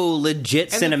no legit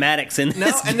cinematics in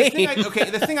this game.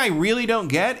 The thing I really don't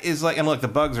get is like, and look, the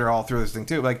bugs are all through this thing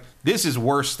too. Like, this is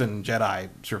worse than Jedi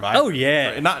Survivor. Oh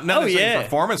yeah, not necessarily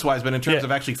performance wise, but in terms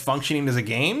of actually functioning as a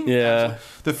game. Yeah.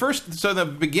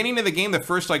 The beginning of the game, the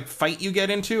first like fight you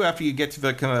get into after you get to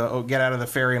the kind of get out of the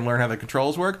ferry and learn how the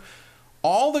controls work.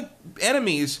 All the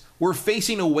enemies were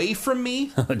facing away from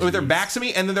me with their backs to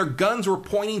me, and then their guns were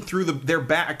pointing through their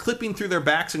back, clipping through their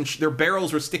backs, and their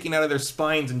barrels were sticking out of their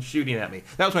spines and shooting at me.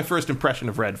 That was my first impression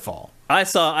of Redfall. I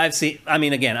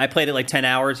played it like 10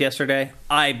 hours yesterday.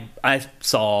 I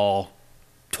saw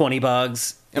 20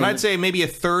 bugs. And I'd say maybe a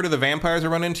third of the vampires I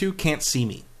run into can't see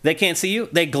me. They can't see you.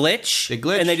 They glitch. They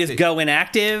glitch. And they just go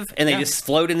inactive, and they just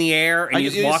float in the air, and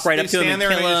you just walk right up to them and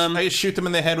kill them. I just shoot them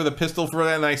in the head with a pistol for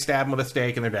that, and I stab them with a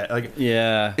stake, and they're dead. Like,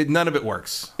 none of it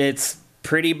works. It's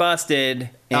pretty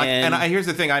busted. Here's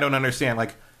the thing I don't understand.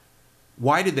 Like,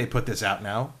 why did they put this out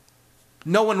now?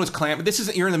 No one was clamoring.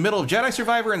 You're in the middle of Jedi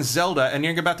Survivor and Zelda, and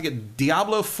you're about to get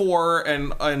Diablo 4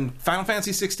 and Final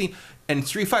Fantasy 16 and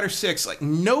Street Fighter 6. Like,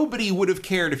 nobody would have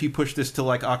cared if you pushed this to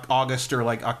like August or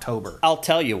like October. I'll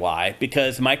tell you why.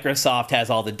 Because Microsoft has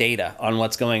all the data on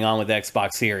what's going on with the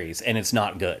Xbox Series, and it's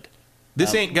not good.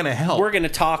 This ain't gonna help. We're going to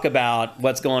talk about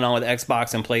what's going on with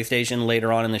Xbox and PlayStation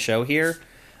later on in the show here.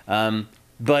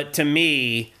 But to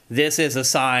me, this is a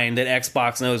sign that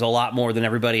Xbox knows a lot more than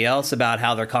everybody else about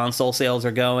how their console sales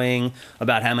are going,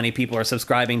 about how many people are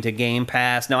subscribing to Game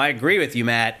Pass. Now, I agree with you,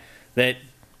 Matt, that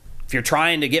if you're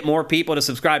trying to get more people to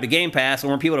subscribe to Game Pass or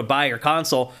more people to buy your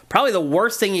console, probably the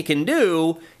worst thing you can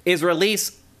do is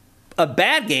release a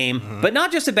bad game, but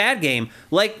not just a bad game,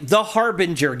 like the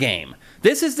Harbinger game.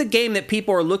 This is the game that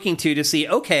people are looking to see,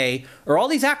 okay, are all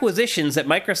these acquisitions that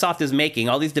Microsoft is making,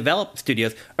 all these development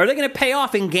studios, are they going to pay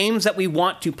off in games that we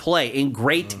want to play, in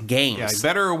great games? Yeah,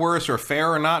 better or worse, or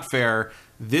fair or not fair,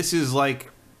 this is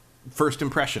like first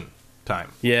impression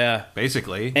time. Yeah.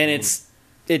 Basically. And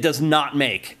it does not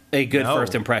make a good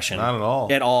first impression. Not at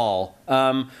all. At all.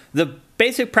 The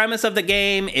basic premise of the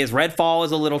game is Redfall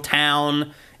is a little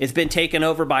town. It's been taken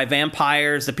over by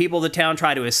vampires. The people of the town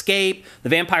try to escape. The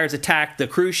vampires attack the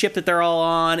cruise ship that they're all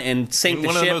on and sink the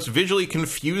ship. One of the most visually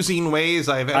confusing ways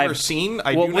I've ever seen.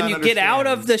 When you get out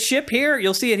of the ship here,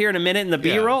 you'll see it here in a minute in the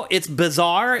B-roll. It's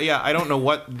bizarre. Yeah, I don't know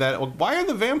why are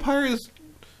the vampires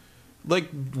like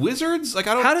wizards? Like,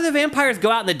 I don't. How do the vampires go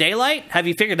out in the daylight? Have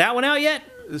you figured that one out yet?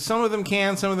 Some of them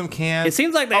can, some of them can't. It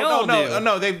seems like they all do.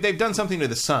 No, they've done something to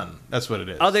the sun. That's what it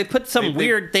is. Oh, they put some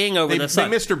weird thing over the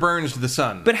sun. They Mr. Burns to the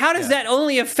sun. But how does that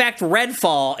only affect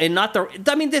Redfall and not the...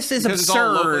 I mean, this is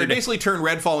absurd. They basically turned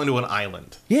Redfall into an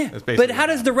island. Yeah, but how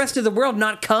does the rest of the world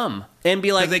not come and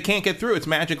be like... Because they can't get through. It's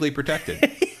magically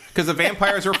protected. Because the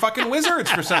vampires are fucking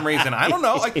wizards for some reason. I don't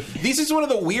know. Like, this is one of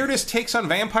the weirdest takes on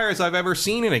vampires I've ever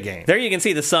seen in a game. There you can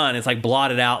see the sun. It's like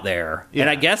blotted out there. Yeah. And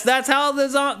I guess that's how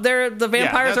the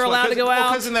vampires are allowed to go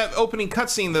out. Because in that opening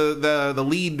cutscene, the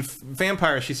lead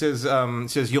vampire, she says,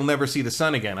 you'll never see the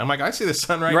sun again. I'm like, I see the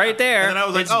sun right there. And then I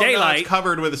was like, it's daylight. No, it's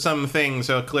covered with some thing,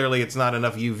 so clearly it's not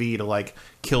enough UV to, like,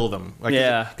 kill them. Like,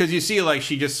 because you see, like,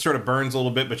 she just sort of burns a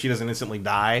little bit, but she doesn't instantly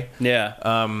die. Yeah.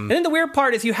 And then the weird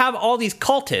part is you have all these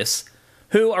cultists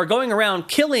who are going around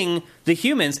killing the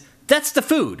humans. That's the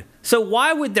food. So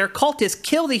why would their cultists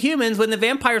kill the humans when the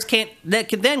vampires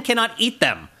cannot eat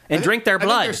them and drink their blood?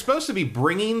 I think they're supposed to be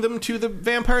bringing them to the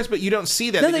vampires, but you don't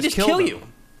see that. No, they just kill you.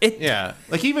 Yeah,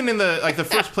 like even in the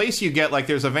first place you get, like,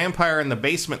 there's a vampire in the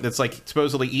basement that's like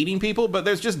supposedly eating people, but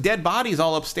there's just dead bodies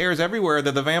all upstairs everywhere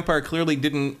that the vampire clearly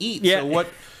didn't eat. Yeah. So what?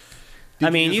 I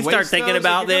mean, you start thinking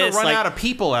about this. You're gonna run out of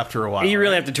people after a while. You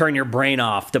really have to turn your brain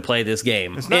off to play this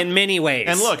game in many ways.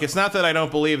 And look, it's not that I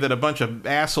don't believe that a bunch of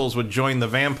assholes would join the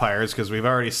vampires, because we've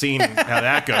already seen how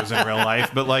that goes in real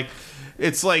life. But like,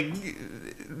 it's like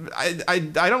I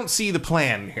don't see the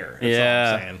plan here. That's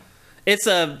all I'm saying. It's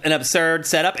an absurd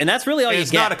setup, and that's really all you get.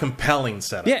 It's not a compelling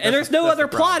setup. Yeah, and there's no other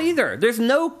plot either. There's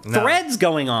no threads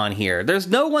going on here. There's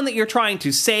no one that you're trying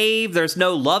to save. There's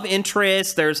no love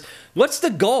interest. What's the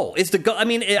goal? I think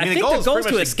the goal is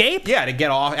to escape. To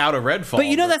get out of Redfall.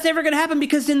 But that's never going to happen,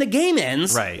 because then the game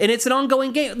ends, and it's an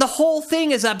ongoing game. The whole thing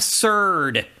is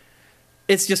absurd.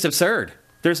 It's just absurd.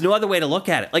 There's no other way to look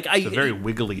at it. It's a very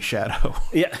wiggly shadow.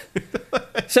 Yeah.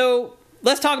 So...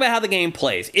 let's talk about how the game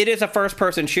plays. It is a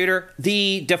first-person shooter.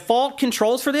 The default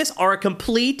controls for this are a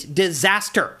complete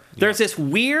disaster. There's this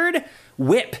weird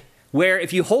whip where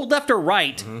if you hold left or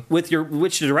right with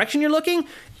which direction you're looking,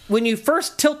 when you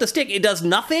first tilt the stick, it does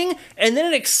nothing, and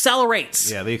then it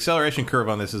accelerates. Yeah, the acceleration curve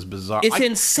on this is bizarre. It's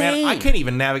insane. Man, I can't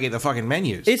even navigate the fucking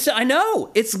menus. I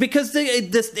know. It's because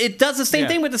it does the same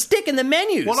thing with the stick in the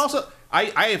menus. Well, also,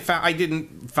 I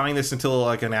didn't find this until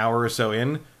like an hour or so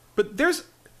in, but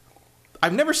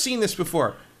I've never seen this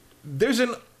before. There's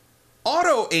an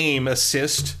auto-aim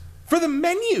assist for the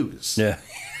menus. Yeah.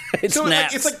 It's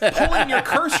like pulling your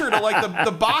cursor to like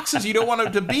the boxes you don't want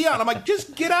it to be on. I'm like,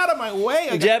 just get out of my way.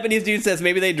 The Japanese dude says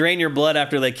maybe they drain your blood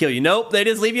after they kill you. Nope, they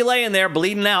just leave you laying there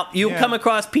bleeding out. You come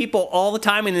across people all the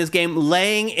time in this game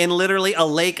laying in literally a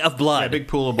lake of blood. Yeah, big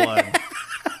pool of blood.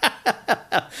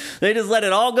 They just let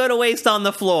it all go to waste on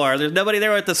the floor. There's nobody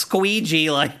there with the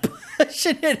squeegee like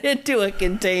pushing it into a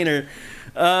container.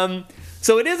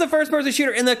 So it is a first-person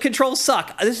shooter, and the controls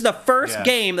suck. This is the first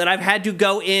game that I've had to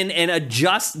go in and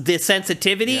adjust the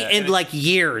sensitivity in like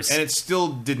years. And it still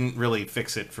didn't really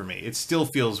fix it for me. It still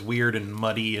feels weird and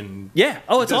muddy and... Yeah.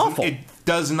 Oh, it's awful. It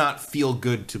does not feel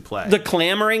good to play. The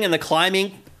clambering and the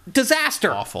climbing,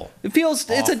 disaster. Awful. It feels...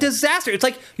 Awful. It's a disaster. It's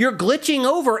like you're glitching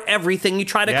over everything you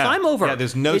try to climb over. Yeah,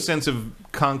 there's no sense of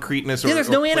concreteness or there's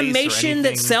no place animation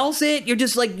that sells it. You're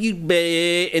just like,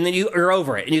 and then you're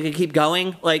over it, and you can keep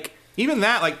going. Like... Even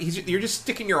that, like you're just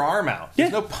sticking your arm out.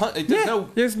 There's no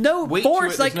there's no weight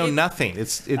force. To it. There's nothing.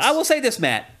 It's. I will say this,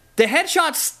 Matt. The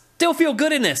headshots still feel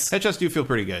good in this. Headshots do feel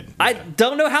pretty good. Yeah. I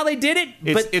don't know how they did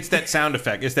it, but it's that sound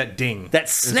effect. It's that ding. That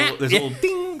snap. There's a little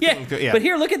ding. Yeah. Ding. Yeah. But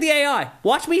here, look at the AI.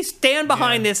 Watch me stand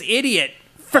behind this idiot.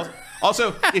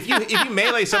 Also, if you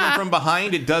melee someone from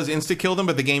behind, it does insta kill them,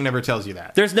 but the game never tells you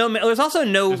that. There's also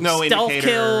no stealth indicator,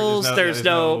 kills.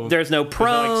 There's no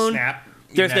prone.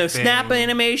 There's no snap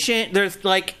animation. There's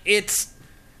like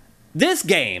this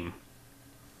game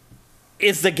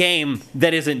is the game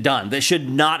that isn't done. That should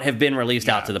not have been released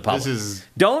out to the public.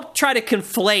 Don't try to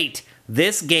conflate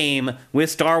this game with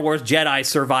Star Wars Jedi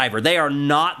Survivor. They are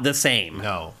not the same.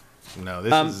 No.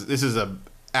 This is a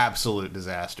absolute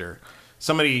disaster.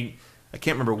 Somebody, I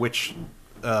can't remember which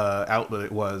outlet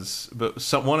it was, but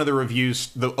one of the reviews,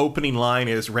 the opening line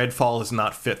is Redfall is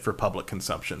not fit for public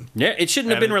consumption. Yeah, it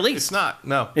shouldn't have been released. It's not.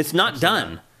 No, it's not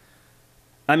done. Not.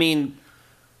 I mean,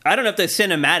 I don't know if the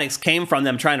cinematics came from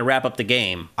them trying to wrap up the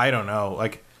game. I don't know,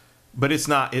 but it's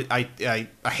not. I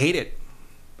hate it.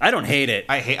 I don't hate it.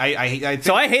 I think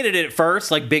so I hated it at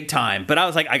first, like big time. But I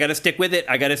was like, I got to stick with it.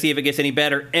 I got to see if it gets any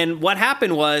better. And what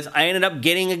happened was I ended up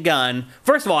getting a gun.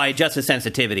 First of all, I adjusted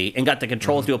sensitivity and got the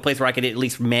controls to a place where I could at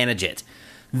least manage it.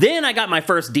 Then I got my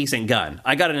first decent gun.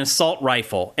 I got an assault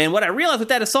rifle. And what I realized with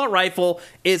that assault rifle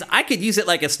is I could use it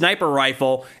like a sniper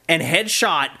rifle and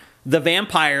headshot the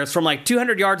vampires from like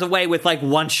 200 yards away with like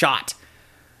one shot.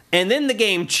 And then the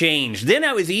game changed. Then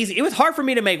it was easy. It was hard for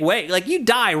me to make way. Like, you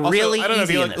die really also, I don't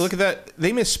easy know, in this. Look at that.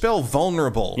 They misspell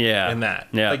vulnerable in that.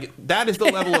 Yeah. Like, that is the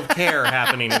level of care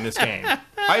happening in this game.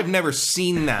 I have never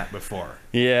seen that before.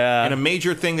 Yeah. And a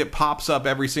major thing that pops up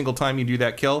every single time you do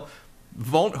that kill.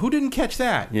 Who didn't catch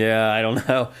that? Yeah, I don't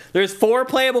know. There's 4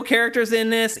 playable characters in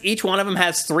this. Each one of them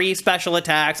has 3 special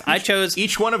attacks.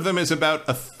 Each one of them is about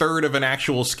a third of an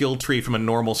actual skill tree from a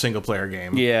normal single-player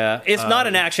game. Yeah, it's not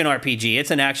an action RPG.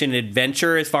 It's an action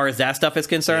adventure as far as that stuff is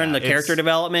concerned, the character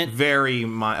development. Very,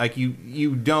 like,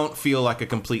 you don't feel like a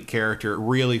complete character. It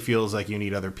really feels like you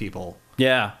need other people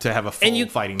to have a full fighting force. And you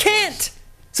can't!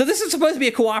 So this is supposed to be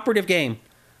a cooperative game.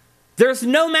 There's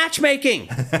no matchmaking.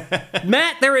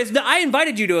 Matt, I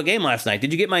invited you to a game last night.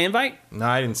 Did you get my invite? No,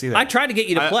 I didn't see that. I tried to get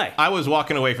you to play. I was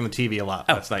walking away from the TV a lot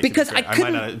last night. Because I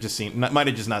might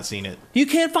have just not seen it. You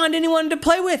can't find anyone to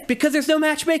play with because there's no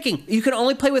matchmaking. You can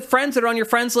only play with friends that are on your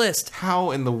friends list.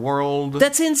 How in the world?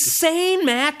 That's insane,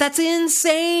 Matt. That's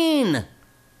insane.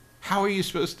 How are you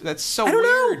supposed to? That's so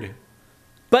weird. Know.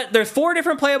 But there's 4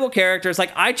 different playable characters.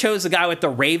 Like, I chose the guy with the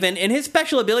Raven, and his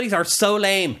special abilities are so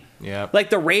lame. Yeah. Like,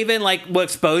 the Raven, like, will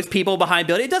expose people behiend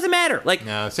buildings. It doesn't matter. Like,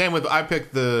 same with, I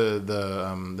picked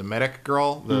the medic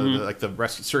girl, the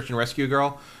search and rescue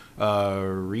girl,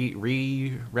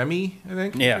 Remy, I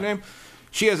think is her name.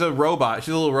 She has a robot.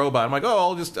 She's a little robot. I'm like,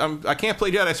 I can't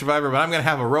play Jedi Survivor, but I'm going to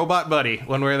have a robot buddy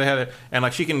when they have it. And,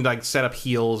 like, she can, like, set up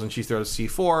heals, and she throws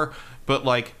C4, but,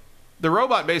 like, the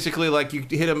robot basically, like, you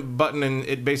hit a button and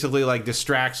it basically, like,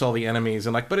 distracts all the enemies.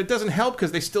 And, like, but it doesn't help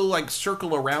because they still, like,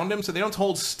 circle around him, so they don't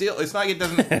hold still. It's not, it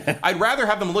doesn't, I'd rather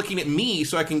have them looking at me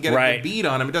so I can get a good beat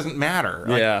on them. It doesn't matter.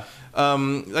 Like,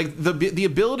 like, the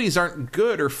abilities aren't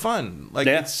good or fun. Like,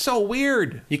 it's so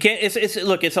weird. You can't,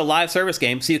 it's a live service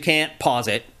game, so you can't pause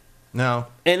it. No.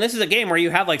 And this is a game where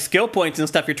you have, like, skill points and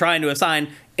stuff you're trying to assign.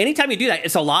 Anytime you do that,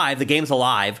 it's alive. The game's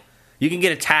alive. You can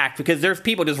get attacked because there's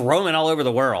people just roaming all over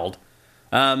the world.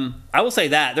 I will say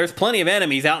that there's plenty of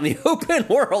enemies out in the open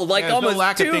world, like almost no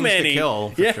lack too of things many. To kill,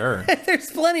 for sure.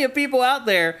 There's plenty of people out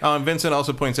there. Oh, and Vincent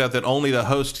also points out that only the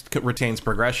host retains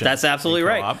progression. That's absolutely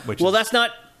right. Well, that's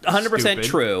not 100%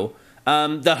 true.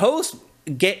 The host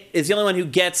is the only one who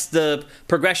gets the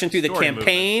progression through the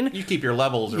campaign. Movement. You keep your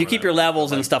levels. Keep your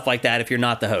levels and stuff like that if you're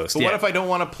not the host. But what if I don't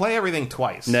want to play everything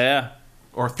twice? Yeah.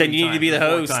 Or then you need to be the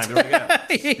host.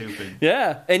 Stupid.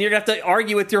 Yeah, and you're going to have to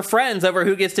argue with your friends over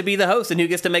who gets to be the host and who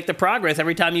gets to make the progress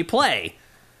every time you play.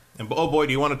 And oh boy,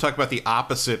 do you want to talk about the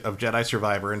opposite of Jedi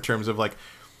Survivor in terms of, like,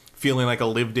 feeling like a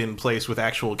lived-in place with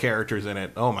actual characters in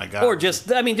it. Oh my god! Or just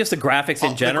the graphics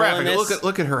in general. In this.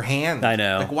 Look at her hand. I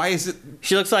know. Like, why is it?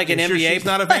 She looks like an NBA. Sure she's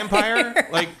not a vampire.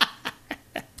 Like,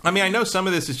 I mean, I know some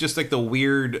of this is just like the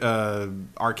weird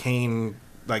arcane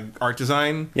like art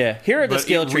design. Yeah, here are the but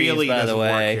skill it trees, really by the doesn't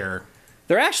work way. here.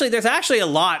 There's actually a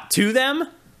lot to them,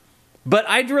 but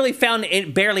I really found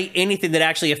barely anything that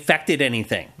actually affected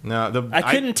anything. No, I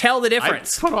couldn't tell the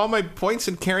difference. I put all my points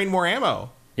in carrying more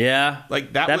ammo. Yeah,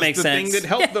 Like that was makes the sense. thing that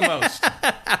helped the most.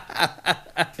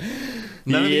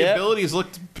 None of the abilities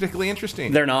looked particularly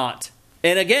interesting. They're not.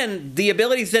 And again, the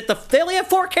abilities that they only have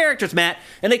 4 characters, Matt,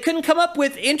 and they couldn't come up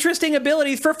with interesting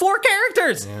abilities for 4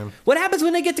 characters. Yeah. What happens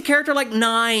when they get to character like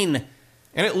 9?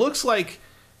 And it looks like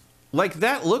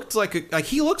that looked like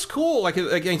he looks cool. Like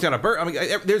he's got a bird. I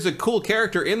mean, there's a cool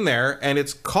character in there, and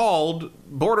it's called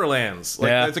Borderlands. Like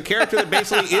there's a character that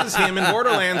basically is him in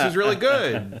Borderlands who's really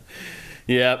good.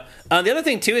 Yep. The other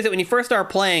thing, too, is that when you first start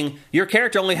playing, your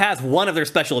character only has one of their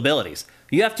special abilities.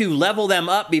 You have to level them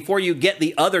up before you get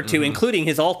the other 2, including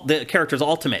the character's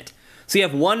ultimate. So you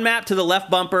have one map to the left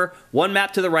bumper, one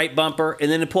map to the right bumper,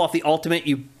 and then to pull off the ultimate,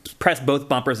 you press both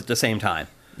bumpers at the same time.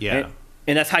 Yeah.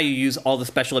 And that's how you use all the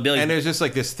special abilities. And there's just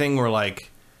like this thing where like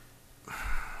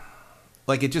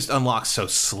it just unlocks so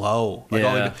slow.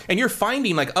 Like and you're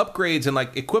finding like upgrades and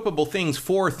like equipable things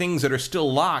for things that are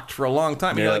still locked for a long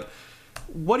time. And you're like,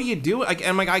 what do you do?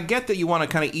 And like, I get that you want to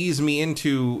kind of ease me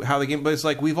into how the game, but it's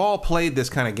like we've all played this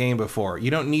kind of game before.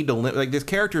 You don't need to like this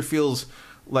character feels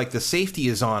like the safety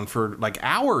is on for like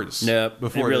hours.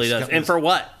 Before it really does. And for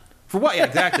what? For what? Yeah,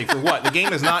 exactly. For what? The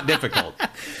game is not difficult.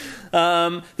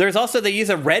 There's also, they use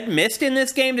a red mist in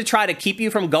this game to try to keep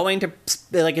you from going to,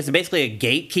 like, it's basically a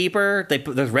gatekeeper.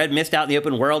 There's red mist out in the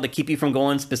open world to keep you from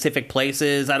going specific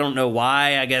places. I don't know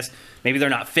why. I guess maybe they're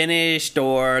not finished,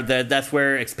 or that's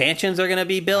where expansions are going to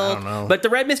be built. I don't know. But the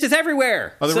red mist is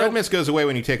everywhere. Oh, the red mist goes away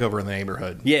when you take over the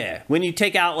neighborhood. Yeah, when you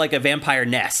take out, like, a vampire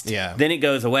nest. Yeah. Then it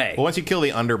goes away. Well, once you kill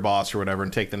the underboss or whatever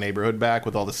and take the neighborhood back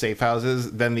with all the safe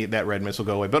houses, then that red mist will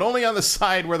go away. But only on the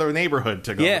side where the neighborhood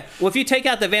took over. Yeah. Well, if you take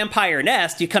out the vampire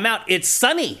nest, you come out, it's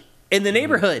sunny in the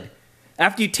neighborhood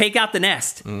after you take out the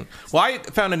nest. Well, I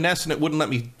found a nest and it wouldn't let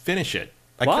me finish it.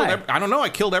 Why? I don't know. I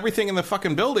killed everything in the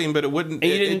fucking building, but it wouldn't.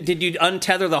 And did you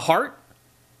untether the heart?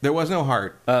 There was no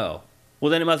heart. Oh. Well,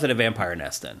 then it must have been a vampire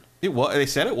nest then. It was. They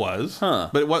said it was.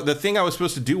 Huh. But the thing I was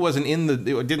supposed to do wasn't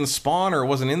it didn't spawn or it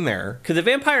wasn't in there. Because the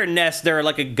vampire nest, they're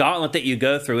like a gauntlet that you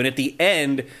go through, and at the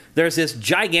end, there's this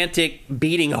gigantic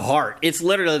beating heart. It's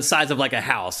literally the size of like a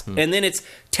house. And then it's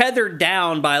tethered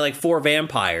down by like 4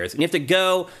 vampires. And you have to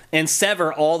go and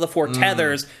sever all the 4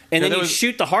 tethers, and then you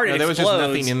shoot the heart, and it explodes. There was just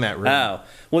nothing in that room. Oh.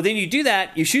 Well, then you do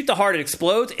that, you shoot the heart, it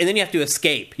explodes, and then you have to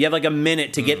escape. You have like a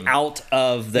minute to get out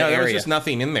of the area. There was just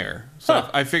nothing in there. So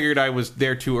I figured I was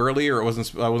there too early, or I wasn't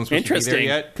supposed to be there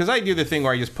yet. Because I do the thing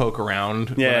where I just poke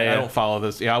around. I don't follow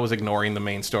this. Yeah, I was ignoring the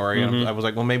main story. I was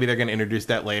like, well, maybe they're going to introduce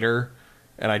that later,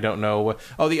 and I don't know.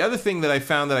 The other thing that I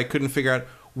found that I couldn't figure out,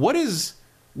 what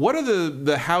are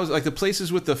the house, like the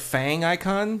places with the fang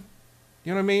icon?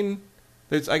 You know what I mean?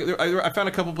 I found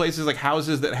a couple places like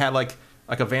houses that had like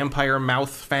a vampire mouth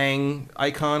fang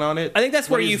icon on it. I think that's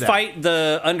where you fight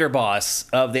the underboss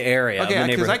of the area. Okay,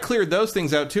 because I cleared those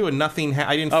things out too, and nothing.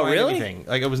 I didn't find anything.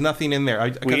 Like, it was nothing in there.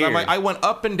 I went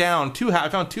up and down. I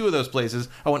found 2 of those places.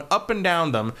 I went up and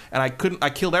down them, and I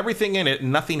killed everything in it,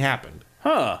 and nothing happened.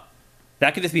 Huh.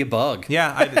 That could just be a bug.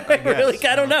 Yeah, I guess. Really,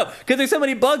 I don't know. Because there's so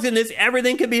many bugs in this,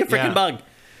 everything could be a freaking bug.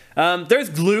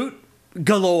 There's loot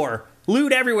galore.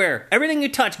 Loot everywhere. Everything you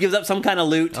touch gives up some kind of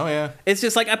loot. Oh, yeah. It's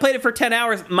just like, I played it for 10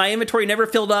 hours. My inventory never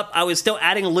filled up. I was still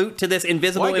adding loot to this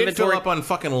invisible inventory. inventory. Fill up on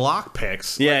fucking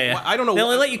lockpicks. Yeah. I don't know. They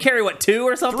only let you carry, 2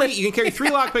 or something? 3. You can carry 3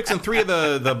 lockpicks and 3 of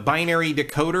the binary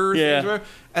decoders. Yeah.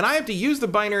 And I have to use the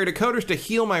binary decoders to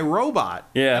heal my robot.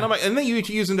 Yeah. And I'm like, and then you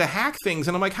use them to hack things.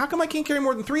 And I'm like, how come I can't carry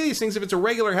more than 3 of these things if it's a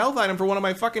regular health item for one of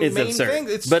my fucking main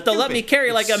things? It's but they'll stupid. let me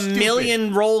carry like a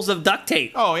million rolls of duct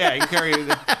tape. Oh, yeah. You can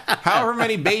carry however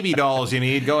many baby dolls you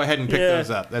need. Go ahead and pick those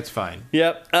up. That's fine.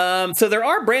 Yep. So there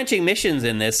are branching missions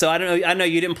in this. So I don't know. I know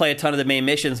you didn't play a ton of the main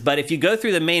missions, but if you go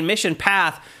through the main mission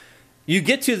path, you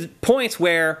get to points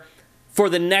where, for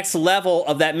the next level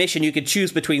of that mission, you could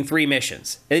choose between 3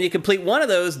 missions. And then you complete one of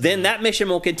those, then that mission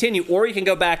will continue, or you can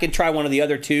go back and try one of the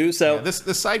other 2. So the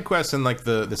side quests and like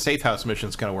the safe house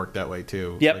missions kind of work that way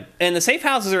too. Yep. And the safe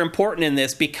houses are important in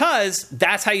this because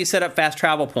that's how you set up fast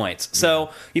travel points.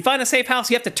 So you find a safe house,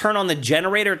 you have to turn on the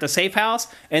generator at the safe house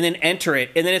and then enter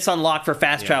it, and then it's unlocked for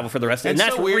fast travel for the rest of it. And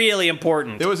that's really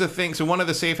important. There was a thing. So one of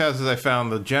the safe houses I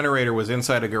found, the generator was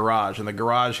inside a garage, and the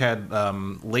garage had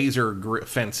laser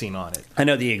fencing on it. I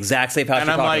know the exact safe house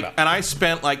you're talking about. And I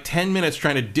spent like 10 minutes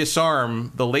trying to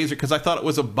disarm the laser because I thought it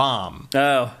was a bomb.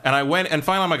 Oh. And I went, and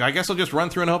finally I'm like, I guess I'll just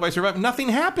run through and hope I survive. Nothing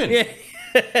happened. Yeah.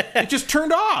 It just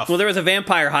turned off. Well, there was a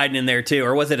vampire hiding in there too,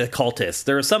 or was it a cultist?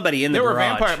 There was somebody in the garage. There were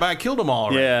vampires, but I killed them all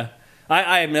already. Yeah.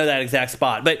 I know that exact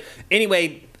spot. But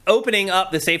anyway, opening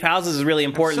up the safe houses is really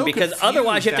important because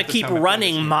otherwise you have to keep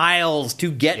running miles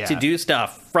to get to do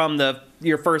stuff from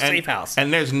your first safe house.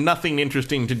 And there's nothing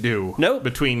interesting to do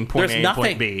between point A and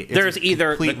point B. There's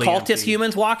either the cultist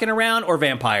humans walking around or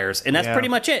vampires, and that's pretty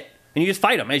much it. And you just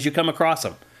fight them as you come across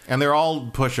them. And they're all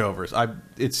pushovers.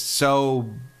 It's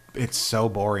so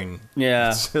boring.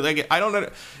 Yeah. I don't know.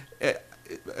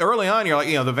 Early on, you're like,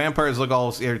 the vampires look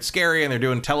all scary, and they're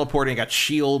doing teleporting, got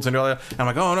shields, and I'm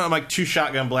like, oh no, I'm like 2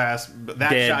 shotgun blasts,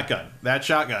 that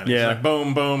shotgun. Yeah. It's like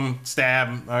boom, boom, stab.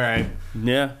 All right.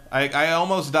 Yeah. I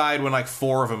almost died when like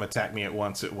 4 of them attacked me at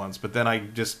once, but then I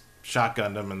just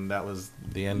shotgunned them, and that was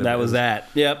the end of it. That was that.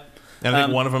 Yep. And I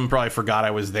think one of them probably forgot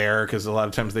I was there because a lot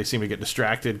of times they seem to get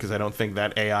distracted because I don't think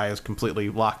that AI is completely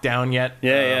locked down yet.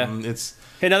 Yeah, It's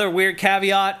another weird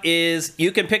caveat is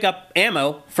you can pick up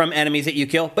ammo from enemies that you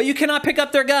kill, but you cannot pick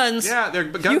up their guns. Yeah, their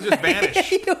guns just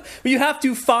vanish. You have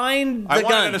to find the guns. I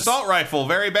wanted an assault rifle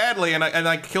very badly, and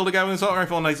I killed a guy with an assault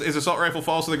rifle, and his assault rifle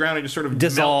falls to the ground and just sort of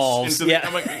dissolves. Melts into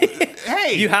I'm like,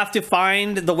 hey! You have to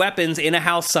find the weapons in a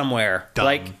house somewhere. Dumb.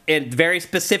 Like, very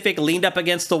specific, leaned up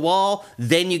against the wall,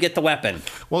 then you get the weapon.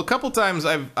 Well, a couple times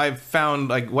I've found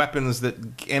like weapons that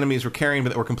enemies were carrying, but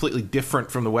that were completely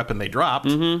different from the weapon they dropped.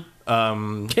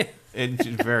 It's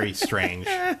very strange.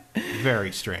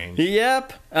 Very strange.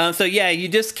 Yep. So you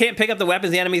just can't pick up the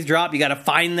weapons the enemies drop. You got to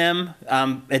find them,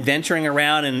 adventuring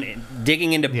around and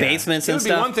digging into basements and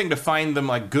stuff. It would be one thing to find them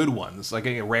like good ones, like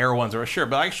rare ones, or sure,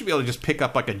 but I should be able to just pick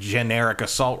up like a generic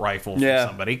assault rifle from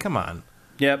somebody. Come on.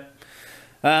 Yep.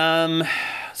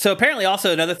 So apparently,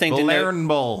 also another thing to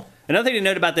note. Another thing to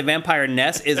note about the vampire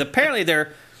nests is apparently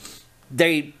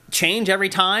they change every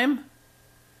time.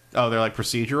 Oh, they're like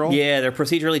procedural? Yeah, they're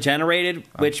procedurally generated,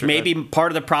 which may be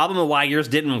part of the problem of why yours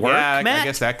didn't work, Matt. I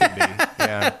guess that could be.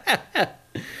 Yeah.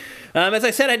 As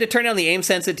I said, I had to turn down the aim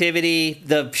sensitivity.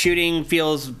 The shooting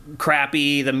feels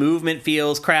crappy. The movement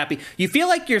feels crappy. You feel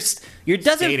like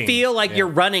doesn't feel like you're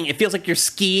running. It feels like you're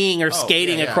skiing or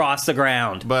skating across the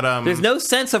ground. But there's no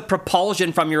sense of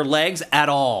propulsion from your legs at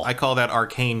all. I call that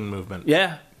arcane movement.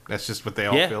 Yeah. That's just what they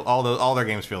all feel. All their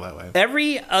games feel that way.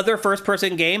 Every other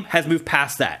first-person game has moved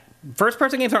past that.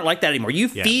 First-person games aren't like that anymore. You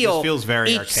feel this feels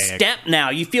very each archaic. step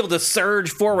now. You feel the surge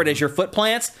forward as your foot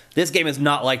plants. This game is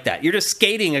not like that. You're just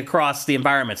skating across the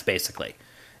environments, basically.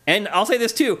 And I'll say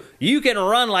this, too. You can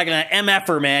run like an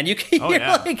MFer, man.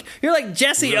 You're like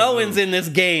Jesse Owens in this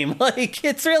game. Like,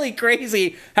 it's really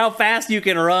crazy how fast you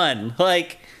can run.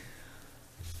 Like...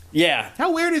 Yeah.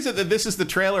 How weird is it that this is the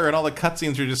trailer and all the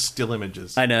cutscenes are just still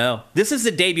images? I know. This is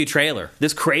the debut trailer.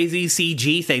 This crazy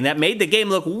CG thing that made the game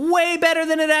look way better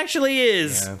than it actually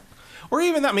is. Yeah. Or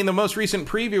even that, I mean, the most recent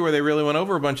preview where they really went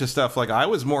over a bunch of stuff, like, I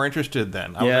was more interested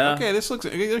then. I was like,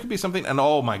 okay, there could be something, and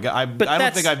oh my God, I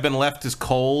don't think I've been left as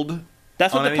cold.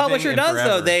 That's what the publisher does,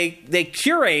 though. They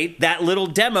curate that little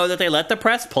demo that they let the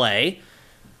press play.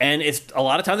 And it's a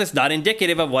lot of times it's not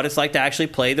indicative of what it's like to actually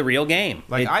play the real game.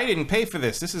 Like, I didn't pay for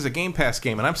this. This is a Game Pass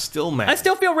game, and I'm still mad. I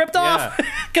still feel ripped off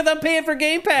because I'm paying for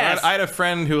Game Pass. I had a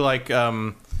friend who, like,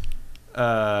 I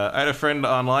had a friend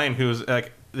online who was,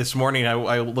 like, this morning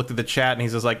I looked at the chat, and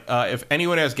he's just like, if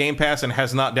anyone has Game Pass and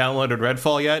has not downloaded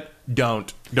Redfall yet,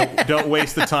 don't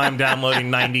waste the time downloading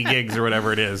 90 gigs or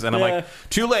whatever it is. And I'm like,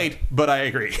 too late, but I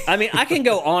agree. I mean, I can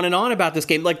go on and on about this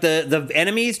game. Like the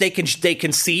enemies, they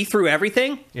can see through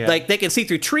everything. Yeah. Like they can see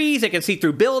through trees, they can see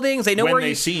through buildings. They know when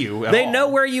they see you. They know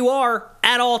where you are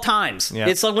at all times. Yeah.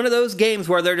 It's like one of those games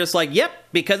where they're just like, yep,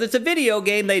 because it's a video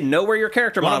game, they know where your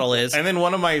character model is. And then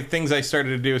one of my things I started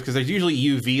to do is because there's usually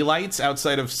UV lights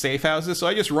outside of safe houses, so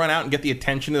I just run out and get the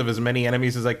attention of as many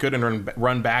enemies as I could and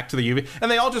run back to the UV, and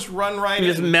they all just run right in.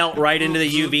 Just melt right into the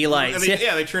UV lights.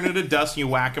 They turn into dust, and you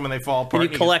whack them, and they fall apart.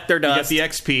 And you collect their dust. You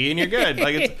get the XP, and you're good.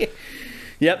 Like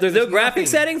Yep, there's no graphic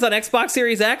settings on Xbox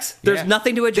Series X. There's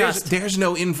nothing to adjust. There's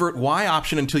no invert Y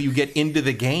option until you get into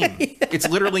the game. It's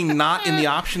literally not in the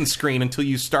options screen until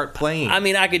you start playing. I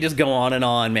mean, I could just go on and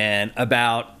on, man,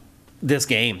 about this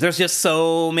game. There's just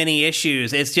so many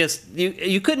issues. It's just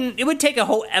you couldn't. It would take a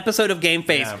whole episode of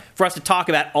GameFace for us to talk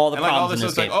about all the problems in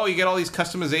this game. Like, oh, you get all these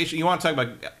customization. You want to talk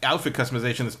about outfit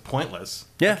customization that's pointless.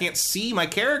 Yeah, I can't see my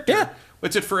character. Yeah.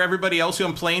 What's it for everybody else who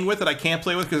I'm playing with that I can't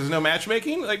play with because there's no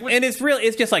matchmaking? Like, and it's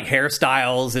just like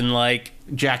hairstyles and like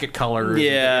jacket colors.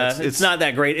 Yeah, it's not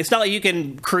that great. It's not like you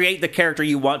can create the character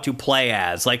you want to play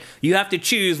as. Like, you have to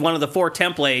choose one of the 4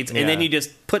 templates, and then you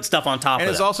just put stuff on top of it.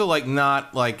 And it's also, like,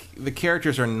 not, like, the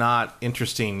characters are not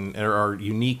interesting or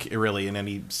unique, really, in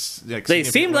any, like, they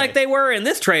seemed like they were in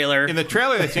this trailer. In the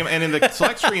trailer, they seem, and in the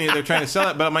select screen, they're trying to sell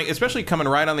it, but I'm like, especially coming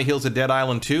right on the heels of Dead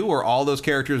Island 2, where all those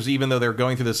characters, even though they're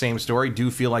going through the same story, do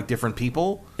feel like different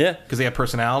people. Yeah. Because they have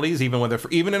personalities, even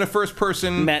in a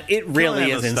first-person... Matt, it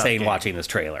really is insane watching this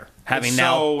trailer. Having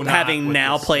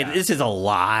now played... This is a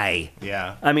lie.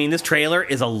 Yeah. I mean, this trailer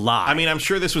is a lie. I mean, I'm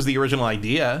sure this was the original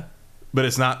idea, but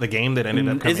it's not the game that ended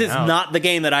up coming out. This is not the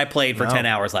game that I played for 10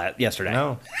 hours yesterday.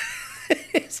 No.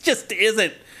 It just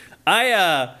isn't.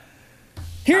 How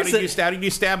did you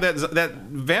stab that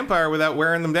vampire without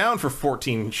wearing them down for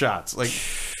 14 shots? Like...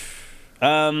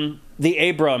 The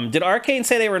Abram. Did Arcane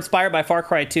say they were inspired by Far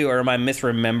Cry 2, or am I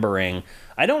misremembering?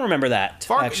 I don't remember that,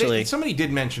 actually. Somebody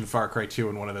did mention Far Cry 2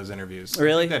 in one of those interviews.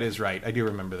 Really? I think that is right. I do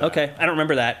remember that. Okay, I don't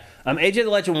remember that. AJ the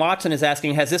Legend Watson is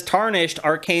asking, has this tarnished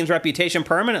Arcane's reputation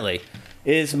permanently?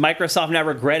 Is Microsoft now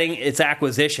regretting its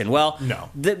acquisition? Well,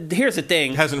 no. Here's the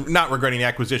thing. Not regretting the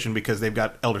acquisition because they've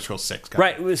got Elder Scrolls 6.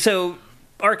 Right, so...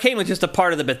 Arcane was just a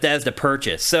part of the Bethesda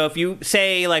purchase. So if you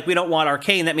say, like, we don't want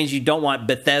Arcane, that means you don't want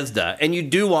Bethesda. And you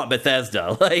do want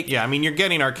Bethesda. Like, yeah, I mean, you're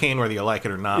getting Arcane whether you like it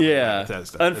or not. Yeah.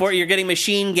 Bethesda. Unfortunately, you're getting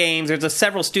Machine Games. There's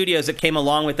several studios that came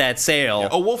along with that sale. Yeah.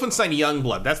 Oh, Wolfenstein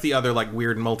Youngblood. That's the other, like,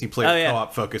 weird multiplayer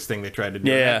co-op focused thing they tried to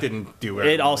do. Yeah. That didn't do very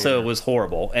well. It also was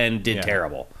horrible and did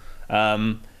terrible.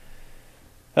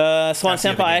 Swan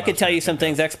Senpai, I could tell you some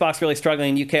things. Xbox really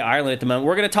struggling in UK, Ireland at the moment.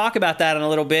 We're going to talk about that in a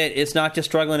little bit. It's not just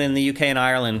struggling in the UK and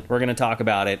Ireland. We're going to talk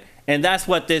about it. And that's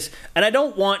what this... And I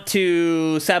don't want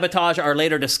to sabotage our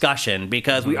later discussion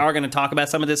because we are going to talk about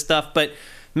some of this stuff. But,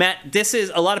 Matt, this is...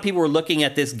 A lot of people were looking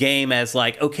at this game as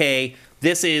like, okay,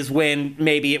 this is when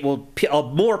maybe it will...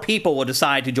 More people will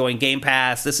decide to join Game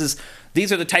Pass.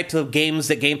 These are the types of games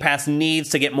that Game Pass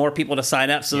needs to get more people to sign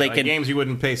up so they can... Games you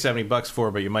wouldn't pay $70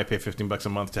 for, but you might pay $15 a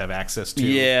month to have access to.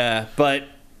 Yeah, but...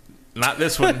 Not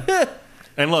this one.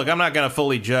 And look, I'm not going to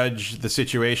fully judge the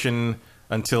situation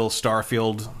until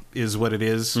Starfield is what it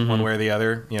is, one way or the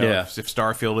other. You know, if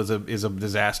Starfield is a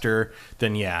disaster,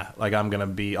 then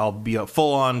I'll be a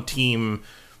full-on team.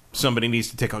 Somebody needs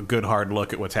to take a good hard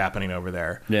look at what's happening over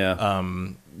there. Yeah.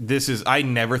 I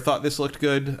never thought this looked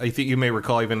good. I think you may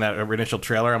recall even that initial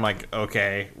trailer. I'm like,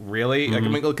 okay, really?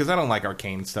 Because I don't like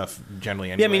arcane stuff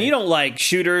generally anyway. Yeah, I mean, you don't like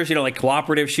shooters. You don't like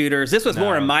cooperative shooters. This was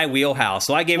more in my wheelhouse,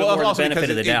 so I gave it more the benefit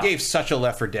of the doubt. It gave such a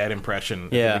Left 4 Dead impression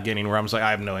at the beginning where I was like,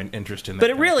 I have no interest in that.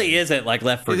 But it really isn't like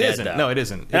Left 4 Dead, though. No, it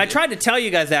isn't. And I tried to tell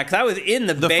you guys that because I was in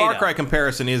the beta. The Far Cry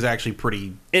comparison is actually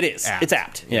pretty It is. apt. It's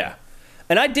apt, yeah.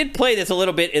 And I did play this a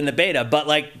little bit in the beta, but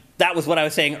like that was what I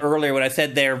was saying earlier when I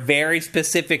said there are very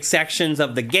specific sections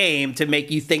of the game to make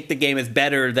you think the game is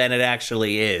better than it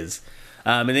actually is.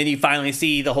 And then you finally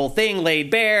see the whole thing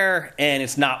laid bare, and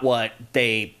it's not what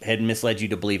they had misled you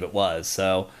to believe it was.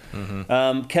 So,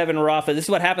 Kevin Rafa, this is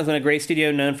what happens when a great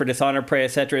studio known for Dishonored, Prey,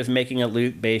 etc. is making a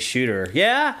loot-based shooter.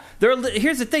 Yeah,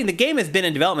 here's the thing. The game has been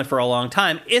in development for a long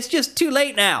time. It's just too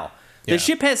late now. The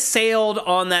ship has sailed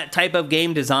on that type of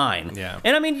game design. Yeah.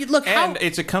 And I mean, look how... And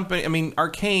it's a company... I mean,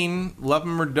 Arcane, love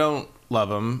them or don't love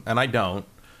them, and I don't.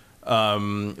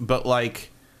 But,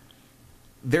 like,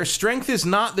 their strength is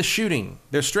not the shooting.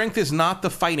 Their strength is not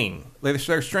the fighting.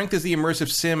 Their strength is the immersive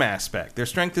sim aspect. Their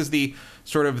strength is the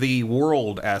sort of the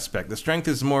world aspect. The strength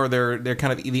is more their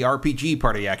kind of the RPG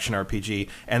part of the action RPG.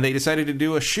 And they decided to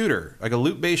do a shooter, like a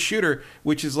loot-based shooter,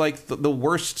 which is like the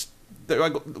worst...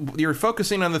 Like, you're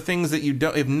focusing on the things that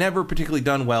have never particularly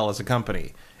done well as a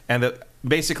company, and that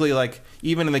basically, like,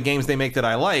 even in the games they make that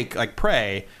I like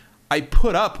Prey, I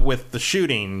put up with the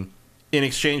shooting in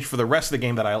exchange for the rest of the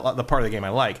game the part of the game I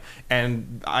like.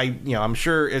 And I'm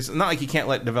sure it's not like you can't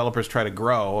let developers try to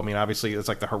grow. I mean, obviously it's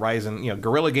like the Horizon,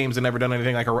 Guerrilla Games had never done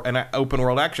anything like an open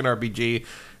world action RPG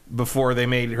before they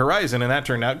made Horizon, and that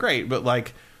turned out great. But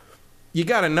like, you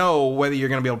got to know whether you're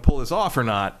going to be able to pull this off or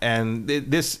not. And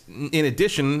this, in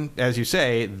addition, as you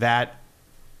say, that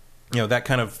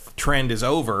kind of trend is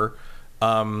over.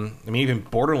 I mean, even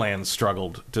Borderlands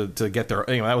struggled to get their.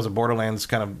 That was a Borderlands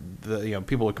kind of.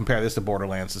 People would compare this to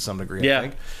Borderlands to some degree. I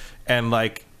think. And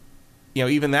like,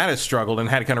 even that has struggled and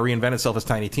had to kind of reinvent itself as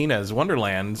Tiny Tina's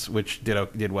Wonderlands, which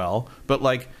did well. But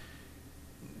like,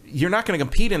 you're not going to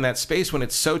compete in that space when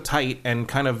it's so tight and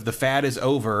kind of the fad is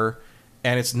over.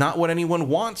 And it's not what anyone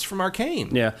wants from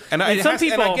Arcane. Yeah. And some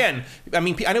people... And again, I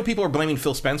mean, I know people are blaming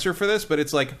Phil Spencer for this, but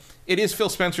it's like, it is Phil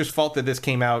Spencer's fault that this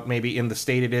came out maybe in the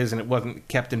state it is, and it wasn't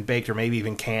kept and baked or maybe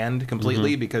even canned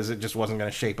completely because it just wasn't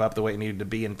going to shape up the way it needed to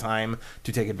be in time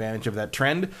to take advantage of that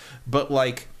trend. But,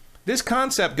 like, this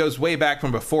concept goes way back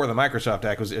from before the Microsoft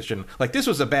acquisition. Like, this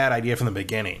was a bad idea from the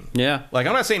beginning. Yeah. Like,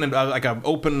 I'm not saying like an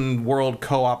open world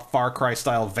co-op Far Cry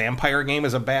style vampire game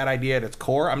is a bad idea at its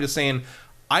core. I'm just saying,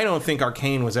 I don't think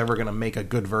Arcane was ever going to make a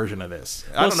good version of this.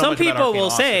 Well, some people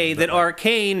will say that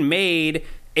Arcane made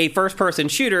a first-person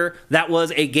shooter that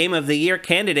was a Game of the Year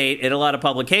candidate in a lot of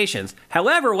publications.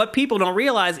 However, what people don't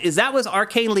realize is that was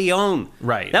Arcane Lyon.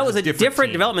 Right. That was a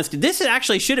different development. This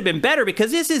actually should have been better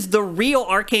because this is the real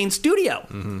Arcane studio.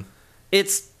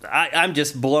 I'm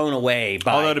just blown away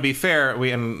by... Although, to be fair,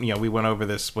 we went over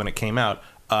this when it came out,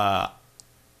 I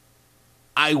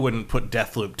wouldn't put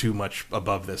Deathloop too much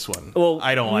above this one. Well,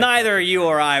 I don't like neither Deathloop. you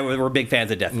or I were big fans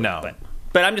of Deathloop. No.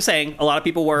 But I'm just saying, a lot of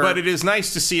people were. But it is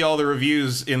nice to see all the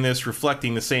reviews in this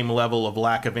reflecting the same level of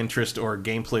lack of interest or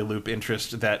gameplay loop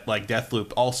interest that, like,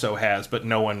 Deathloop also has, but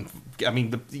no one... I mean,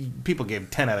 the people gave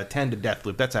 10 out of 10 to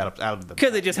Deathloop. That's out of the...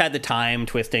 Because they just had the time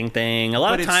twisting thing. A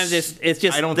lot of times it's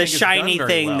just the shiny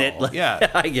thing well. that... Like,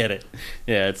 yeah. I get it.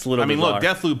 Yeah, it's a little bizarre. Look,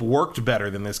 Deathloop worked better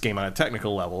than this game on a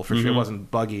technical level. For sure, it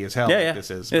wasn't buggy as hell like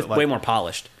this is. It's way more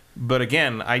polished. But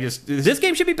again, this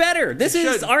game should be better. This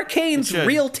is Arcane's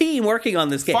real team working on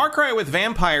this game. Far Cry with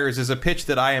vampires is a pitch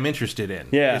that I am interested in.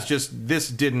 Yeah. It's just,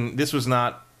 this was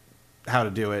not how to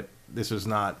do it. This was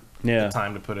not the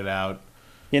time to put it out.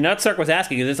 Yeah, Nutsark was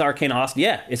asking, is this Arcane Austin?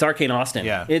 Yeah, it's Arcane Austin.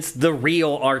 Yeah. It's the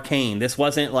real Arcane. This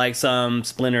wasn't like some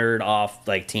splintered off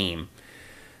like team.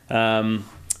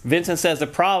 Vincent says the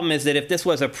problem is that if this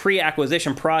was a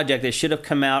pre-acquisition project, it should have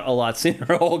come out a lot sooner.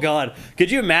 Oh, God. Could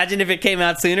you imagine if it came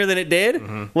out sooner than it did?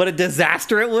 What a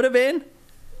disaster it would have been.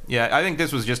 Yeah, I think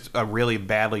this was just a really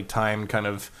badly timed kind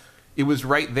of... It was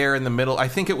right there in the middle. I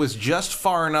think it was just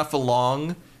far enough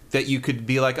along that you could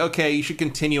be like, okay, you should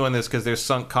continue on this because there's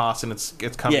sunk costs and it's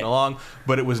coming along.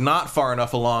 But it was not far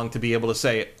enough along to be able to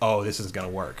say, oh, this is going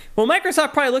to work. Well,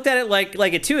 Microsoft probably looked at it like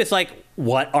it too. It's like,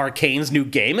 what, Arcane's new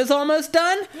game is almost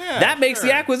done? Yeah, that makes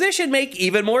the acquisition make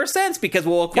even more sense because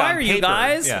we'll acquire you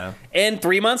guys. Yeah. And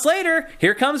 3 months later,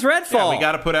 here comes Redfall. Yeah, we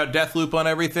got to put out Deathloop on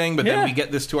everything, but then we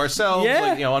get this to ourselves. Yeah.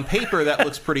 Like, on paper, that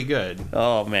looks pretty good.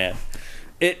 Oh, man.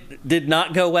 It did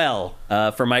not go well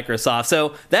for Microsoft.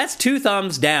 So that's 2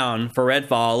 thumbs down for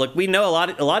Redfall. Look, we know a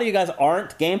lot of you guys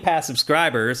aren't Game Pass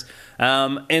subscribers.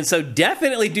 And so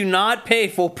definitely do not pay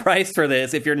full price for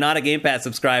this if you're not a Game Pass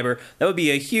subscriber. That would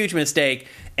be a huge mistake.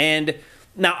 And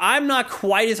now I'm not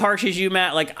quite as harsh as you,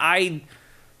 Matt. Like, I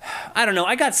don't know.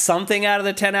 I got something out of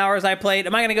the 10 hours I played.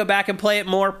 Am I going to go back and play it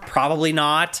more? Probably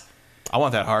not. I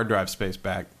want that hard drive space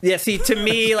back. Yeah, see, to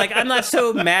me, like, I'm not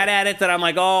so mad at it that I'm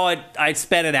like, oh, I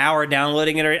spent an hour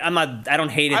downloading it. I don't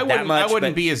hate it that much. I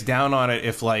wouldn't be as down on it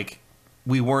if, like,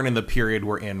 we weren't in the period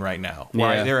we're in right now.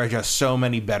 Where there are just so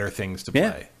many better things to play.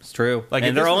 Yeah, it's true. Like,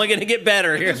 and they're only going to get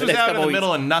better here. If this was out in the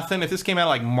middle of nothing, if this came out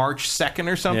like March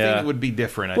 2nd or something, it would be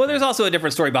different. Well, there's also a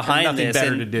different story behind this.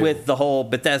 Better to do. With the whole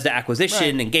Bethesda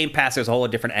acquisition and Game Pass, there's a whole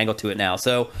different angle to it now.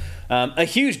 So, a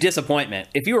huge disappointment.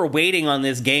 If you were waiting on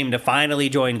this game to finally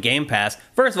join Game Pass,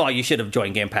 first of all, you should have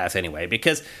joined Game Pass anyway,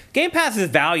 because Game Pass's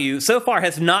value so far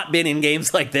has not been in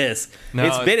games like this. No,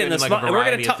 it's been in the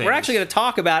like we're actually going to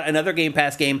talk about another Game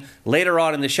Pass game later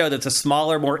on in the show that's a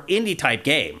smaller, more indie type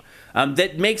game.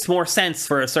 That makes more sense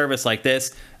for a service like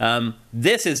this.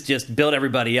 This is just build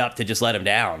everybody up to just let them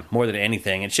down more than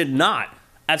anything. It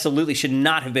absolutely should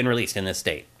not have been released in this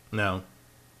state. No.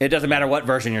 It doesn't matter what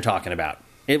version you're talking about.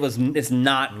 It's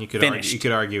not finished. You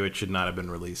could argue it should not have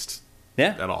been released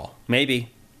at all. Maybe.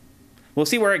 We'll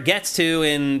see where it gets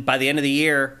to by the end of the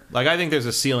year. Like, I think there's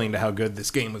a ceiling to how good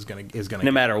this game is going to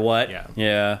no matter what.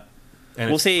 Yeah. And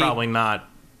we'll see. Probably not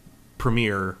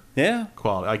premier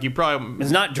quality. Like, you probably...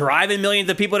 It's not driving millions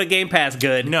of people to Game Pass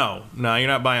good. No, you're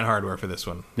not buying hardware for this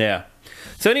one. Yeah.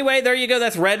 So anyway, there you go.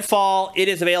 That's Redfall. It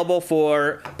is available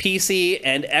for PC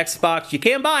and Xbox. You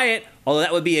can buy it, although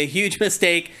that would be a huge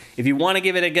mistake. If you want to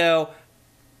give it a go,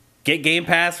 get Game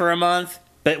Pass for a month.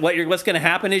 But what's going to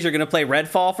happen is you're going to play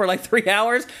Redfall for like 3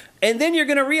 hours, and then you're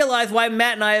going to realize why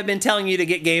Matt and I have been telling you to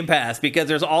get Game Pass, because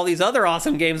there's all these other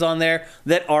awesome games on there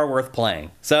that are worth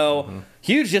playing. So,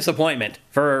 huge disappointment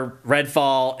for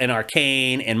Redfall and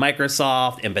Arcane and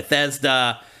Microsoft and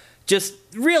Bethesda. Just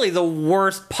really the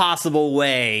worst possible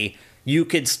way you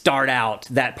could start out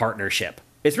that partnership.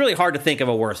 It's really hard to think of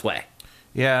a worse way.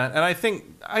 Yeah, and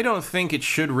I don't think it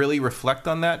should really reflect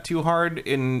on that too hard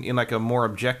in like a more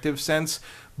objective sense.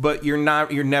 but you're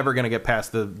never going to get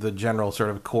past the general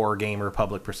sort of core gamer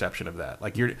public perception of that.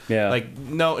 Like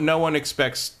no one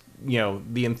expects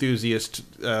the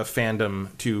enthusiast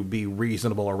fandom to be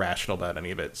reasonable or rational about any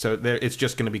of it. So it's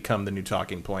just going to become the new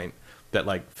talking point that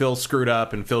like Phil screwed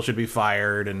up and Phil should be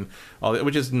fired and all that,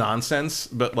 which is nonsense.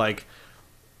 But like,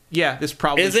 yeah, this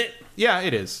probably is it. Yeah,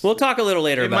 it is. We'll talk a little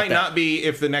later about that. It might not be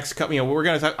if the next couple. We're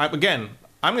going to talk again.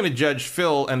 I'm going to judge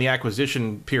Phil and the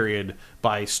acquisition period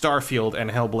by Starfield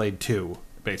and Hellblade 2,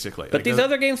 basically. But these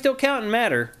other games still count and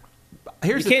matter.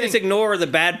 You can't just ignore the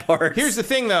bad parts. Here's the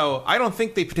thing, though. I don't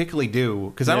think they particularly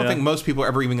do, because I don't think most people are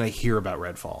ever even going to hear about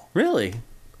Redfall. Really?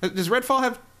 Does Redfall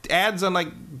have ads on, like,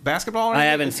 basketball or anything?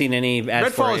 I haven't seen any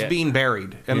ads for it Redfall is yet. being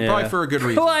buried, and probably for a good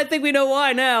reason. Well, I think we know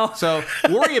why now. So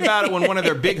worry about it when one of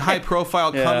their big,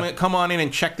 high-profile come on in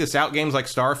and check this out games like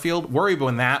Starfield. Worry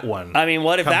when that one I mean,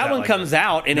 what if that one comes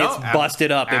out and it's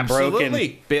busted up and broken?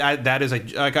 Absolutely. That is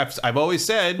like I've always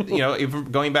said,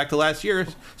 even going back to last year,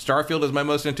 Starfield is my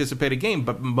most anticipated game,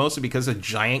 but mostly because of a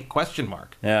giant question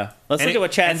mark. Yeah. Let's look at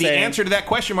what chat's saying. And the answer to that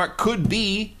question mark could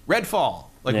be Redfall.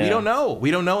 Like, we don't know. We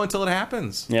don't know until it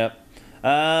happens. Yep.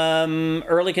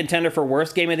 Early contender for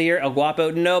worst game of the year, El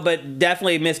Guapo. No, but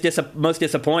definitely most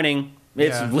disappointing.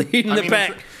 It's leading the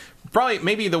pack. Probably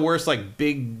maybe the worst like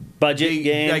big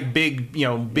game, like big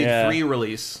 3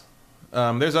 release.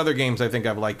 There's other games I think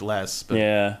I've liked less. But.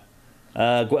 Yeah.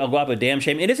 El Guapo, damn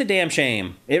shame. It is a damn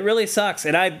shame. It really sucks.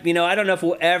 And I don't know if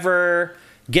we'll ever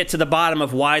get to the bottom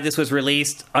of why this was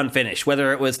released unfinished.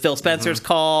 Whether it was Phil Spencer's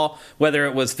call, whether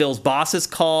it was Phil's boss's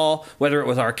call, whether it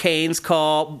was Arcane's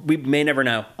call. We may never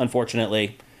know,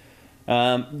 unfortunately.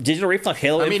 Digital Reflex,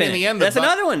 Halo Infinite. In the end, that's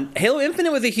another one. Halo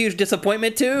Infinite was a huge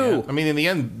disappointment too. Yeah. I mean, in the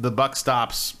end, the buck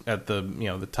stops at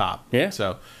the top. Yeah.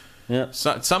 So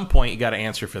at some point, you got to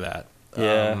answer for that.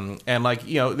 Yeah. And like,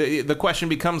 the question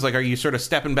becomes like, are you sort of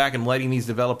stepping back and letting these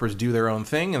developers do their own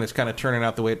thing and it's kind of turning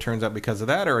out the way it turns out because of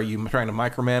that? Or are you trying to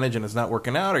micromanage and it's not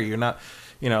working out? Or you're not,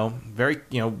 very,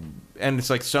 and it's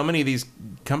like so many of these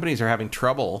companies are having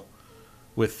trouble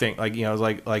with things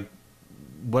like, like,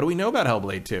 what do we know about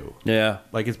Hellblade 2? Yeah.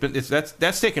 Like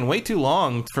that's taken way too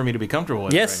long for me to be comfortable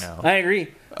with right now. I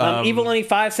agree.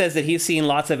 Evil95 says that he's seen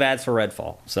lots of ads for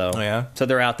Redfall. So so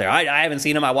they're out there. I haven't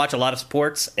seen them. I watch a lot of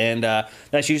sports, and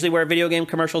that's usually where video game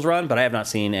commercials run, but I have not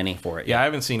seen any for it yet. Yeah, I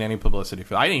haven't seen any publicity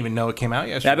for it. I didn't even know it came out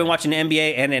yesterday. I've been watching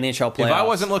NBA and NHL playoffs. If I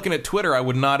wasn't looking at Twitter, I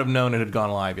would not have known it had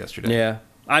gone live yesterday. Yeah.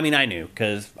 I mean, I knew,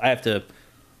 because I have to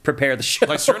prepare the show.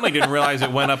 Well, I certainly didn't realize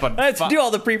it went up at I had to do all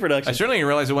the pre-production. I certainly didn't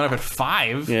realize it went up at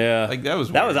 5. Yeah. Like, that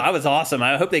was weird. I was awesome.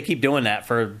 I hope they keep doing that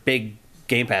for big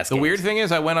Game Pass games. The weird thing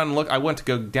is, I went to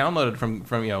go download it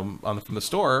from the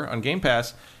store on Game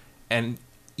Pass, and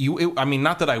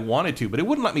not that I wanted to, but it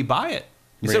wouldn't let me buy it.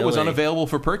 You said it was unavailable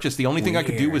for purchase. The only thing I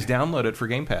could do was download it for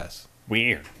Game Pass.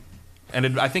 Weird.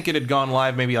 And I think it had gone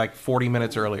live maybe like 40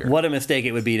 minutes earlier. What a mistake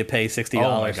it would be to pay $60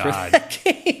 oh my for God. that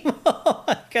game. Oh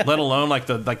my God. Let alone like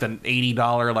the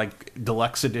 $80 like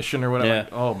deluxe edition or whatever. Yeah.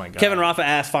 Like, oh my God. Kevin Rafa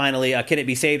asked finally, can it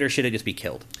be saved or should it just be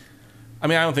killed? I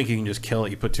mean, I don't think you can just kill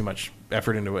it. You put too much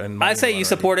effort into it. And I say you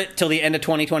support it till the end of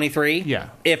 2023. Yeah.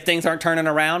 If things aren't turning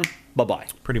around, bye-bye.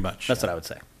 Pretty much. That's what I would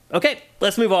say. Okay,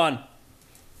 let's move on.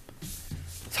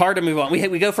 It's hard to move on.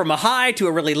 We go from a high to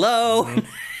a really low. Mm-hmm.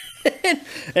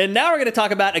 And now we're going to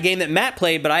talk about a game that Matt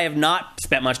played, but I have not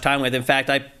spent much time with. In fact,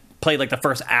 I played like the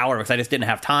first hour because I just didn't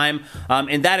have time.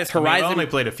 And that is Horizon. I only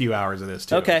played a few hours of this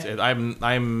too. Okay.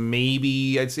 I'm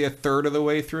maybe, I'd say, a third of the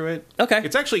way through it. Okay.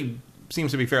 It's actually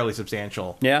seems to be fairly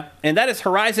substantial. Yeah. And that is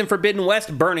Horizon Forbidden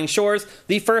West Burning Shores,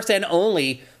 the first and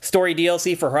only story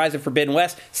DLC for Horizon Forbidden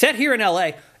West, set here in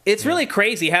LA. It's really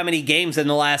crazy how many games in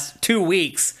the last 2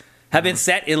 weeks have been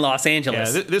set in Los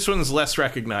Angeles. Yeah, this one's less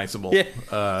recognizable. Yeah,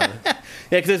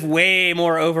 because it's way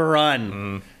more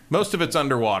overrun. Most of it's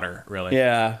underwater, really.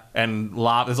 Yeah, and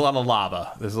lava. There's a lot of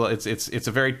lava. It's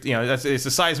a very it's a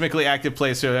seismically active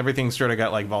place, so everything's sort of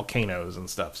got like volcanoes and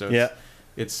stuff. So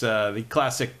it's the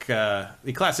classic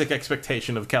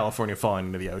expectation of California falling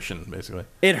into the ocean, basically.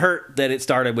 It hurt that it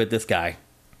started with this guy.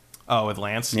 Oh, with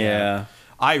Lance. Yeah.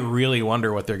 I really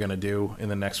wonder what they're going to do in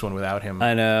the next one without him.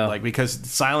 I know. Like, because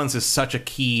Silence is such a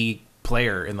key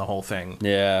player in the whole thing.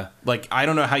 Yeah. Like, I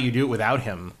don't know how you do it without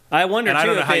him. I wonder, and I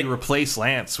don't know how you replace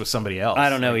Lance with somebody else. I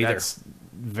don't know either. That's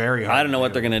very hard. I don't know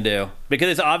what they're going to do. Because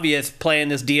it's obvious playing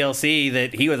this DLC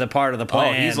that he was a part of the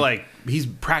plan. Oh, he's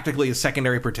practically a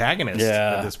secondary protagonist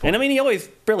at this point. And I mean, he always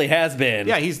really has been.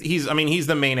 Yeah, he's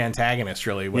the main antagonist,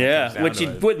 really. When it comes down which to you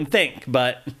it. wouldn't think,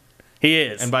 but he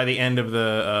is. And by the end of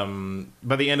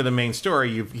the main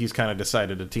story, he's kind of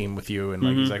decided to team with you, and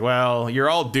he's like, "Well, you're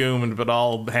all doomed, but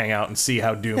I'll hang out and see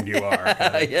how doomed you are."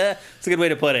 Yeah, it's a good way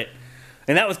to put it.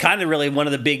 And that was kind of really one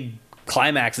of the big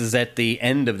climaxes at the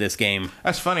end of this game.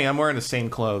 That's funny. I'm wearing the same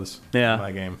clothes in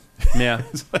my game. Yeah.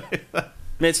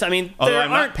 Although I'm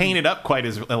not painted up quite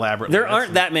as elaborately. There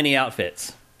aren't that many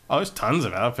outfits. Oh, there's tons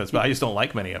of outfits, but I just don't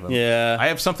like many of them. Yeah. I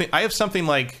have something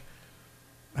like,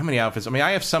 how many outfits? I mean,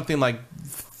 I have something like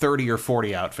 30 or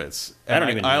 40 outfits.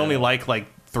 And I only like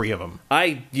 3 of them.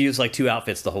 I use like 2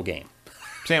 outfits the whole game.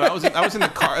 Same. I was in the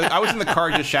car. I was in the car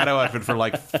just shadow outfit for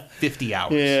like 50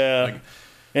 hours. Yeah.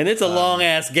 And it's a long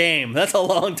ass game. That's a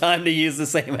long time to use the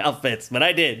same outfits, but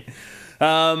I did.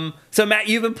 So Matt,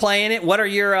 you've been playing it. What are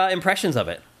your impressions of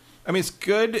it? I mean, it's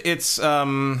good. It's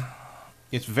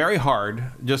very hard,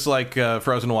 just like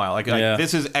Frozen Wild. Like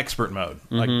this is expert mode.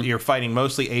 Like you're fighting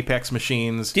mostly Apex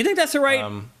machines. Do you think that's the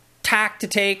right tack to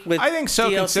take with I think so.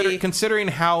 DLC? Considering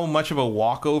how much of a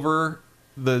walkover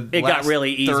it got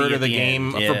really easy third at of the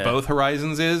game for both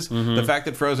Horizons is, the fact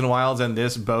that Frozen Wilds and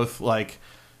this both be like,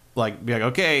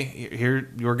 okay, here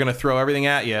we're gonna throw everything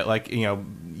at you. Like,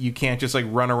 you can't just like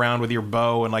run around with your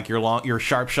bow and like your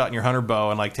sharp shot and your hunter bow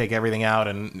and like take everything out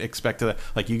and expect to,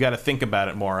 like, you got to think about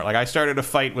it more. Like, I started a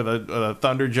fight with a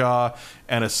Thunderjaw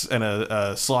and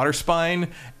a Slaughter Spine,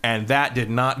 and that did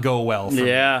not go well for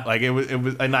me. Like it was,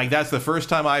 and like that's the first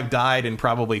time I've died in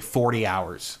probably 40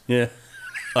 hours. Yeah,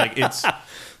 like it's.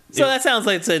 So that sounds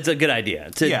like it's a good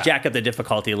idea to jack up the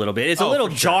difficulty a little bit. It's a little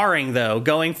jarring, though,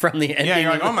 going from the ending. Yeah,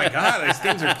 you're like, oh my god, these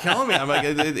things are killing me. I'm like,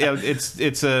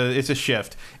 it's a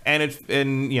shift, and I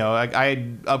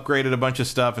upgraded a bunch of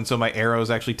stuff, and so my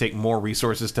arrows actually take more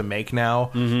resources to make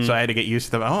now. So I had to get used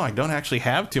to them. Oh, I don't actually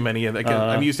have too many.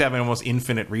 I'm used to having almost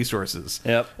infinite resources.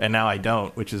 Yep. And now I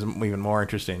don't, which is even more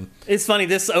interesting. It's funny.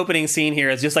 This opening scene here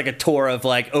is just like a tour of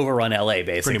like Overrun LA,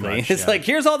 basically. Pretty much, it's like,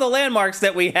 here's all the landmarks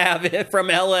that we have from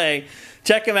LA.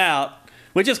 Check them out,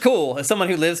 which is cool. As someone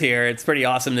who lives here, it's pretty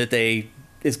awesome that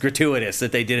it's gratuitous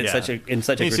that they did it in such a you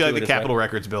gratuitous see like the Capitol way.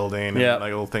 Records building and like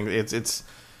little thing.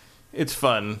 It's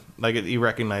fun. Like you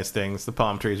recognize things. The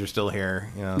palm trees are still here.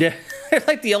 Yeah, they're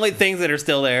like the only things that are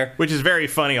still there. Which is very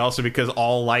funny, also because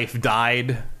all life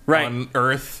died on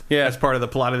Earth as part of the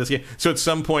plot of this game. So at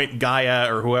some point,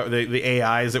 Gaia or whoever the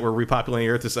AIs that were repopulating the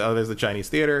Earth, there's the Chinese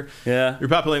theater. Yeah,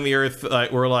 repopulating the Earth.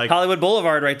 We're like Hollywood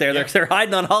Boulevard right there. Yeah. They're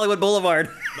hiding on Hollywood Boulevard,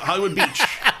 Hollywood Beach.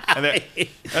 And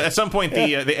at some point,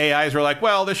 the AIs were like,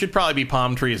 well, there should probably be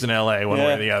palm trees in LA one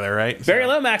way or the other, right? Very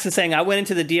Low Max is saying, I went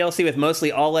into the DLC with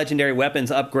mostly all legendary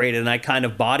weapons upgraded, and I kind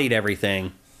of bodied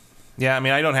everything. Yeah, I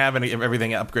mean, I don't have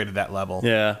everything upgraded that level.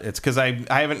 Yeah, it's because I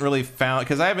haven't really found,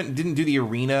 because didn't do the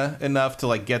arena enough to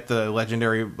like get the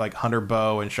legendary like hunter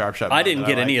bow and sharp shot. I didn't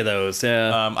get any of those.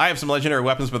 Yeah, I have some legendary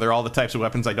weapons, but they're all the types of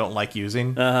weapons I don't like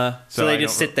using. So they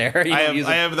just sit there.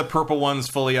 I have the purple ones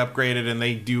fully upgraded, and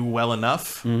they do well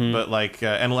enough. But like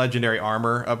and legendary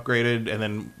armor upgraded, and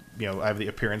then I have the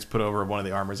appearance put over one of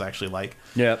the armors I actually like.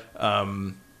 Yep.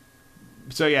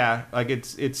 So yeah, like but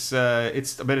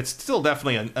it's still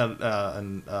definitely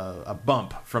a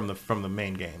bump from the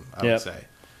main game, I would say.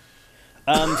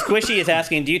 Squishy is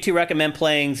asking, do you two recommend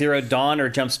playing Zero Dawn or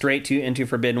jump straight into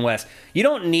Forbidden West? You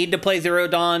don't need to play Zero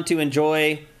Dawn to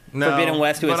enjoy Forbidden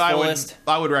West to its fullest.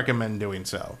 I would recommend doing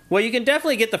so. Well, you can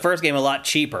definitely get the first game a lot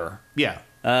cheaper. Yeah.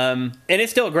 And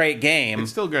it's still a great game.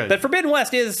 It's still good. But Forbidden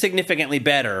West is significantly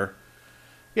better.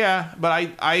 Yeah,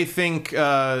 but I think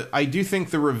I do think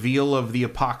the reveal of the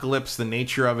apocalypse, the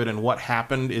nature of it, and what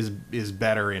happened is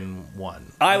better in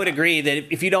 1. I would agree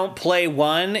that if you don't play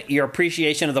 1, your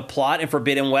appreciation of the plot in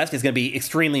Forbidden West is going to be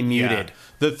extremely muted. Yeah.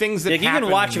 The things that you can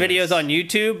watch videos on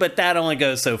YouTube, but that only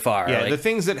goes so far. Yeah, the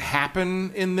things that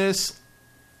happen in this,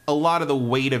 a lot of the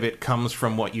weight of it comes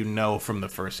from what you know from the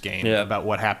first game about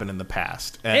what happened in the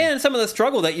past, and some of the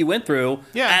struggle that you went through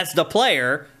as the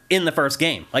player in the first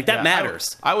game. Like, that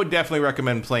matters. I would definitely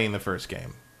recommend playing the first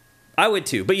game. I would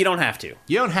too, but you don't have to.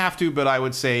 You don't have to, but I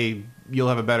would say you'll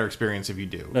have a better experience if you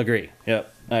do. Agree.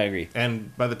 Yep, I agree.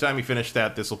 And by the time you finish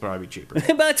that, this will probably be cheaper.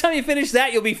 By the time you finish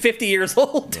that, you'll be 50 years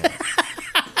old. Yeah.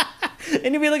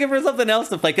 And you'll be looking for something else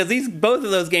to play, because both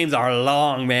of those games are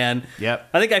long, man. Yep.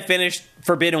 I think I finished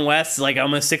Forbidden West like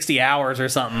almost 60 hours or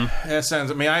something. That sounds...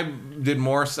 I mean, I did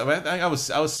more stuff. I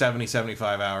was 70,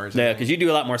 75 hours. Yeah, because you do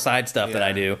a lot more side stuff than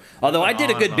I do. Although I did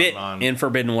a good bit in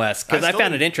Forbidden West, because I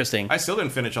found it interesting. I still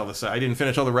didn't finish all the stuff. I didn't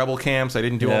finish all the rebel camps. I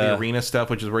didn't do all the arena stuff,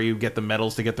 which is where you get the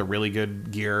medals to get the really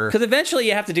good gear. Because eventually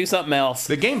you have to do something else.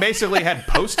 The game basically had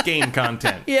post-game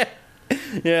content. Yeah.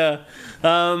 Yeah.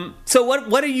 So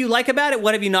what do you like about it?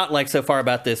 What have you not liked so far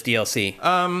about this DLC?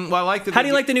 Well, I like How do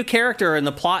you like the new character and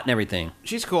the plot and everything?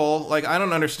 She's cool. Like, I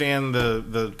don't understand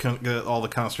all the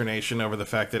consternation over the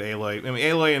fact that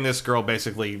Aloy and this girl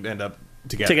basically end up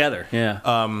together. Yeah.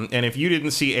 And if you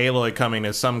didn't see Aloy coming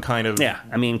as some kind of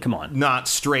I mean, come on, not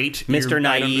straight, Mr.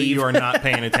 Naive, you are not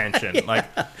paying attention.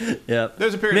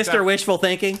 There's a period, Mr. Wishful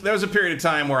Thinking. There was a period of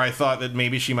time where I thought that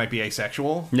maybe she might be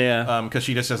asexual. Yeah. Because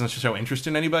she just doesn't show interest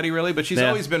in anybody really, but she's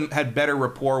always had better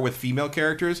rapport with female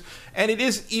characters, and it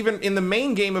is even in the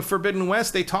main game of Forbidden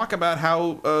West. They talk about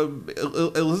how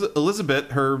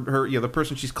Elizabeth, her the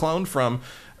person she's cloned from,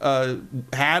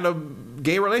 had a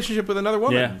gay relationship with another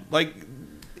woman. Yeah.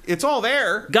 It's all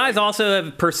there. Guys also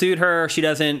have pursued her. She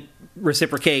doesn't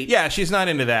reciprocate. Yeah, she's not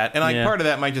into that. And part of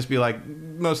that might just be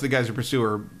most of the guys who pursue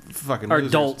her fucking are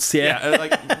losers. adults. Yeah.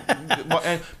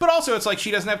 But also it's she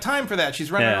doesn't have time for that.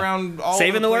 She's running around all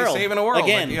saving over the world. Saving the world.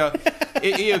 Again.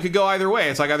 It could go either way.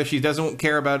 It's either she doesn't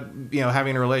care about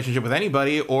having a relationship with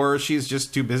anybody, or she's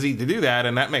just too busy to do that,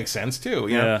 and that makes sense too.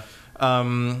 You know?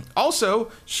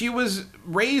 Also, she was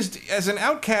raised as an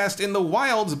outcast in the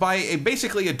wilds by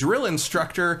basically a drill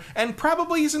instructor, and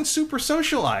probably isn't super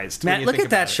socialized. Matt, look at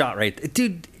that shot right there.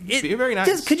 Dude. Very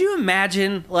nice. Could you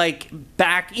imagine,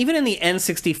 back, even in the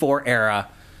N64 era,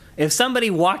 if somebody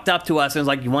walked up to us and was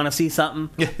like, "You want to see something?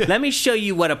 Let me show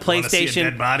you what a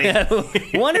PlayStation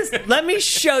Let me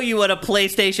show you what a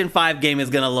PlayStation 5 game is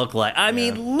going to look like." I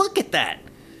mean, look at that.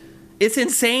 It's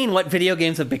insane what video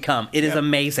games have become. It is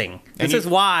amazing. This is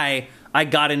why I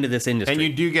got into this industry. And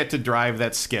you do get to drive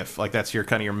that skiff. That's your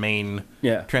kind of your main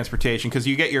transportation, because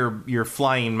you get your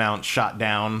flying mount shot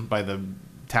down by the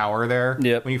tower there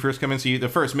when you first come in. So the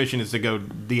first mission is to go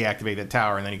deactivate that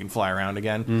tower, and then you can fly around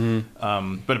again.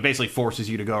 But it basically forces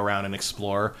you to go around and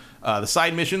explore. The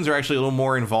side missions are actually a little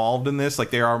more involved in this.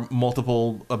 There are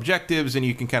multiple objectives, and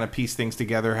you can kind of piece things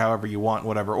together however you want,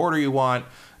 whatever order you want.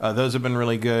 Those have been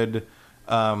really good.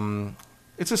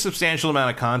 It's a substantial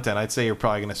amount of content. I'd say you're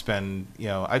probably going to spend,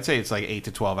 I'd say it's 8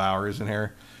 to 12 hours in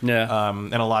here. Yeah.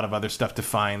 And a lot of other stuff to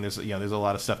find. There's a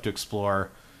lot of stuff to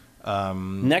explore.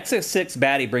 Nexus 6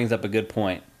 Batty brings up a good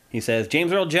point. He says,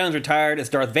 James Earl Jones retired as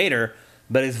Darth Vader,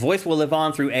 but his voice will live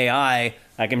on through AI.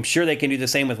 I'm sure they can do the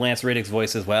same with Lance Reddick's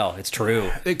voice as well. It's true.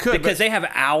 It could. Because they have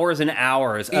hours and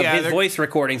hours of his voice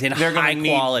recordings in high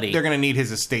quality. They're going to need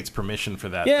his estate's permission for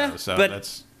that, though. So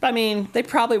but they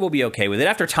probably will be okay with it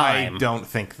after time. I don't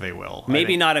think they will.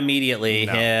 Maybe not immediately.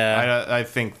 No. Yeah. I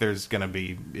think there's going to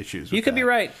be issues with You could be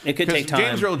right. It could take time.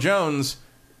 James Earl Jones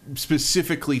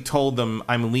specifically told them,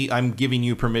 I'm giving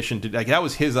you permission to, that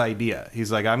was his idea.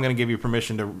 He's like, I'm going to give you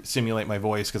permission to simulate my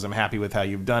voice because I'm happy with how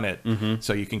you've done it.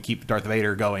 So you can keep Darth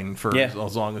Vader going for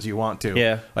as long as you want to.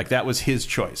 Yeah. That was his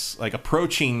choice.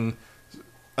 Approaching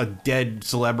a dead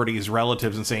celebrity's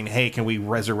relatives and saying, hey, can we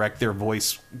resurrect their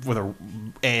voice with a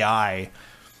AI?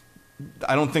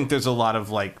 I don't think there's a lot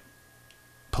of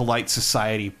polite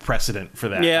society precedent for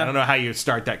that. I don't know how you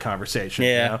start that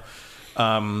conversation.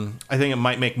 I think it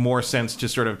might make more sense to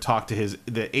sort of talk to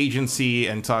the agency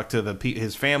and talk to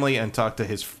his family and talk to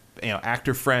his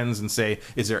actor friends and say,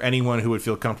 is there anyone who would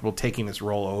feel comfortable taking this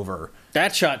role over?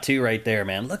 That shot too right there,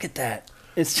 man. Look at that.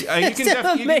 It's you can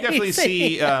definitely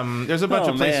see. There's a bunch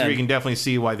of places where you can definitely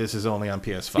see why this is only on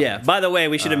PS5. Yeah. By the way,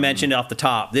 we should have mentioned off the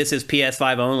top. This is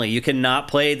PS5 only. You cannot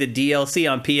play the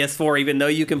DLC on PS4, even though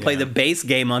you can play the base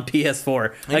game on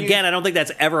PS4. Again, I don't think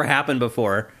that's ever happened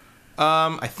before.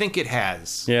 I think it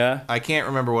has. Yeah. I can't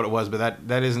remember what it was, but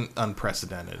that isn't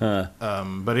unprecedented.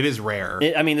 But it is rare.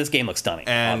 This game looks stunning.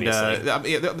 And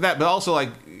obviously, but also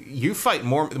you fight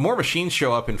more machines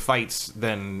show up in fights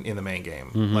than in the main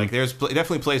game. There's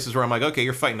definitely places where I'm like, okay,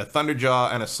 you're fighting a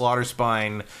Thunderjaw and a Slaughter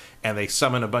Spine, and they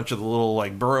summon a bunch of the little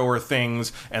burrower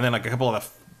things, and then a couple of the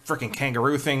freaking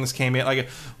kangaroo things came in.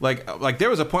 Like there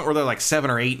was a point where there were 7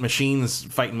 or 8 machines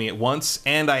fighting me at once,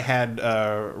 and I had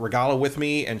Regala with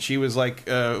me, and she was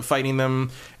fighting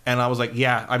them, and I was like,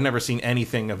 yeah, I've never seen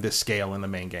anything of this scale in the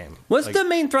main game. What's the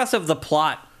main thrust of the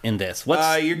plot in this? What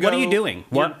are you doing?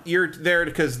 You're there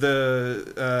because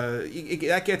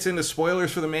that gets into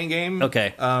spoilers for the main game.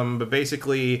 Okay. But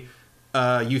basically,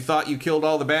 you thought you killed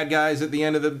all the bad guys at the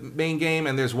end of the main game,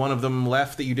 and there's one of them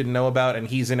left that you didn't know about, and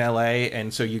he's in LA,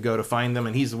 and so you go to find them,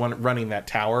 and he's the one running that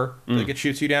tower that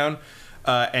shoots you down.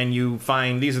 And you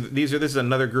find this is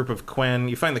another group of Quen.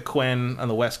 You find the Quen on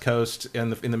the West Coast in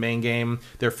the main game.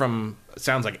 They're from,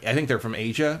 I think they're from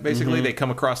Asia, basically. They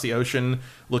come across the ocean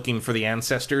looking for the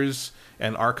ancestors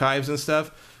and archives and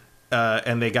stuff.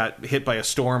 And they got hit by a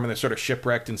storm, and they're sort of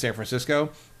shipwrecked in San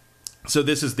Francisco. So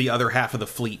this is the other half of the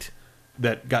fleet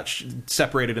that got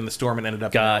separated in the storm and ended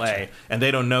up in LA. And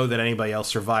they don't know that anybody else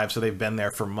survived, so they've been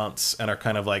there for months and are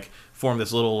kind of formed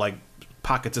this little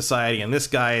pocket society. And this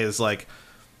guy is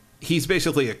he's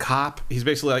basically a cop. He's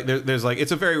basically like there's like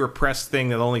it's a very repressed thing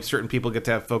that only certain people get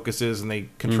to have focuses, and they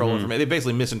control information. They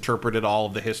basically misinterpreted all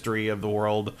of the history of the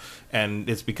world, and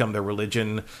it's become their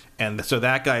religion. And so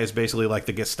that guy is basically like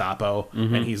the Gestapo,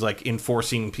 and he's like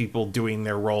enforcing people doing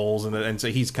their roles, and so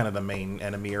he's kind of the main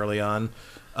enemy early on.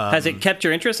 Has it kept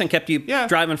your interest and kept you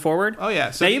driving forward? Oh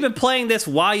yeah. So now you've been playing this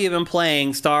while you've been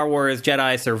playing Star Wars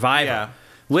Jedi Survivor.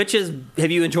 Yeah.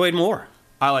 Have you enjoyed more?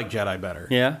 I like Jedi better.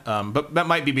 Yeah. But that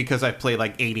might be because I've played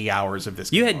like 80 hours of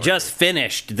this game. You had already. just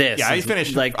finished this. Yeah, I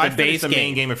finished like I the finished base the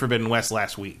main game of Forbidden West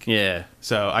last week. Yeah.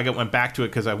 So I went back to it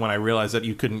because when I realized that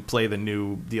you couldn't play the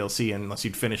new DLC unless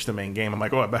you'd finish the main game, I'm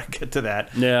like, oh, I better get to that.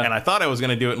 Yeah. And I thought I was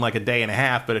going to do it in like a day and a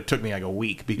half, but it took me like a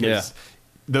week because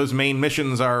those main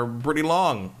missions are pretty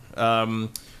long.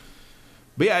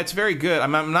 But yeah, it's very good.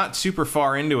 I'm not super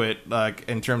far into it, like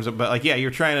in terms of, but like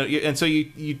you're trying to, and so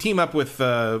you team up with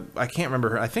I can't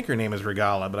remember her. I think her name is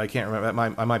Regala, but I can't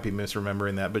remember. I might be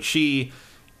misremembering that. But she's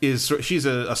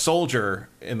a soldier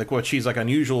in the quote. She's like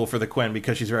unusual for the Quen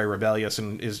because she's very rebellious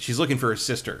and she's looking for her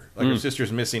sister. Like her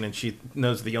sister's missing, and she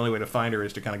knows the only way to find her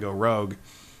is to kind of go rogue.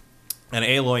 And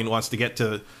Aloy wants to get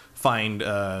to find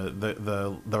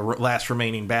the last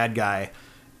remaining bad guy,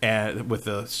 and with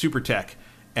the super tech.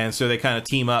 And so they kind of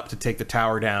team up to take the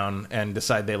tower down and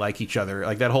decide they like each other.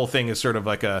 Like that whole thing is sort of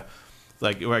like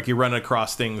like you're running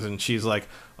across things, and she's like,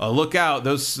 "Oh, look out!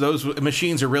 Those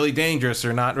machines are really dangerous.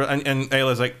 They're not." And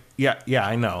Ayla's like, "Yeah,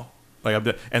 I know."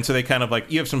 Like, and so they kind of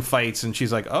like you have some fights, and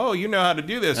she's like, "Oh, you know how to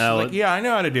do this?" Oh, like, "Yeah, I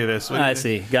know how to do this." I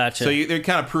see. Gotcha. So they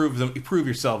kind of prove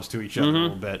yourselves to each other a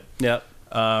little bit. Yep.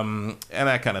 And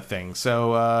that kind of thing.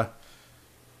 So,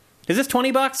 is this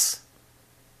 $20?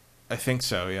 I think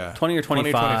so, yeah. 20 or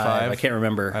 25. I can't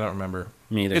remember. I don't remember.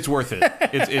 Me either. It's worth it.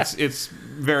 It's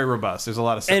very robust. There's a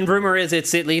lot of stuff. And rumor is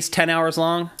it's at least 10 hours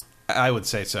long? I would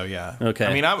say so, yeah. Okay.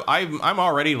 I mean, I'm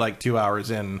already like 2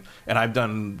 hours in, and I've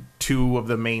done 2 of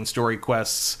the main story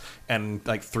quests and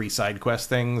like 3 side quest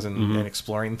things and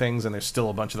exploring things, and there's still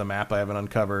a bunch of the map I haven't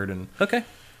uncovered. And okay.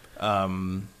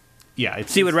 Yeah,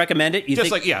 so you would recommend it?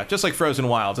 Just like Frozen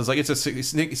Wilds. It's like it's a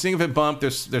significant bump.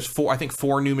 There's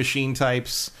 4 new machine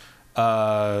types.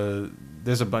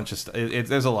 There's a bunch of stuff.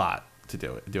 There's a lot to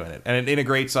doing it, and it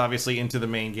integrates obviously into the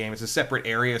main game. It's a separate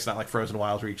area. It's not like Frozen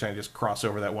Wilds where you try to just cross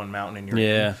over that one mountain and you're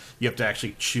in. You have to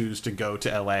actually choose to go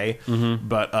to LA.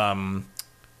 But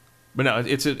no,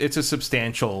 it's a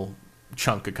substantial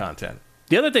chunk of content.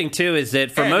 The other thing too is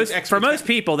that for most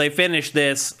people, they finish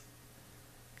this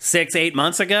 6-8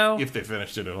 months ago, if they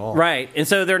finished it at all, right? And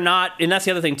so they're not, and that's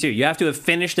the other thing too. You have to have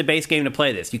finished the base game to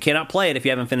play this. You cannot play it if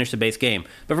you haven't finished the base game.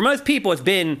 But for most people, it's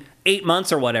been 8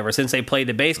 months or whatever since they played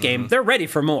the base game. They're ready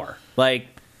for more. Like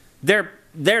they're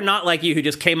not like you who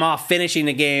just came off finishing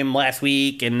the game last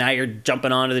week and now you're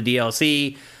jumping onto the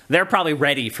DLC. They're probably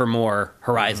ready for more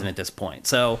Horizon at this point.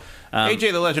 So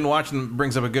AJ the Legend Watching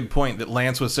brings up a good point that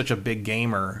Lance was such a big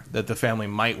gamer that the family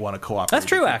might want to cooperate. That's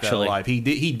true, actually.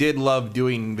 He did love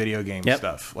doing video game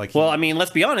stuff. Like, I mean,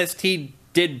 let's be honest. He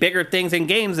did bigger things in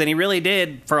games than he really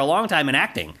did for a long time in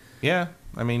acting. Yeah,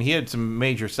 I mean, he had some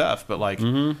major stuff, but like,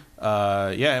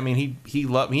 I mean, he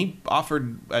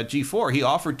offered at G4. He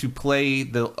offered to play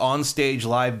the on-stage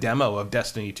live demo of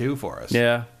Destiny 2 for us.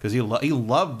 Yeah, because he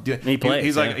loved doing.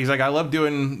 He's like, I love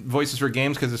doing voices for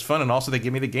games because it's fun, and also they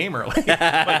give me the game early.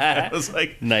 It was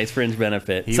like nice fringe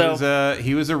benefit. He was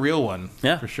a real one,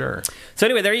 for sure. So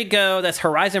anyway, there you go. That's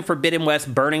Horizon Forbidden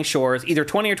West: Burning Shores. Either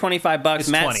 $20 or $25. It's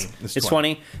 20. It's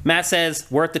 20. Matt says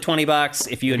worth the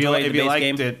 $20 if you enjoy the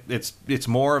base game. It's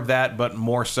more of that, but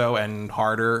more so and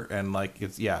harder. And like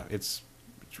it's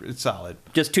solid.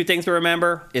 Just 2 things to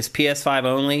remember: it's PS5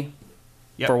 only,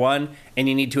 for one, and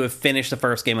you need to have finished the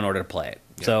first game in order to play it.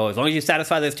 Yep. So as long as you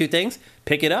satisfy those 2 things,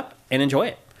 pick it up and enjoy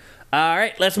it. All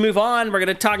right, let's move on. We're going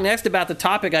to talk next about the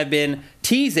topic I've been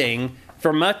teasing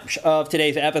for much of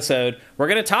today's episode. We're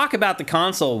going to talk about the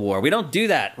console war. We don't do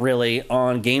that really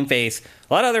on GameFace.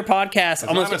 A lot of other podcasts,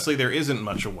 honestly, there isn't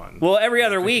much of one. Well, every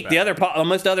other week,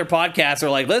 most other podcasts are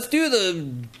like, let's do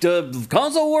the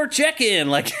console war check-in,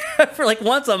 like for like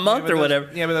once a month or whatever.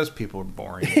 Yeah, but those people are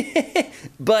boring.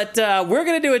 But we're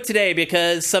going to do it today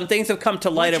because some things have come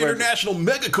to light. Which international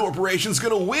mega corporation's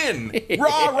going to win?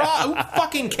 Rah rah! Who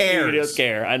fucking cares? We don't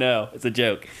care. I know it's a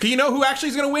joke. Do you know who actually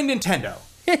is going to win? Nintendo.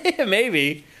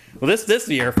 Maybe. Well, this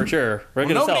year for sure. We're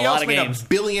going to sell a lot of games. $1.5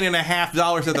 billion at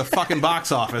the fucking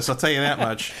box office. I'll tell you that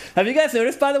much. Have you guys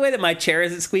noticed, by the way, that my chair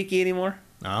isn't squeaky anymore?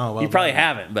 Oh, well, you probably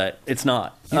haven't, but it's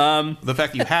not. The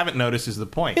fact that you haven't noticed is the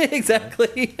point.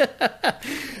 Exactly.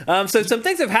 So some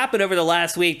things have happened over the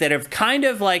last week that have kind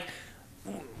of like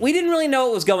we didn't really know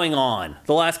what was going on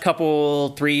the last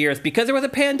 3 years because there was a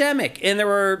pandemic and there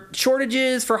were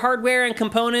shortages for hardware and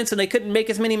components and they couldn't make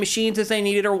as many machines as they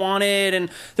needed or wanted. And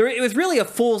it was really a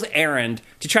fool's errand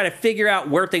to try to figure out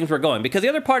where things were going. Because the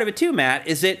other part of it too, Matt,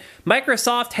 is that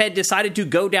Microsoft had decided to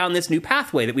go down this new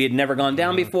pathway that we had never gone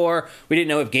down before. We didn't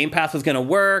know if Game Pass was going to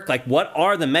work. Like, what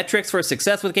are the metrics for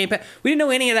success with Game Pass? We didn't know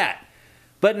any of that.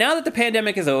 But now that the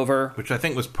pandemic is over... Which I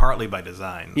think was partly by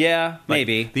design. Yeah,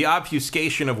 maybe. The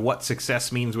obfuscation of what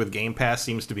success means with Game Pass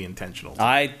seems to be intentional.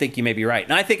 I think you may be right.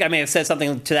 And I think I may have said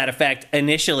something to that effect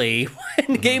initially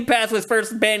when Game Pass was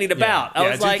first bandied about.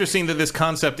 I was it's interesting that this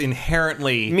concept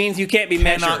inherently... means you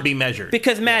cannot be measured.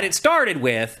 Because, Matt, it started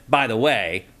with, by the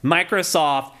way,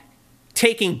 Microsoft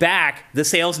taking back the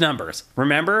sales numbers.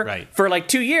 Remember? Right. For like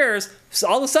 2 years, so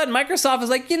all of a sudden Microsoft was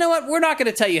like, you know what? We're not going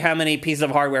to tell you how many pieces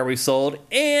of hardware we sold,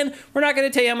 and we're not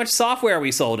going to tell you how much software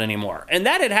we sold anymore. And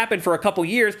that had happened for a couple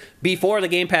years before the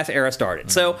Game Pass era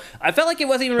started. So I felt like it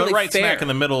wasn't even really fair. But right smack in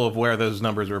the middle of where those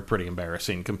numbers were pretty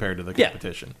embarrassing compared to the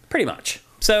competition. Yeah, pretty much.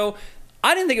 So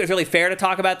I didn't think it was really fair to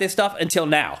talk about this stuff until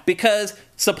now, because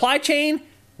supply chain...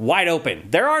 wide open.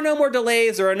 There are no more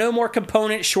delays. There are no more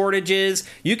component shortages.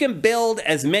 You can build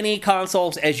as many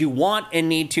consoles as you want and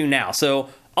need to now. So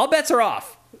all bets are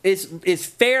off. It's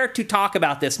fair to talk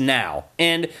about this now.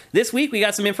 And this week we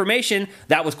got some information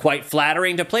that was quite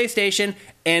flattering to PlayStation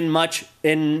and much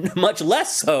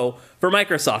less so for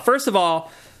Microsoft. First of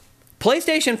all,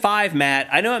 PlayStation 5, Matt,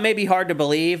 I know it may be hard to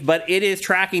believe, but it is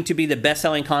tracking to be the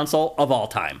best-selling console of all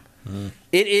time.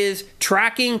 It is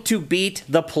tracking to beat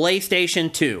the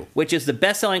PlayStation 2, which is the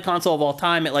best-selling console of all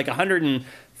time at like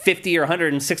 150 or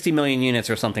 160 million units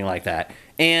or something like that.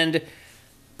 And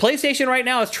PlayStation right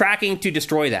now is tracking to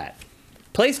destroy that.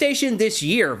 PlayStation this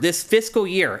year, this fiscal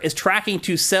year, is tracking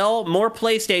to sell more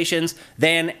PlayStations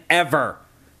than ever.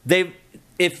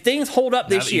 If things hold up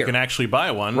this year... you can actually buy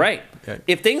one. Right. Okay.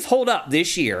 If things hold up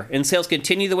this year and sales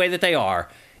continue the way that they are...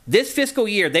 this fiscal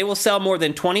year, they will sell more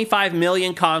than 25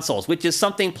 million consoles, which is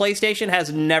something PlayStation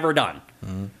has never done.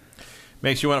 Mm-hmm.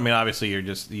 Makes you wonder. I mean, obviously,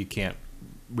 you can't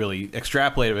really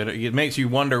extrapolate it. It makes you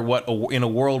wonder what, in a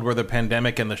world where the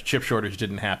pandemic and the chip shortage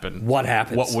didn't happen, what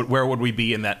happens? Where would we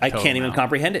be in that? I can't even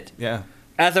comprehend it. Yeah.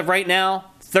 As of right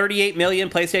now, 38 million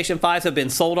PlayStation 5s have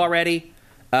been sold already.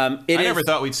 I never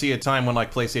thought we'd see a time when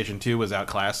like PlayStation 2 was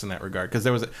outclassed in that regard, because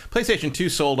there was PlayStation 2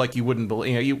 sold like you wouldn't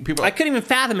believe. People. I couldn't even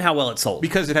fathom how well it sold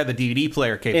because it had the DVD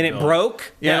player capability, and it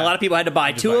broke. Yeah, and a lot of people had to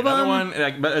buy two of them.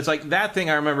 One, but it's like that thing.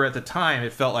 I remember at the time,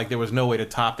 it felt like there was no way to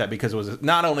top that, because it was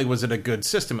not only was it a good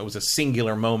system, it was a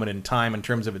singular moment in time in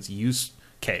terms of its use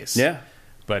case. Yeah.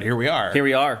 But here we are. Here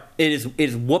we are. It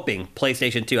is whooping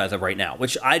PlayStation 2 as of right now,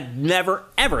 which I never,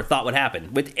 ever thought would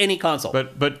happen with any console.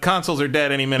 But consoles are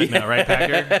dead any minute now, right,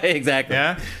 Packer? Exactly.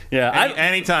 Yeah? Yeah.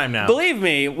 Any time now. Believe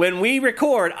me, when we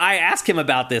record, I ask him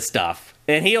about this stuff.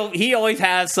 And he always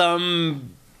has some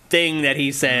thing that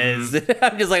he says.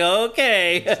 I'm just like,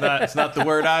 okay. It's not the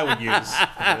word I would use.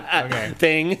 Okay.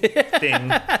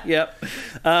 Thing. Yep.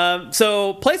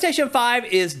 So PlayStation 5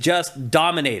 is just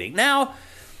dominating. Now...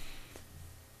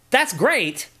 that's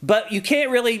great, but you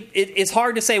can't really... it's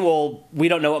hard to say, well, we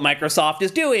don't know what Microsoft is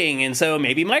doing, and so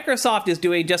maybe Microsoft is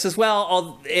doing just as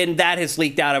well, and that has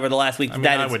leaked out over the last week.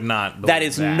 I would not. That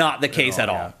is not the case at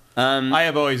all. Yeah. I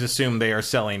have always assumed they are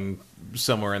selling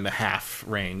somewhere in the half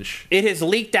range. It has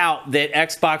leaked out that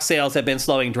Xbox sales have been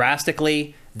slowing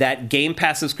drastically, that Game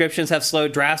Pass subscriptions have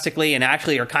slowed drastically, and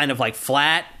actually are kind of like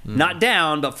flat. Not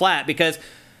down, but flat, because...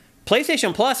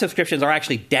 PlayStation Plus subscriptions are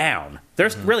actually down. They're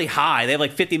really high. They have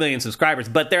like 50 million subscribers,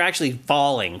 but they're actually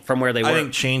falling from where they were. I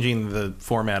think changing the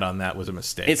format on that was a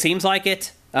mistake. It seems like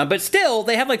it. But still,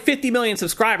 they have like 50 million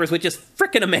subscribers, which is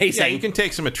freaking amazing. Yeah, you can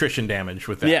take some attrition damage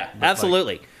with that. Yeah,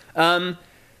 absolutely.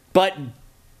 But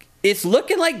it's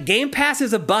looking like Game Pass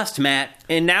is a bust, Matt.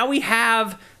 And now we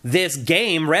have this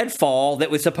game, Redfall,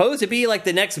 that was supposed to be like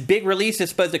the next big release.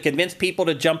 It's supposed to convince people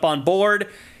to jump on board.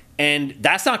 And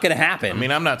that's not going to happen. I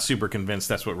mean, I'm not super convinced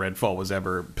that's what Redfall was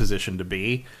ever positioned to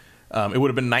be. It would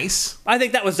have been nice. I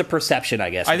think that was the perception,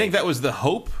 I guess. I think that was the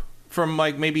hope from,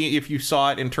 like, maybe if you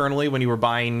saw it internally when you were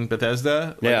buying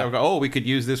Bethesda. Like, oh, we could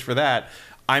use this for that.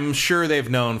 I'm sure they've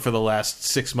known for the last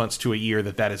 6 months to a year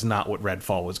that is not what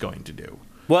Redfall was going to do.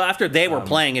 Well, after they were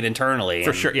playing it internally.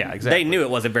 For sure, yeah, exactly. They knew it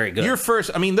wasn't very good.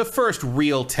 The first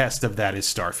real test of that is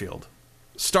Starfield.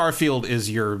 Starfield is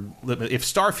your... if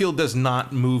Starfield does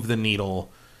not move the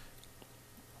needle,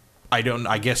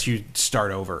 I guess you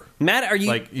start over. Matt, are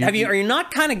you not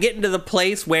kind of getting to the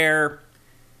place where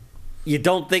you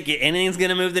don't think anything's going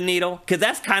to move the needle? Because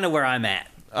that's kind of where I'm at.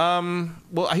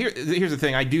 Well, here's the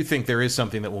thing. I do think there is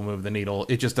something that will move the needle.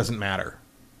 It just doesn't matter.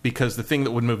 because the thing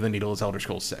that would move the needle is Elder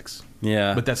Scrolls 6.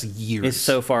 Yeah. But that's years. It's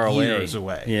so far away. Years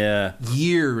away. Yeah.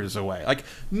 Years away. Like,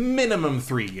 minimum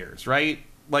 3 years, right?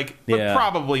 Like, but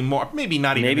probably more. Maybe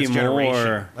not even this generation.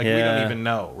 More. Like, we don't even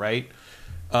know, right?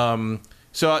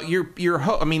 So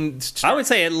I mean, I would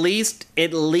say at least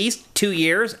 2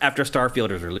 years after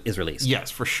Starfield is released.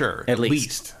 Yes, for sure. At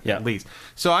least. Yeah. At least.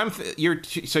 So you're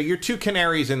two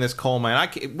canaries in this coal mine.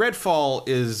 Redfall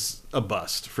is a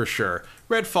bust for sure.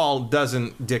 Redfall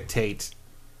doesn't dictate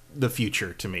the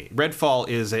future to me. Redfall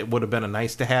it would have been a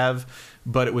nice to have,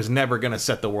 but it was never going to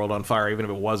set the world on fire, even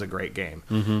if it was a great game.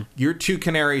 Mm-hmm. Your two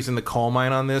canaries in the coal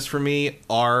mine on this for me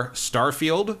are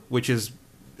Starfield, which is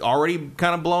already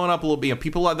kind of blowing up a little bit.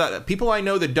 People I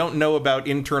know that don't know about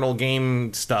internal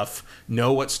game stuff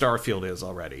know what Starfield is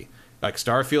already. Like,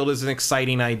 Starfield is an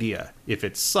exciting idea. If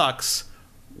it sucks,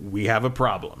 we have a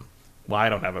problem. Well, I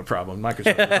don't have a problem.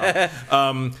 Microsoft has a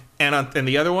problem. And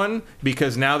the other one,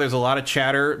 because now there's a lot of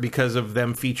chatter because of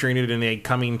them featuring it in a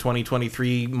coming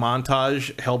 2023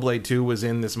 montage. Hellblade 2 was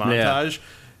in this montage.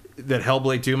 Yeah. That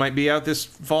Hellblade 2 might be out this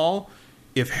fall.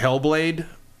 If Hellblade...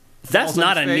 That's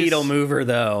not a needle mover,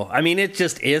 though. I mean, it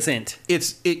just isn't.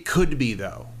 It could be,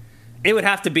 though. It would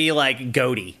have to be like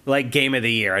GOTY, like Game of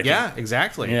the Year. I think. Yeah,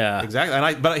 exactly. Yeah,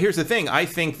 exactly. But here's the thing: I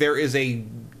think there is a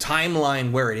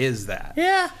timeline where it is that.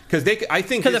 Yeah, because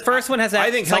the first one has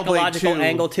that psychological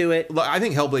angle to it. I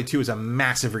think Hellblade 2 is a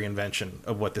massive reinvention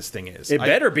of what this thing is. It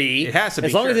better be. It has to be,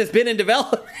 as long as it's been in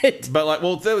development.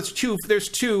 But there's two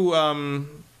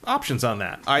options on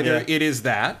that. Either it is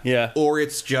that, or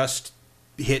it's just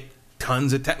hit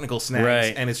tons of technical snags,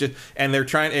 right. And it's just, and they're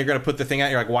going to put the thing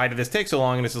out. You're like, why did this take so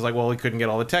long? And it's just like, well, we couldn't get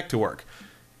all the tech to work.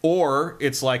 Or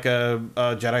it's like a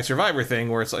Jedi Survivor thing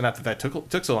where it's like, not that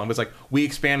took so long, but it's like, we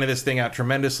expanded this thing out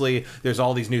tremendously. There's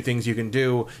all these new things you can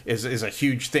do. Is a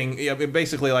huge thing.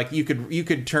 Basically, like you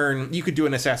could do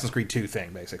an Assassin's Creed 2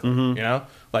 thing, basically. Mm-hmm. You know,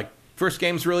 like, first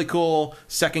game's really cool.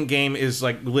 Second game is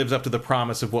like lives up to the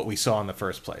promise of what we saw in the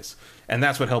first place, and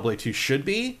that's what Hellblade 2 should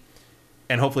be.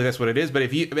 And hopefully that's what it is.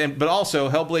 But also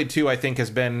Hellblade 2, I think, has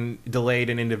been delayed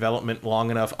and in development long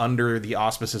enough under the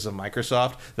auspices of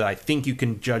Microsoft that I think you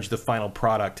can judge the final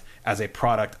product as a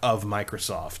product of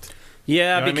Microsoft.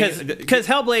 Yeah, you know because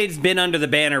Hellblade's been under the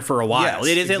banner for a while. Yes,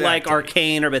 it isn't like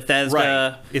Arcane or Bethesda.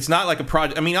 Right. It's not like a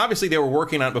project. I mean, obviously they were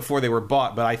working on it before they were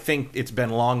bought, but I think it's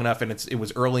been long enough and it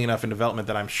was early enough in development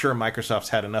that I'm sure Microsoft's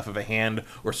had enough of a hand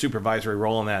or supervisory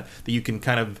role in that you can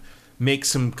kind of make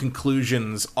some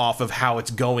conclusions off of how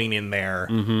it's going in there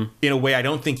in a way I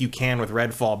don't think you can with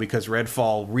Redfall, because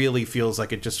Redfall really feels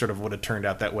like it just sort of would have turned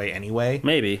out that way anyway.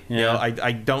 Maybe. Yeah. You know,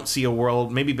 I don't see a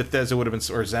world. Maybe Bethesda would have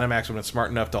been, or ZeniMax would have been smart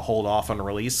enough to hold off on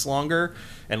release longer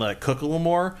and let it cook a little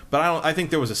more. But I think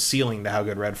there was a ceiling to how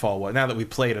good Redfall was. Now that we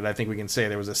played it, I think we can say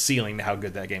there was a ceiling to how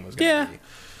good that game was going to be.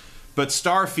 But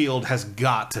Starfield has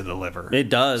got to deliver. It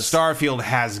does. Starfield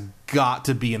has got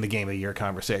to be in the Game of the Year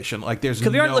conversation. Like, there's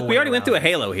no way we already went through a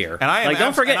Halo here. And I am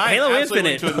don't forget, Halo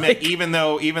Infinite. To admit, even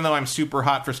though I'm super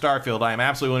hot for Starfield, I am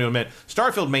absolutely willing to admit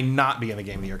Starfield may not be in the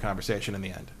Game of the Year conversation in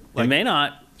the end. Like, it may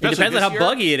not. It depends on how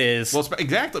buggy it is. Well,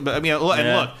 exactly. But I mean, and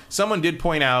look, someone did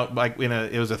point out, like,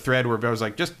 it was a thread where I was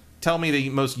like, just tell me the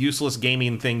most useless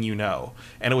gaming thing you know.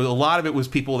 And a lot of it was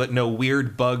people that know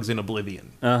weird bugs in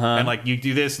Oblivion. And like, you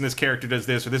do this and this character does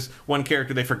this, or this one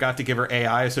character, they forgot to give her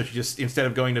AI, so she just, instead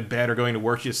of going to bed or going to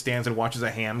work, she just stands and watches a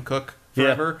ham cook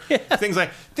forever. Yeah. Things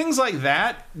like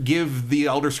that give the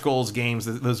Elder Scrolls games,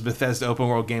 those Bethesda open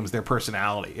world games, their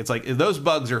personality. It's like, those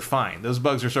bugs are fine. Those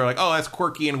bugs are sort of like, oh, that's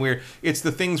quirky and weird. It's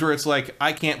the things where it's like,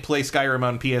 I can't play Skyrim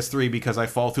on PS3 because I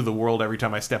fall through the world every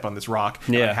time I step on this rock.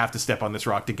 And I have to step on this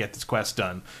rock to get this quest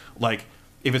done. Like,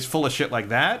 if it's full of shit like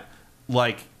that,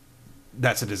 like,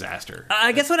 that's a disaster.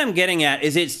 I guess what I'm getting at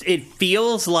is it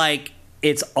feels like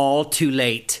it's all too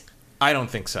late. I don't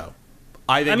think so.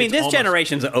 I mean, this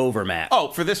generation's over, Matt. Oh,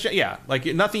 for this, yeah. Like,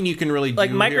 nothing you can really do.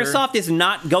 Like, Microsoft is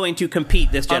not going to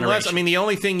compete this generation. Unless, I mean, the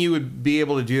only thing you would be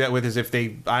able to do that with is if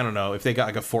they, I don't know, if they got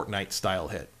like a Fortnite-style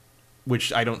hit,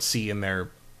 which I don't see in their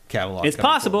catalog. It's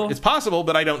possible. Forward. It's possible,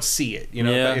 but I don't see it. You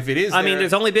know, if it is, I mean,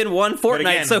 there's only been one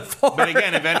Fortnite so far. But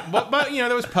again, but you know,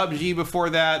 there was PUBG before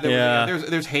that.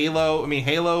 There's Halo. I mean,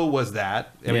 Halo was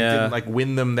that. I mean, it didn't like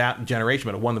win them that generation,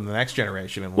 but it won them the next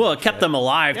generation. And well, it kept them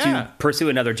alive to pursue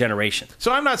another generation.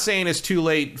 So I'm not saying it's too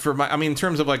late for I mean, in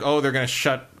terms of like, oh, they're going to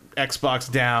shut Xbox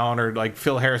down, or like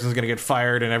Phil Harrison's going to get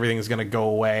fired and everything's going to go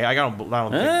away. I don't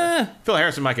think Phil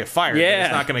Harrison might get fired. Yeah, but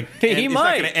it's not going to. It's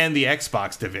not going to end the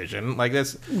Xbox division like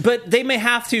this. But they may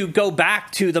have to go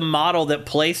back to the model that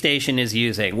PlayStation is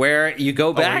using, where you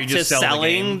go back to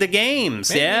selling the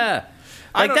games. Maybe. Yeah.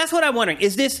 Like, that's what I'm wondering.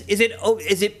 Is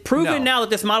it proven now that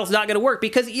this model's not going to work?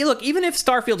 Because, look, even if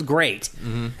Starfield's great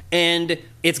and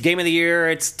it's Game of the Year,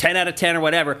 it's 10 out of 10 or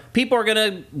whatever, people are going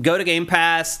to go to Game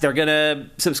Pass, they're going to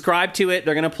subscribe to it,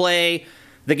 they're going to play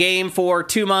the game for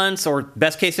 2 months, or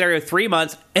best case scenario, 3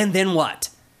 months, and then what?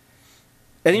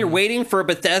 And then you're waiting for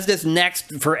Bethesda's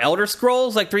next, for Elder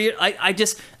Scrolls, like 3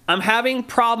 years. I'm having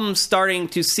problems starting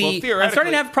to see. Well, I'm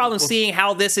starting to have problems seeing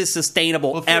how this is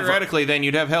sustainable. Well, theoretically, then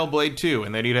you'd have Hellblade 2,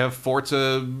 and then you'd have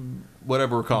Forza,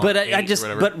 whatever we're calling it.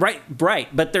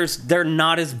 But they're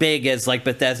not as big as like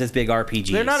Bethesda's big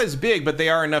RPGs. They're not as big, but they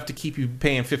are enough to keep you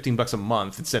paying $15 a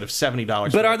month instead of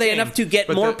 $70. But are they enough to get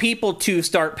more people to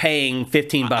start paying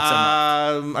 $15 a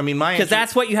month? I mean, because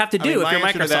that's what you have to do if you're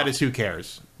Microsoft. To that is who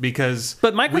cares?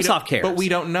 But Microsoft cares. But we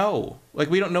don't know. Like,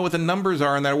 we don't know what the numbers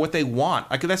are and what they want.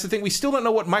 Like, that's the thing. We still don't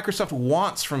know what Microsoft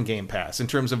wants from Game Pass in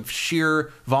terms of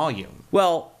sheer volume.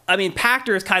 Well, I mean,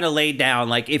 Pachter is kind of laid down.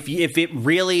 Like, if it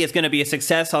really is going to be a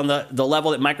success on the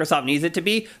level that Microsoft needs it to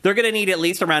be, they're going to need at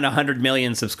least around 100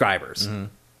 million subscribers. Mm-hmm.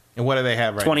 And what do they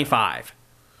have right 25. now?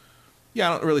 Yeah,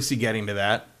 I don't really see getting to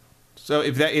that. So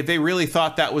if they really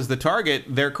thought that was the target,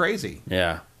 they're crazy.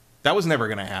 Yeah. That was never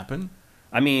going to happen.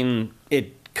 I mean,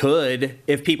 it could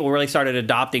if people really started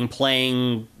adopting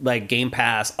playing like Game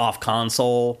Pass off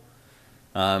console,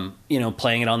 playing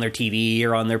it on their TV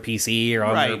or on their PC or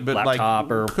on their laptop,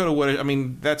 or coulda, woulda. I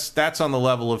mean, that's on the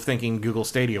level of thinking Google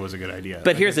Stadia was a good idea.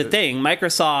 But here's the thing: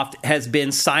 Microsoft has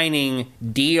been signing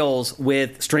deals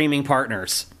with streaming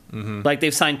partners. Mm-hmm. Like,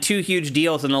 they've signed 2 huge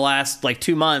deals in the last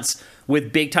 2 months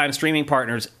with big time streaming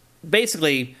partners,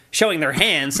 basically showing their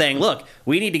hand, saying, look,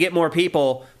 we need to get more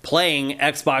people playing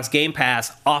Xbox Game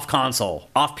Pass off console,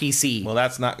 off PC. Well,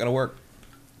 that's not going to work.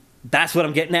 That's what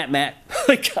I'm getting at, Matt.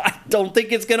 I don't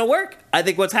think it's going to work. I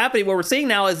think what's happening, what we're seeing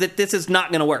now, is that this is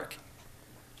not going to work.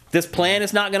 This plan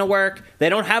is not going to work. They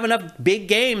don't have enough big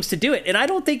games to do it. And I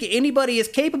don't think anybody is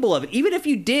capable of it. Even if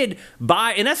you did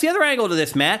buy, and that's the other angle to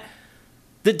this, Matt,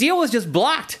 the deal was just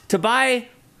blocked to buy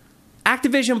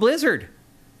Activision Blizzard.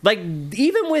 Like,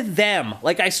 even with them,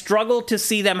 I struggle to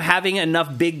see them having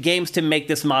enough big games to make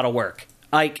this model work.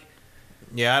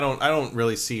 Yeah, I don't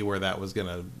really see where that was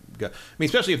gonna go. I mean,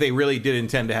 especially if they really did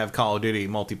intend to have Call of Duty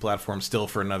multi-platform still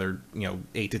for another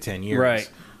 8 to 10 years. Right.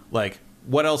 Like,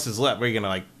 what else is left? Are you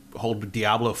gonna hold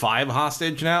Diablo 5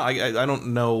 hostage now? I don't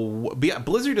know.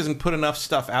 Blizzard doesn't put enough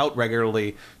stuff out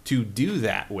regularly to do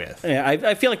that with. Yeah,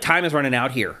 I feel like time is running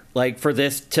out here. For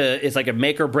this it's like a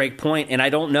make or break point, and I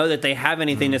don't know that they have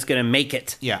anything that's going to make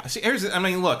it. Yeah. See,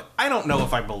 look, I don't know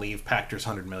if I believe Pachter's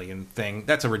 100 million thing.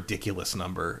 That's a ridiculous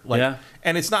number. Yeah.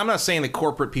 And I'm not saying that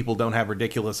corporate people don't have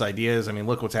ridiculous ideas. I mean,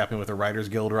 look what's happening with the Writers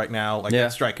Guild right now.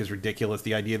 That strike is ridiculous.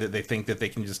 The idea that they think that they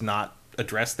can just not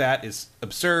address that is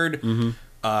absurd. Mm-hmm.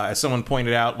 As someone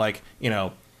pointed out,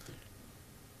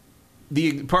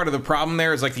 the part of the problem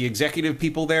there is the executive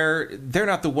people there, they're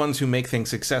not the ones who make things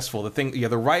successful.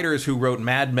 The writers who wrote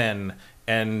Mad Men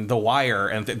and The Wire,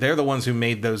 and they're the ones who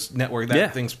made those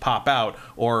things pop out,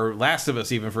 or Last of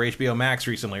Us even for HBO Max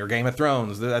recently, or Game of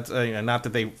Thrones. That's not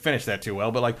that they finished that too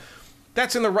well, but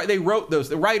that's in they wrote those.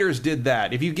 The writers did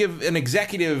that. If you give an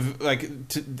executive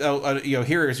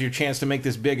here's your chance to make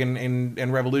this big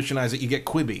and revolutionize it, you get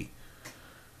Quibi.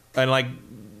 And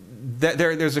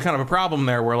there's a kind of a problem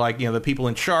there where the people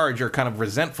in charge are kind of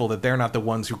resentful that they're not the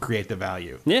ones who create the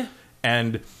value. Yeah.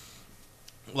 And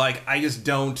I just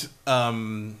don't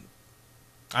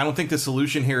I don't think the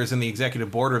solution here is in the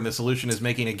executive boardroom. The solution is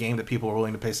making a game that people are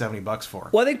willing to pay $70 for.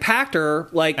 Well, I think Pachter,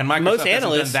 and most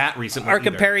analysts, that recently are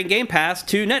comparing Game Pass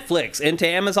to Netflix and to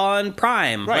Amazon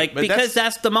Prime, right? Because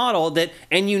that's the model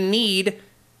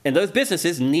and those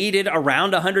businesses needed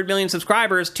around 100 million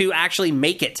subscribers to actually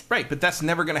make it. Right, but that's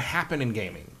never going to happen in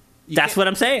gaming. That's what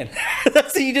I'm saying.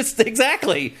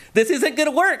 Exactly. This isn't going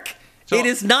to work. So, it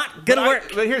is not going to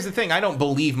work. But here's the thing. I don't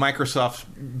believe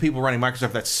people running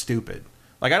Microsoft, that's stupid.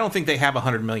 I don't think they have a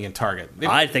 100 million target.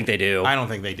 I think they do. I don't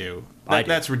think they do.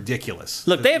 That's ridiculous.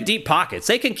 Look, they have deep pockets.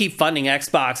 They can keep funding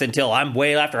Xbox until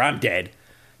way after I'm dead.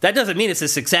 That doesn't mean it's a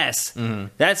success. Mm-hmm.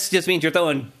 That just means you're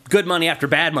throwing good money after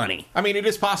bad money. I mean, it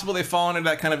is possible they've fallen into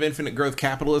that kind of infinite growth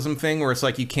capitalism thing where it's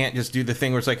you can't just do the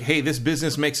thing where it's hey, this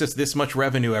business makes us this much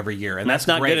revenue every year. And that's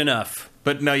not great. Good enough.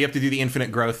 But no, you have to do the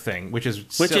infinite growth thing, which is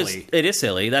silly. It is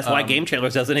silly. That's why Game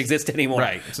Trailers doesn't exist anymore.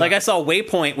 Right. I saw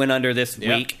Waypoint went under this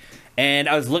week, and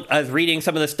I was reading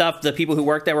some of the stuff the people who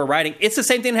worked there were writing. It's the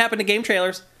same thing that happened to Game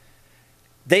Trailers.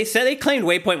 They claimed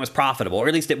Waypoint was profitable, or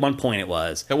at least at one point it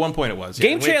was. At one point it was.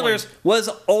 Game Trailers was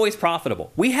always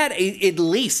profitable. We had at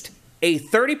least a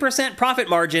 30% profit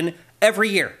margin every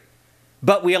year.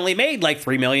 but we only made like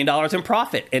 $3 million in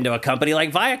profit. Into a company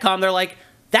like Viacom, they're like,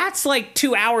 that's like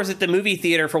 2 hours at the movie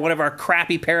theater for one of our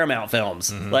crappy Paramount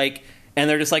films. Like, and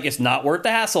they're just like, it's not worth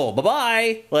the hassle.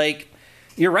 Bye-bye. Like,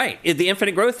 you're right. The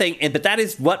infinite growth thing, but that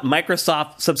is what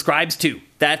Microsoft subscribes to.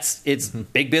 It's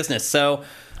big business. So,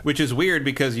 which is weird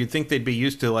because you'd think they'd be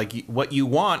used to like what you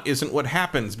want isn't what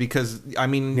happens. Because I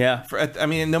mean,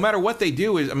 no matter what they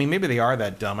do maybe they are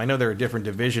that dumb. I know they're a different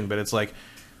division, but it's like,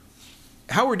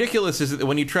 how ridiculous is it that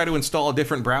when you try to install a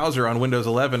different browser on Windows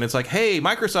 11, it's like, hey,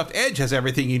 Microsoft Edge has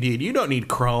everything you need. You don't need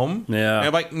Chrome. Yeah. And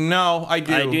I'm like, no, I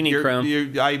do. I do need Chrome.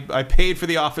 I paid for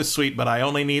the Office suite, but I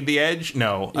only need the Edge.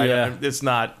 No, it's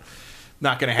not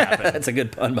going to happen. That's a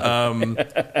good pun.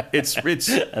 It's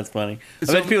that's funny. I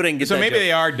bet people didn't get so that maybe joke.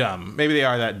 they are dumb. Maybe they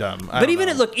are that dumb. But even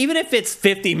if it's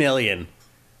 50 million.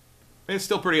 It's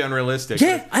still pretty unrealistic.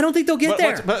 Yeah, I don't think they'll get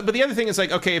there. But the other thing is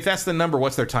like, okay, if that's the number,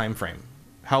 what's their time frame?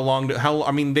 How long?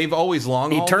 They've always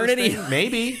long hauled eternity. This thing.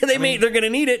 Maybe they're going to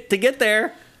need it to get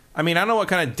there. I mean, I don't know what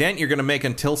kind of dent you're going to make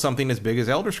until something as big as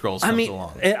Elder Scrolls comes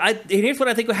along. Here's what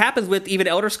I think what happens with even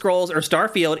Elder Scrolls or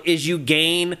Starfield is you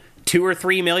gain 2 or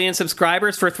 3 million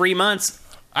subscribers for 3 months.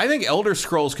 I think Elder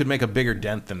Scrolls could make a bigger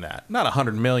dent than that. Not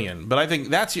 100 million, but I think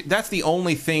that's the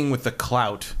only thing with the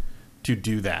clout to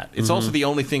do that. It's also the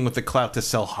only thing with the clout to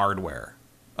sell hardware.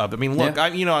 I mean, look, I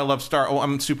love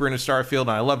I'm super into Starfield,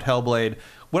 and I loved Hellblade.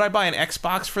 Would I buy an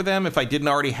Xbox for them if I didn't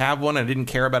already have one and I didn't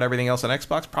care about everything else on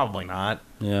Xbox? Probably not.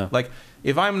 Yeah. Like,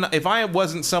 if I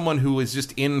wasn't someone who was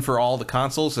just in for all the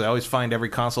consoles, I always find every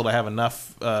console to have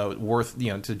enough worth,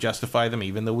 to justify them,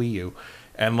 even the Wii U,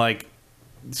 and like,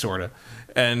 sorta,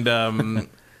 and and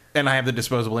I have the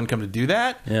disposable income to do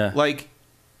that. Yeah. Like,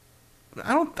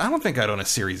 I don't think I'd own a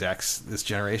Series X this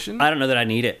generation. I don't know that I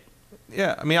need it.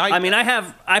 Yeah,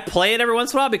 I play it every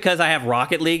once in a while because I have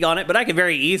Rocket League on it, but I could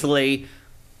very easily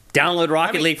download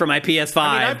Rocket League for my PS5.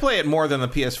 I play it more than the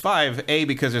PS5, A,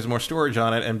 because there's more storage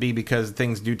on it, and B, because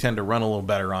things do tend to run a little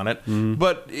better on it.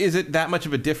 But is it that much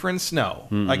of a difference? No.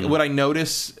 Like, would I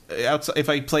notice outside if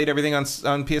I played everything on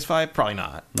PS5? Probably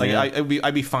not. Like,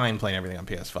 I'd be fine playing everything on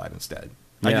PS5 instead.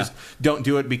 I just don't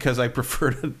do it because I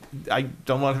prefer to. I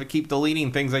don't want to keep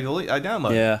deleting things I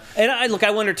download. Yeah, and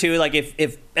I wonder too. Like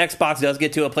if Xbox does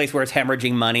get to a place where it's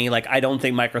hemorrhaging money, like I don't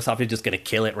think Microsoft is just going to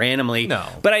kill it randomly. No,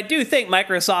 but I do think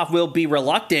Microsoft will be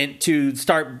reluctant to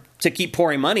start to keep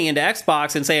pouring money into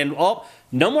Xbox and saying, "Oh,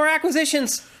 no more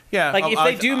acquisitions." Yeah, like if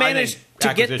they do manage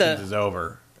to get the is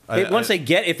over. Once if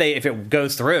it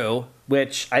goes through,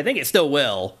 which I think it still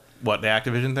will. What, the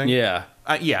Activision thing? Yeah,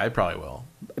 yeah, it probably will.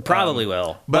 Probably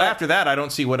will. But after that, I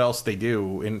don't see what else they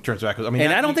do in terms of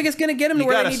acquisition. I don't think it's going to get them to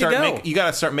where they need to go. You got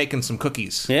to start making some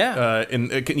cookies. Yeah.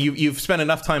 You've spent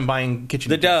enough time buying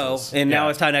kitchen utensils. Dough, and now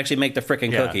it's time to actually make the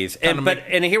frickin' cookies.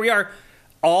 And here we are.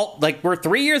 We're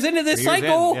 3 years into this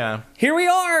cycle. Here we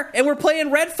are, and we're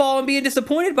playing Redfall and being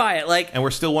disappointed by it. And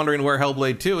we're still wondering where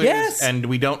Hellblade 2 is, and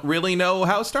we don't really know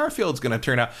how Starfield's going to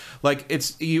turn out. Like,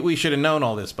 we should have known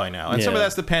all this by now. And some of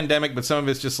that's the pandemic, but some of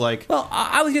it's just like... Well,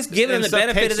 I was just giving them the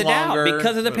benefit of the doubt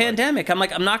because of the pandemic. I'm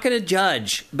like, I'm not going to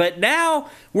judge. But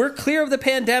now we're clear of the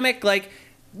pandemic. Like,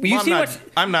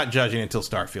 I'm not judging until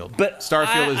Starfield. But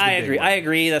Starfield is the big one. I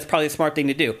agree. That's probably a smart thing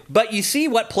to do. But you see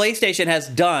what PlayStation has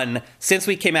done since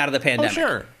we came out of the pandemic. Oh,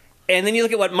 sure. And then you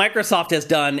look at what Microsoft has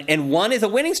done, and one is a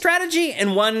winning strategy,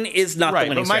 and one is not the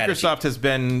winning strategy. But Microsoft has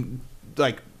been,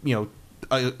 like,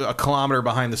 a kilometer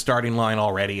behind the starting line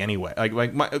already anyway.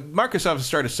 Like Microsoft has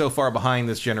started so far behind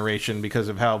this generation because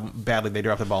of how badly they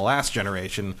dropped the ball last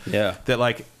generation. Yeah.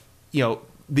 That,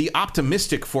 the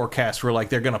optimistic forecasts were like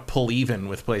they're going to pull even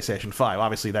with PlayStation 5.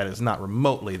 Obviously, that is not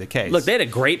remotely the case. Look, they had a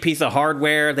great piece of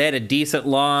hardware. They had a decent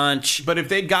launch. But if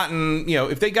they'd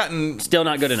gotten still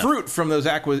not good enough fruit from those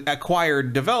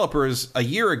acquired developers a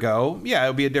year ago, it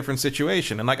would be a different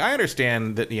situation. And I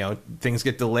understand that things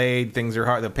get delayed, things are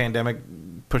hard. The pandemic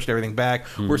pushed everything back.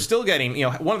 We're still getting,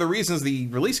 one of the reasons the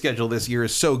release schedule this year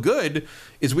is so good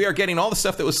is we are getting all the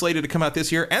stuff that was slated to come out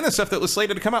this year and the stuff that was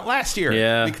slated to come out last year.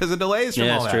 Yeah. Because of delays from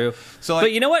all that. True. So,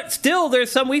 but you know what? Still, there's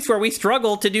some weeks where we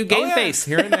struggle to do GameFace.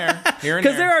 Here and there.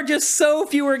 Because there are just so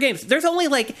fewer games. There's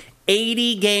only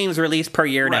 80 games released per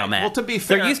year now, Matt. Well, to be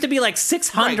fair, there used to be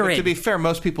 600. Right, to be fair,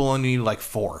 most people only need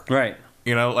 4. Right.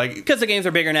 Because the games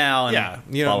are bigger now.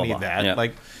 And you don't need that.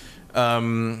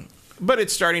 Yeah. But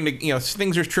it's starting to,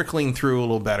 things are trickling through a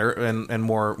little better and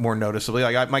more noticeably.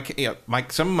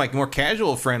 Some of my more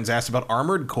casual friends asked about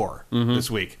Armored Core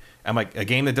this week. I'm like, a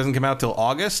game that doesn't come out till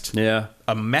August? Yeah.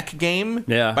 A mech game?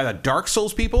 Yeah. By the Dark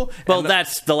Souls people? Well,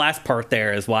 that's the last part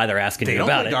there is why they're asking you about it.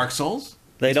 They don't play Dark Souls.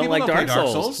 They don't like Dark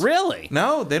Souls. Really?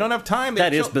 No, they don't have time.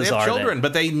 That is bizarre. They have children,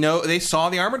 but they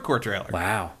saw the Armored Core trailer.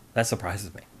 Wow. That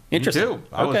surprises me. Me Interesting. too.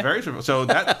 I was very surprised. So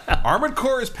that Armored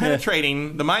Core is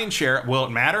penetrating the mind share. Will it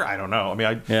matter? I don't know.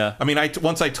 I mean,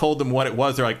 once I told them what it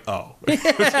was, they're like, "Oh,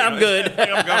 I'm good."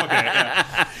 I'm going. Okay,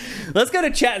 yeah. Let's go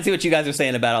to chat and see what you guys are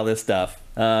saying about all this stuff.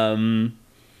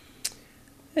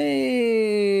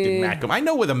 Hey. I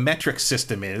know what a metric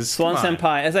system is. Swan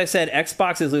Senpai, as I said,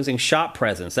 Xbox is losing shop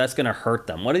presence. That's going to hurt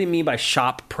them. What do you mean by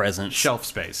shop presence? Shelf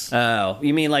space. Oh,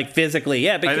 you mean like physically?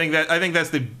 Yeah, I think that's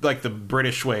the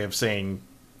British way of saying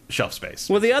shelf space.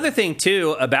 Well, the other thing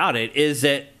too about it is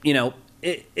that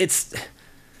it's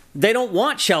they don't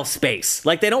want shelf space.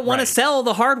 Like they don't want to sell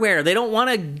the hardware. They don't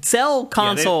want to sell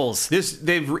consoles.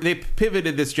 They've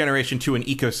pivoted this generation to an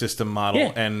ecosystem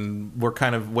model, and we're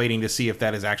kind of waiting to see if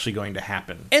that is actually going to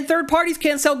happen. And third parties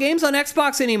can't sell games on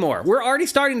Xbox anymore. We're already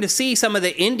starting to see some of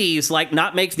the indies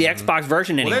not make the Xbox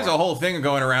version anymore. Well, there's a whole thing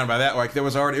going around by that. Like there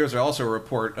was also a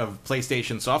report of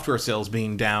PlayStation software sales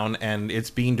being down, and it's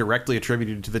being directly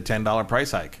attributed to the $10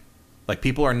 price hike. Like,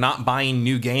 people are not buying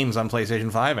new games on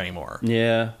PlayStation 5 anymore.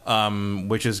 Yeah.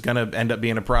 Which is going to end up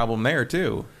being a problem there,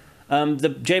 too.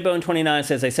 The JBone29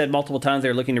 says, they said multiple times they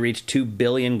were looking to reach 2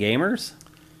 billion gamers.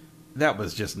 That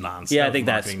was just nonsense. Yeah, I think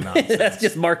that's that's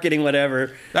just marketing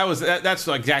whatever. That's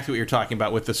exactly what you're talking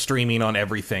about with the streaming on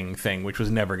everything thing, which was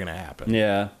never going to happen.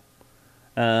 Yeah.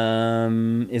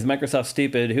 Is Microsoft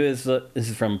stupid? This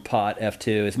is from Pot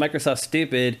F2. Is Microsoft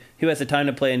stupid? Who has the time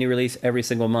to play a new release every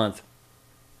single month?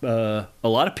 A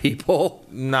lot of people.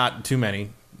 Not too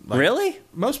many. Really?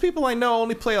 Most people I know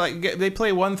only play they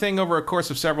play one thing over a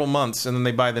course of several months, and then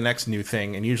they buy the next new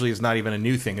thing, and usually it's not even a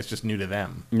new thing, it's just new to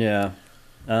them. Yeah.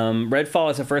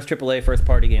 Redfall is the first AAA first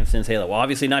party game since Halo. Well,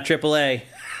 obviously not AAA.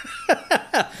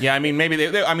 Yeah, I mean, maybe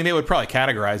they would probably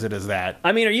categorize it as that.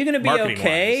 I mean, are you going to be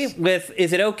okay with?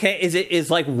 Is it okay?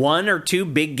 Is like 1 or 2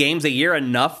 big games a year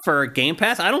enough for Game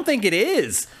Pass? I don't think it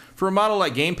is. For a model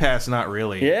like Game Pass, not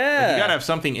really. Yeah. You got to have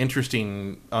something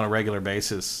interesting on a regular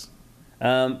basis.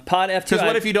 Pod F2. Because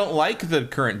what if you don't like the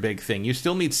current big thing? You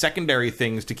still need secondary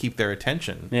things to keep their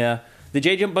attention. Yeah. The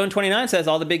JBone29 says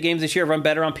all the big games this year run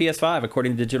better on PS5,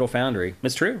 according to Digital Foundry.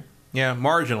 It's true. Yeah,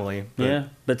 marginally.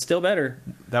 But still better.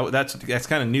 That's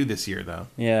kind of new this year, though.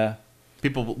 Yeah.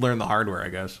 People learn the hardware, I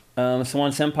guess.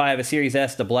 Swan Senpai, I have a Series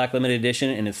S, the Black Limited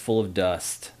Edition, and it's full of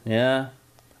dust. Yeah.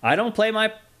 I don't play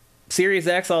my Series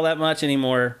X all that much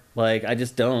anymore. Like, I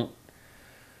just don't.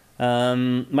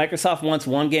 Microsoft wants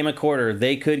 1 game a quarter.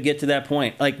 They could get to that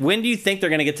point. Like, when do you think they're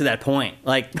going to get to that point?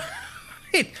 Like,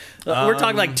 we're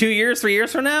talking like 2 years, 3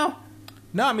 years from now?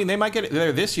 No, I mean, they might get it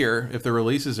there this year if the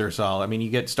releases are solid. I mean, you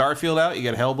get Starfield out, you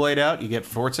get Hellblade out, you get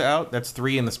Forza out. That's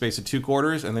 3 in the space of 2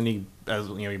 quarters, and then you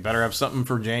better have something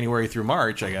for January through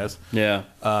March, I guess. Yeah.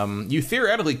 You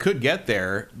theoretically could get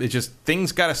there. It's just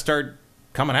things got to start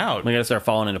coming out. We got to start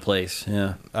falling into place.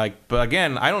 Yeah. But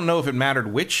again, I don't know if it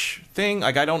mattered which thing.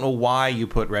 Like, I don't know why you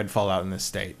put Redfall out in this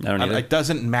state. I don't either. It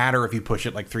doesn't matter if you push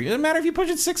it like 3. It doesn't matter if you push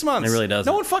it 6 months. It really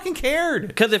doesn't. No one fucking cared.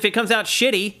 Because if it comes out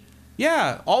shitty,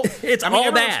 yeah, it's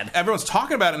all bad. Everyone's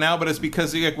talking about it now, but it's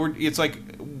because it's like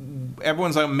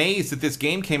everyone's amazed that this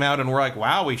game came out, and we're like,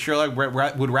 wow, we sure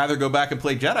would rather go back and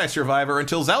play Jedi Survivor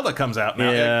until Zelda comes out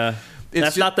now. Yeah.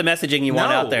 That's not the messaging you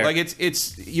want out there. Like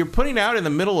it's you're putting out in the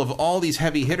middle of all these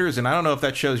heavy hitters, and I don't know if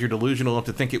that shows you're delusional enough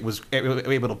to think it was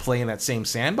able to play in that same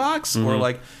sandbox, or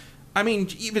like, I mean,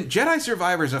 even Jedi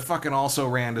Survivor is a fucking also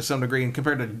ran to some degree, and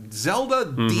compared to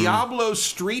Zelda, Diablo,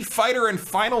 Street Fighter, and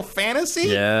Final Fantasy,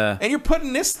 yeah, and you're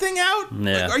putting this thing out,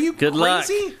 yeah. Like, are you Good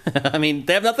crazy? Luck. I mean,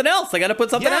 they have nothing else. They got to put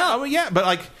something out. I mean, yeah, but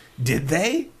like, did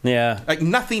they? Yeah, like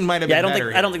nothing might have been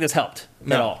better. I don't think this helped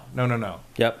at all. No.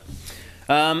 Yep.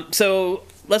 So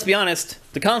let's be honest.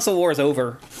 The console war is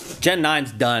over. Gen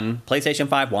 9's done. PlayStation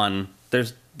 5 won.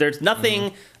 There's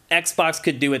nothing Xbox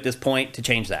could do at this point to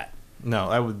change that.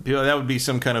 No, that would be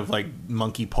some kind of like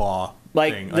monkey paw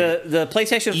thing. The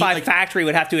PlayStation 5 factory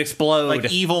would have to explode.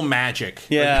 Like evil magic.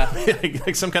 Yeah.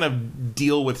 Like some kind of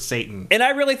deal with Satan. And I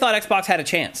really thought Xbox had a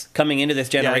chance coming into this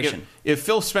generation. Yeah, if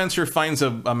Phil Spencer finds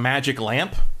a magic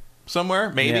lamp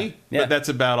somewhere, maybe. Yeah. But that's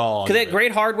about all. Because they had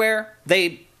great hardware.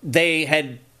 They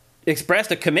had expressed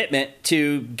a commitment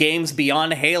to games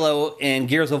beyond Halo and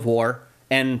Gears of War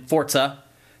and Forza.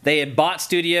 They had bought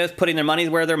studios, putting their money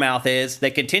where their mouth is. They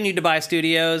continued to buy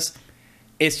studios.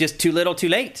 It's just too little, too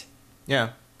late.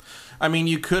 Yeah. I mean,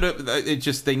 you could have...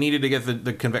 they needed to get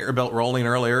the conveyor belt rolling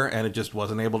earlier, and it just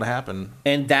wasn't able to happen.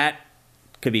 And that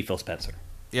could be Phil Spencer.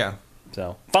 Yeah.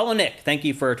 So, follow Nick. Thank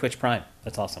you for Twitch Prime.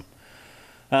 That's awesome.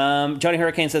 Johnny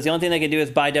Hurricane says the only thing they can do is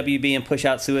buy WB and push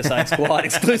out Suicide Squad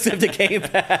exclusive to Game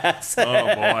Pass.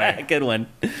 Oh, boy. Good one.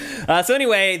 So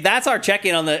anyway, that's our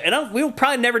check-in on the... And we will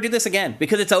probably never do this again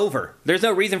because it's over. There's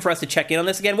no reason for us to check in on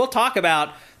this again. We'll talk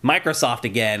about Microsoft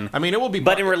again. I mean, it will be...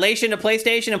 But in relation to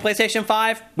PlayStation and PlayStation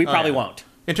 5, we probably won't.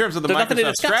 In terms of the There's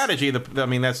Microsoft strategy, I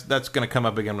mean, that's going to come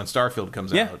up again when Starfield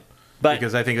comes out.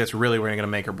 Because I think that's really where you're going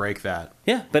to make or break that.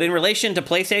 Yeah, but in relation to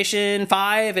PlayStation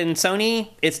 5 and Sony,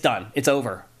 it's done. It's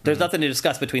over. There's nothing to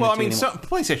discuss between the two anymore.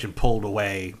 PlayStation pulled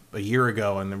away a year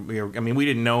ago, and we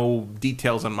didn't know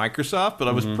details on Microsoft, but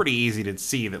it was pretty easy to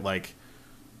see that, like...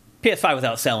 PS5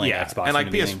 without selling Xbox. And, like,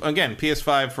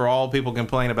 PS5, for all people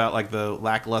complain about, like, the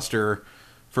lackluster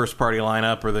first-party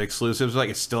lineup or the exclusives, like,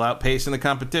 it's still outpacing the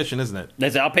competition, isn't it?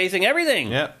 It's outpacing everything.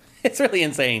 Yep. It's really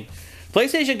insane.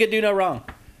 PlayStation could do no wrong.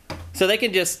 So they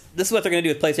can just... This is what they're going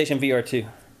to do with PlayStation VR 2.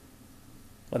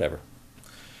 Whatever.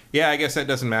 Yeah, I guess that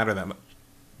doesn't matter that much.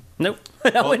 Nope.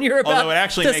 When you're about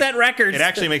to set records. It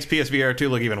actually makes PSVR 2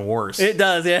 look even worse. It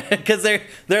does, yeah. Because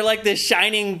they're like this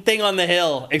shining thing on the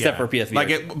hill, except for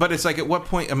PSVR. But it's like, at what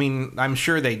point... I mean, I'm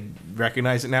sure they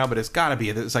recognize it now, but it's got to be...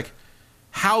 It's like,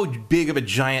 how big of a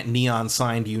giant neon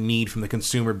sign do you need from the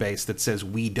consumer base that says,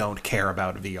 we don't care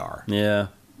about VR? Yeah.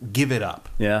 Give it up.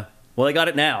 Yeah. Well, they got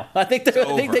it now. I think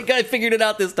they figured it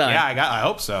out this time. Yeah, I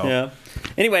hope so. Yeah.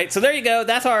 Anyway, so there you go.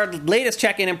 That's our latest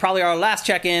check-in and probably our last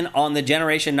check-in on the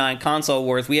Generation 9 console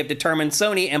wars. We have determined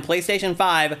Sony and PlayStation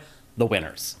 5 the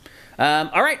winners.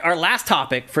 All right, our last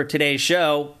topic for today's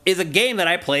show is a game that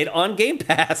I played on Game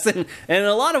Pass. And in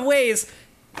a lot of ways...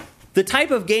 the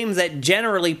type of games that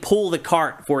generally pull the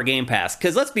cart for Game Pass.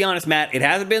 Because let's be honest, Matt, it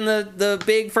hasn't been the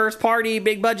big first-party,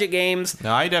 big-budget games.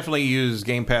 No, I definitely use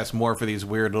Game Pass more for these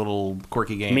weird little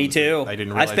quirky games. Me too. I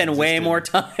didn't realize I spend way more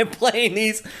time playing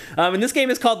these. And this game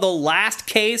is called The Last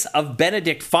Case of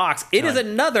Benedict Fox. It is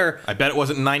another... I bet it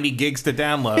wasn't 90 gigs to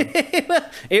download.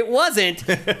 It wasn't,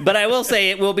 but I will say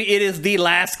it is the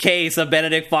last case of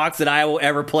Benedict Fox that I will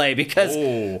ever play, because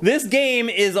this game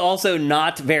is also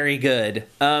not very good.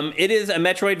 It is a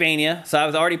Metroidvania, so I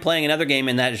was already playing another game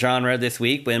in that genre this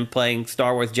week when playing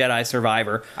Star Wars Jedi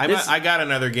Survivor. I got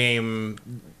another game.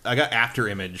 I got After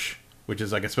Image, which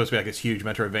is like it's supposed to be like this huge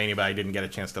Metroidvania, but I didn't get a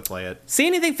chance to play it. See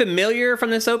anything familiar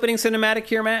from this opening cinematic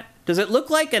here, Matt? Does it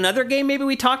look like another game maybe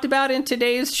we talked about in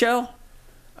today's show?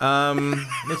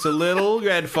 It's a little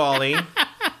Redfall-y.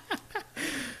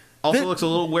 Also looks a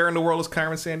little Where in the World is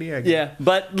Carmen Sandiego? Yeah,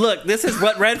 but look, this is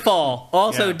what Redfall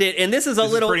also did, and this is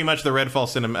pretty much the Redfall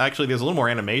cinema. Actually, there's a little more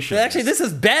animation. Actually, this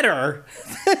is better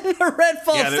than the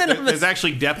Redfall cinema. There's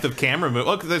actually depth of camera movement.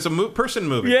 Look, there's a person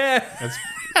moving. Yeah.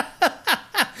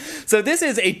 So this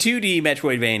is a 2D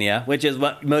Metroidvania, which is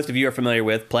what most of you are familiar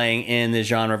with, playing in this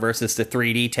genre versus the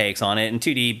 3D takes on it, and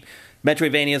 2D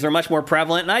Metroidvanias are much more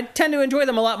prevalent, and I tend to enjoy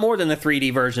them a lot more than the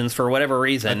 3D versions for whatever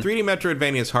reason. A 3D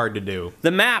Metroidvania is hard to do.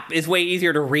 The map is way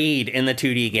easier to read in the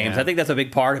 2D games. Yeah. I think that's a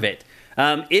big part of it.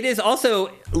 It is also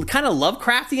kind of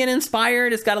Lovecraftian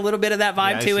inspired. It's got a little bit of that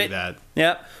vibe to it. I see that.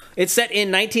 Yep. It's set in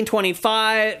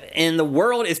 1925, and the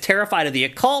world is terrified of the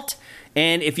occult.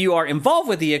 And if you are involved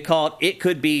with the occult, it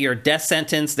could be your death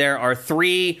sentence. There are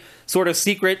 3 sort of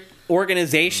secret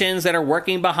organizations that are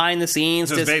working behind the scenes.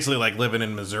 So it's basically like living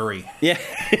in Missouri. Yeah,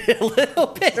 a little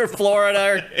bit. Or Florida,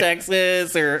 or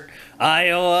Texas, or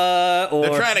Iowa.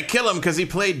 They're trying to kill him because he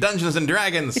played Dungeons and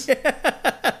Dragons.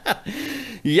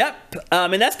 Yep,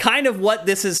 and that's kind of what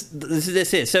this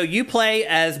is. So you play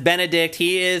as Benedict.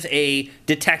 He is a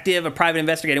detective, a private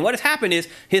investigator. And what has happened is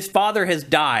his father has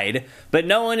died, but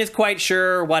no one is quite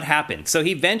sure what happened. So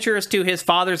he ventures to his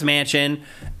father's mansion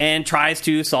and tries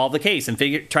to solve the case and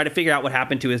try to figure out what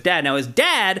happened to his dad. Now, his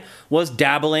dad was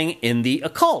dabbling in the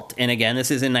occult. And again, this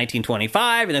is in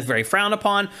 1925, and it's very frowned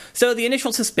upon. So the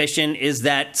initial suspicion is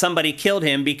that somebody killed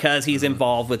him because he's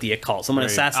involved with the occult. Someone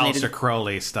assassinated... Aleister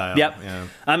Crowley style. Yep. Yeah.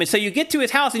 And so you get to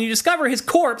his house and you discover his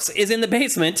corpse is in the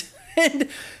basement. And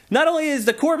not only is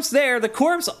the corpse there, the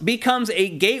corpse becomes a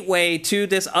gateway to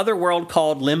this other world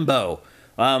called Limbo,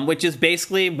 which is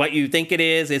basically what you think it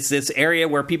is. It's this area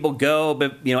where people go,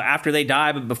 but after they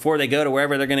die, but before they go to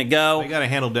wherever they're going to go. You got to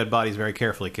handle dead bodies very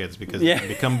carefully, kids, because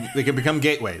they can become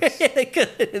gateways. They could,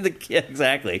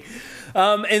 exactly.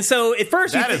 And so at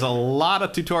first, that is a lot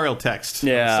of tutorial text on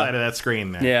the side of that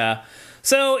screen, man. Yeah.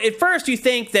 So at first you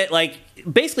think that,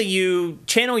 basically you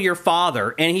channel your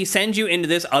father and he sends you into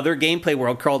this other gameplay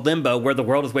world called Limbo, where the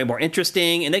world is way more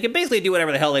interesting and they can basically do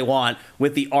whatever the hell they want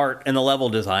with the art and the level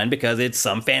design because it's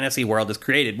some fantasy world is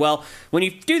created. Well, when you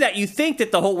do that, you think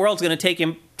that the whole world's going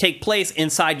to take place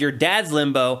inside your dad's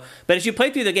Limbo, but as you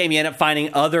play through the game, you end up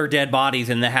finding other dead bodies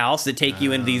in the house that take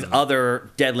you into these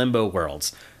other dead Limbo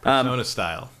worlds. Persona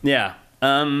style. Yeah.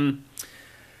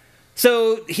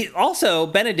 So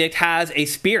Benedict has a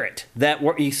spirit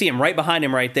that you see him right behind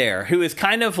him right there, who is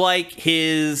kind of like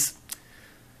his...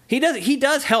 He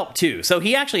does help too. So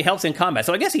he actually helps in combat.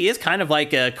 So I guess he is kind of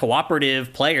like a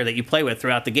cooperative player that you play with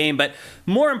throughout the game. But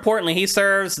more importantly, he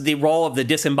serves the role of the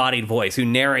disembodied voice who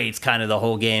narrates kind of the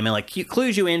whole game and like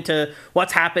clues you into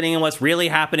what's happening and what's really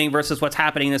happening versus what's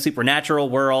happening in the supernatural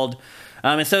world.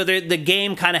 And so the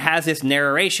game kind of has this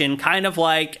narration, kind of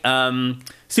like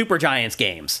Supergiant's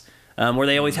games. Where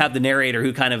they always have the narrator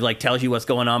who kind of like tells you what's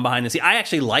going on behind the scenes. I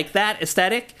actually like that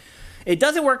aesthetic. It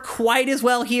doesn't work quite as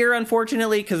well here,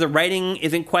 unfortunately, because the writing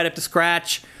isn't quite up to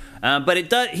scratch. But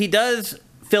he does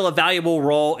fill a valuable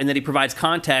role in that he provides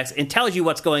context and tells you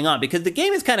what's going on. Because the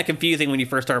game is kind of confusing when you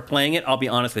first start playing it, I'll be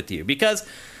honest with you. Because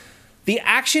the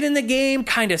action in the game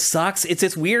kind of sucks. It's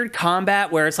this weird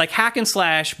combat where it's like hack and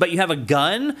slash, but you have a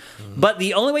gun. But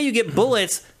the only way you get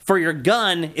bullets for your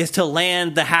gun is to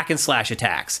land the hack and slash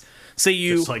attacks. So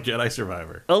just like Jedi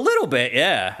Survivor. A little bit,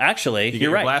 yeah, actually. You get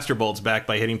your blaster bolts back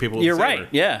by hitting people with You're the saber. right,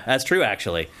 yeah, that's true,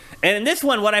 actually. And in this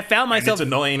one, what I found myself... And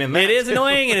it's annoying in that. It is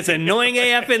annoying, and it's annoying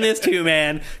AF in this too,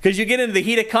 man. Because you get into the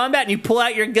heat of combat, and you pull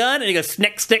out your gun, and you go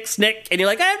snick, snick, snick, and you're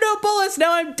like, I have no bullets,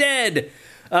 now I'm dead.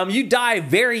 You die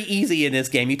very easy in this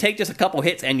game. You take just a couple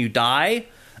hits, and you die.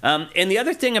 And the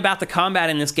other thing about the combat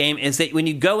in this game is that when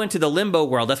you go into the limbo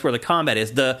world, that's where the combat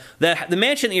is. The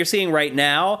mansion that you're seeing right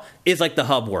now is like the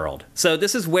hub world. So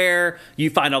this is where you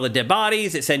find all the dead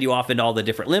bodies. It sends you off into all the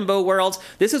different limbo worlds.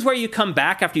 This is where you come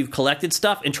back after you've collected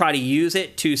stuff and try to use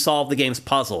it to solve the game's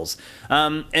puzzles.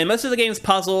 And most of the game's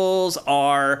puzzles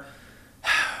are...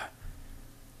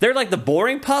 They're like the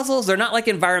boring puzzles. They're not like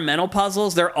environmental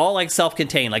puzzles. They're all like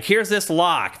self-contained. Like, here's this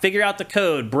lock. Figure out the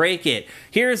code. Break it.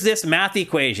 Here's this math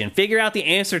equation. Figure out the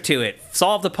answer to it.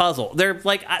 Solve the puzzle. They're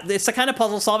like, it's the kind of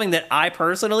puzzle solving that I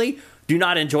personally do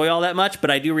not enjoy all that much,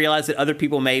 but I do realize that other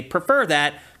people may prefer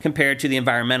that compared to the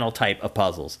environmental type of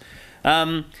puzzles.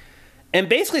 And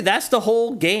basically, that's the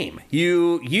whole game.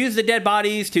 You use the dead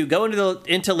bodies to go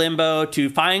into limbo to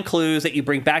find clues that you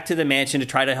bring back to the mansion to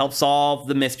try to help solve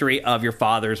the mystery of your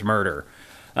father's murder.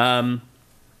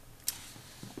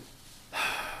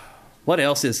 What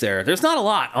else is there? There's not a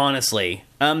lot, honestly.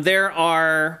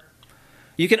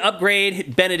 You can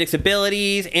upgrade Benedict's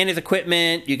abilities and his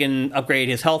equipment. You can upgrade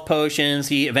his health potions.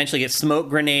 He eventually gets smoke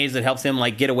grenades that helps him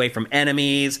like get away from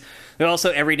enemies. There are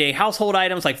also everyday household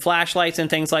items like flashlights and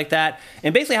things like that.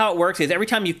 And basically how it works is every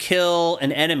time you kill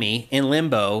an enemy in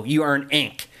Limbo, you earn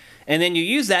ink. And then you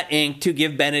use that ink to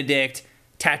give Benedict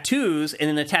tattoos, and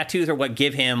then the tattoos are what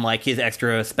give him like his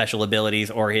extra special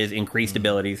abilities or his increased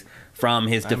abilities from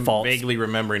his default. I'm vaguely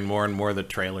remembering more and more the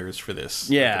trailers for this.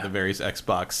 Yeah. Like the various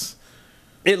Xbox.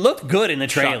 It looked good in the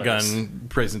trailers. Shotgun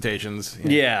presentations.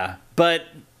 Yeah, but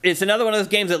it's another one of those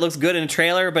games that looks good in a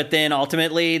trailer, but then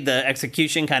ultimately the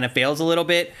execution kind of fails a little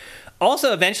bit.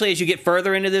 Also, eventually, as you get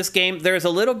further into this game, there's a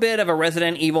little bit of a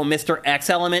Resident Evil Mr.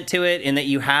 X element to it in that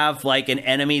you have like an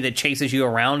enemy that chases you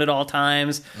around at all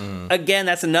times. Again,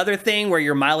 that's another thing where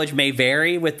your mileage may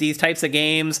vary with these types of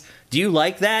games. Do you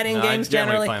like that in games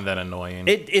generally? I find that annoying.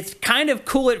 It's kind of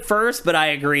cool at first, but I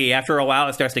agree. After a while,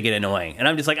 it starts to get annoying. And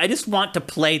I'm just like, I just want to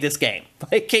play this game.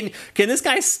 Like, can this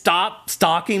guy stop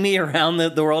stalking me around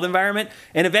the world environment?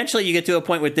 And eventually you get to a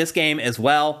point with this game as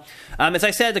well. As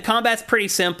I said, the combat's pretty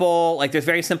simple. Like, there's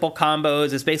very simple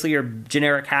combos. It's basically your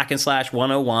generic hack and slash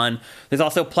 101. There's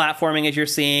also platforming, as you're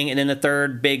seeing. And then the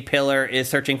third big pillar is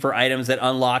searching for items that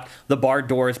unlock the barred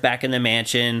doors back in the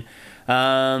mansion.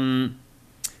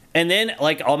 And then,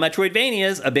 like all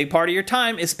Metroidvanias, a big part of your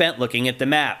time is spent looking at the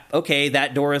map. Okay,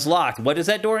 that door is locked. What does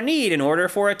that door need in order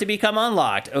for it to become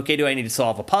unlocked? Okay, do I need to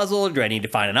solve a puzzle? Do I need to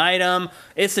find an item?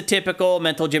 It's the typical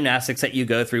mental gymnastics that you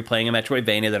go through playing a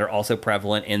Metroidvania that are also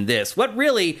prevalent in this. What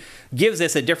really gives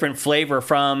this a different flavor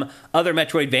from other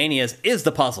Metroidvanias is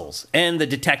the puzzles and the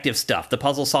detective stuff, the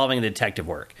puzzle solving and the detective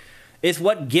work. It's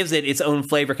what gives it its own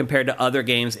flavor compared to other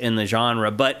games in the genre,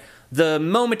 but the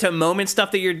moment-to-moment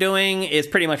stuff that you're doing is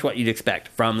pretty much what you'd expect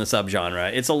from the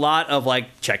subgenre. It's a lot of,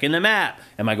 like, checking the map.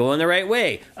 Am I going the right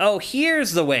way? Oh,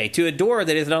 here's the way to a door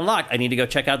that isn't unlocked. I need to go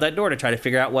check out that door to try to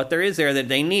figure out what there is there that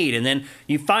they need. And then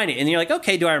you find it, and you're like,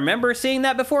 okay, do I remember seeing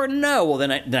that before? No. Well,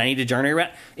 then I need to journey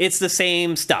around. It's the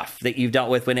same stuff that you've dealt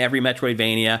with in every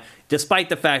Metroidvania, despite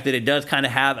the fact that it does kind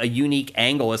of have a unique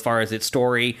angle as far as its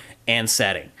story and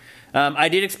setting. I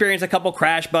did experience a couple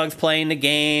crash bugs playing the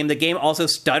game. The game also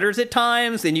stutters at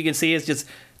times, and you can see it's just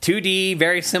 2D,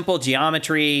 very simple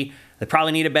geometry. They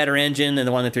probably need a better engine than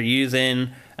the one that they're using,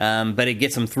 but it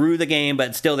gets them through the game.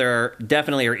 But still, there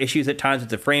definitely are issues at times with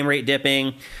the frame rate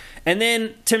dipping. And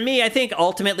then, to me, I think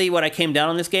ultimately what I came down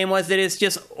on this game was that it's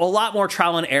just a lot more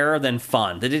trial and error than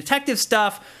fun. The detective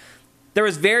stuff, it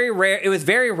was very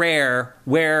rare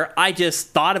where I just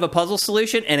thought of a puzzle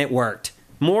solution and it worked.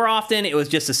 More often, it was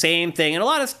just the same thing. And a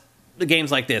lot of the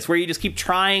games like this, where you just keep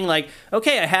trying, like,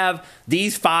 okay, I have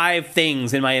these 5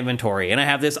 things in my inventory, and I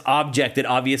have this object that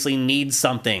obviously needs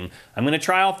something. I'm going to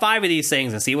try all 5 of these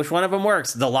things and see which one of them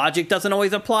works. The logic doesn't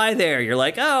always apply there. You're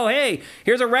like, oh, hey,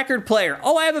 here's a record player.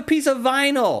 Oh, I have a piece of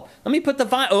vinyl. Let me put the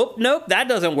vinyl. Oh, nope, that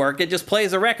doesn't work. It just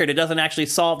plays a record. It doesn't actually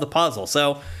solve the puzzle.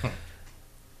 So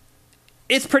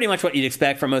it's pretty much what you'd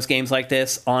expect from most games like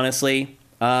this, honestly.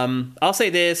 I'll say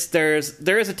this, there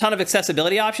is a ton of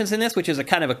accessibility options in this, which is a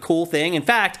kind of a cool thing. In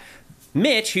fact,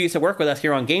 Mitch, who used to work with us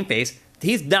here on GameFace,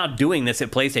 he's now doing this at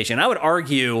PlayStation. I would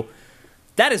argue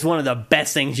that is one of the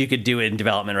best things you could do in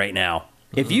development right now.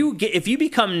 Mm-hmm. If you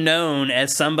become known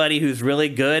as somebody who's really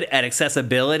good at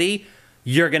accessibility,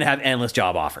 you're going to have endless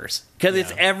job offers. Because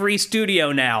it's every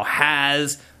studio now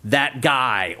has that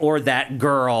guy or that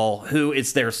girl who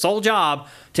it's their sole job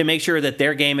to make sure that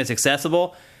their game is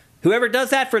accessible. Whoever does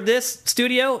that for this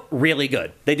studio, really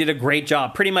good. They did a great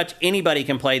job. Pretty much anybody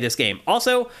can play this game.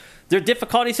 Also, their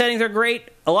difficulty settings are great.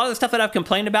 A lot of the stuff that I've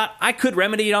complained about, I could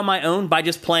remedy it on my own by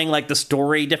just playing like the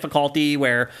story difficulty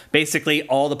where basically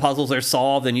all the puzzles are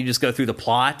solved and you just go through the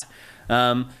plot.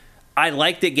 I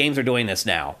like that games are doing this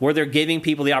now, where they're giving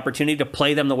people the opportunity to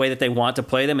play them the way that they want to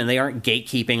play them, and they aren't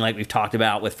gatekeeping like we've talked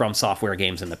about with From Software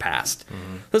games in the past.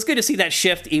 Mm-hmm. So it's good to see that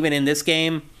shift even in this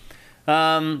game.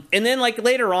 And then like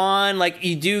later on, like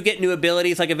you do get new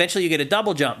abilities, like eventually you get a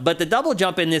double jump, but the double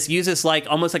jump in this uses like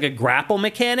almost like a grapple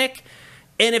mechanic.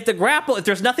 And if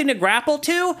there's nothing to grapple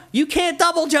to, you can't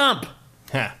double jump.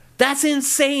 Huh. That's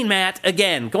insane, Matt.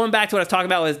 Again, going back to what I was talking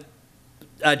about with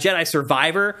Jedi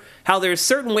Survivor, how there's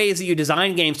certain ways that you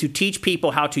design games to teach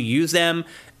people how to use them,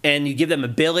 and you give them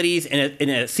abilities in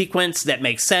a sequence that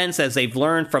makes sense as they've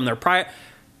learned from their prior.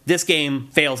 This game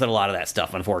fails at a lot of that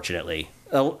stuff, unfortunately.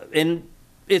 And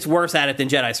it's worse at it than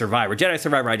Jedi Survivor. Jedi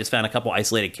Survivor, I just found a couple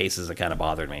isolated cases that kind of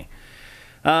bothered me.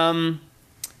 I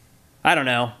don't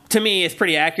know. To me, it's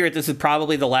pretty accurate. This is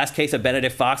probably the last case of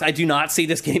Benedict Fox. I do not see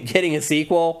this game getting a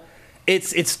sequel.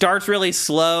 It starts really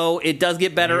slow. It does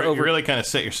get better You really kind of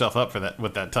set yourself up for that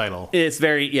with that title. It's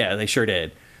they sure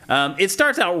did. It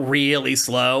starts out really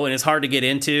slow, and it's hard to get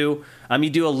into. You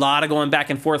do a lot of going back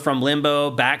and forth from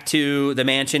Limbo back to the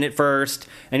mansion at first,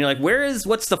 and you're like,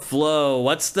 what's the flow?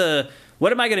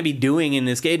 What am I going to be doing in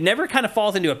this game? It never kind of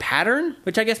falls into a pattern,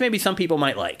 which I guess maybe some people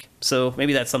might like. So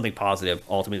maybe that's something positive,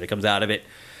 ultimately, that comes out of it.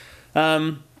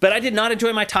 But I did not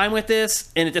enjoy my time with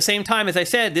this, and at the same time, as I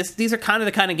said, these are kind of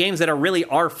the kind of games that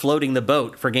are floating the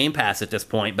boat for Game Pass at this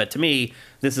point, but to me,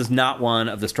 this is not one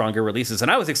of the stronger releases, and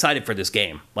I was excited for this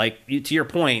game. Like, to your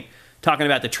point, talking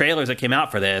about the trailers that came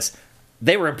out for this,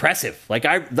 they were impressive. Like,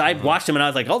 I watched them, and I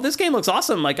was like, oh, this game looks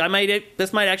awesome. Like,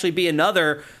 this might actually be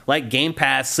another, like, Game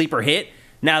Pass sleeper hit.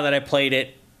 Now that I played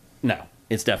it, no,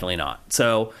 it's definitely not.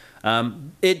 So,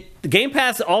 Game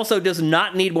Pass also does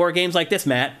not need more games like this,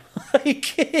 Matt.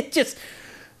 Like,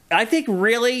 I think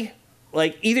really,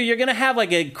 like, either you're going to have,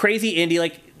 like, a crazy indie,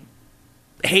 like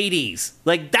Hades.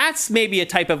 Like, that's maybe a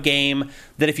type of game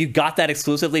that if you got that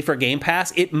exclusively for Game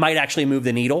Pass, it might actually move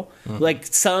the needle. Mm-hmm. Like,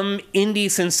 some indie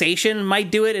sensation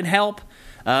might do it and help.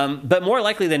 But more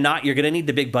likely than not, you're going to need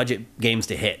the big budget games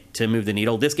to hit to move the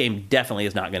needle. This game definitely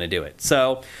is not going to do it.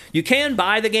 So you can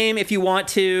buy the game if you want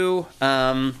to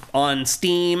on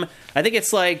Steam. I think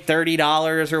it's like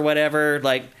 $30 or whatever.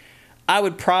 Like,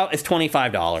 it's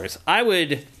 $25.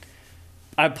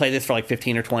 I'd play this for like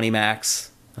 15 or 20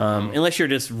 max. Unless you're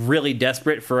just really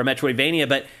desperate for a Metroidvania,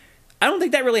 but I don't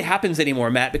think that really happens anymore,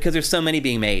 Matt, because there's so many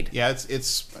being made. Yeah,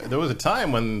 there was a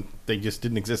time when they just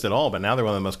didn't exist at all, but now they're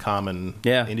one of the most common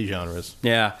indie genres.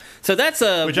 Yeah, so that's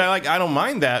which I like. I don't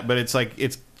mind that, but it's like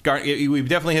we've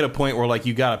definitely hit a point where like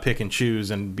you got to pick and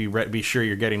choose and be sure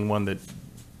you're getting one that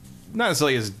not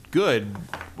necessarily is good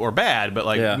or bad, but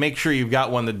like make sure you've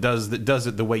got one that does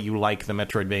it the way you like the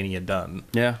Metroidvania done.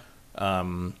 Yeah.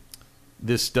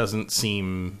 This doesn't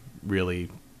seem really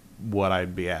what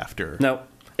I'd be after. No.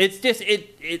 It's just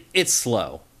it's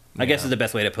slow, I guess is the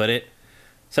best way to put it.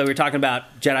 So we're talking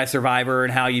about Jedi Survivor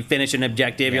and how you finish an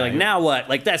objective. You're like, now what?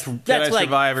 Like that's like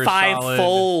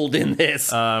fivefold in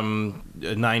this.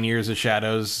 9 Years of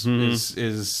Shadows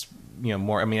is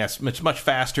more. I mean, it's much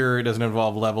faster. It doesn't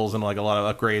involve levels and like a lot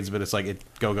of upgrades, but it's like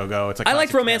go. It's like I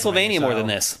liked Romancevania more than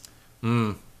this.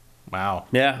 Wow.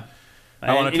 Yeah.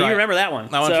 I want to try. You remember that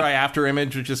one? I want to try After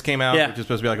Image, which just came out, Yeah. which is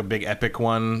supposed to be like a big epic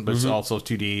one, but it's also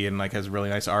 2D and like has really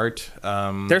nice art.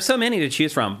 There's so many to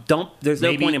choose from. There's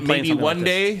no point in playing. Maybe one like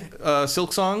day,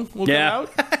 Silk Song will come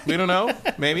out. We don't know.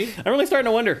 Maybe. I'm really starting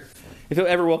to wonder if it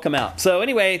ever will come out. So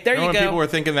anyway, there you go. People were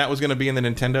thinking that was going to be in the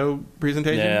Nintendo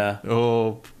presentation. Yeah.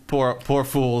 Oh, poor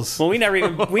fools. Well, we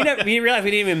realized we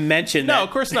didn't even mention that. No, of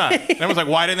course not. Everyone's like,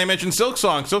 why didn't they mention Silk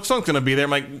Song? Silk Song's going to be there.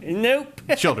 I'm like, nope.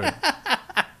 Children.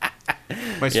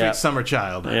 My sweet summer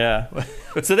child. Yeah.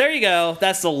 So there you go.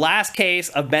 That's the last case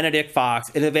of Benedict Fox.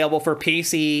 It's available for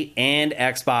PC and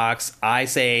Xbox. I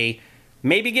say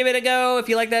maybe give it a go if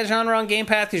you like that genre on Game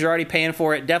Pass because you're already paying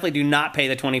for it. Definitely do not pay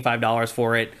the $25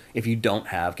 for it if you don't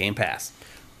have Game Pass.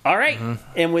 All right.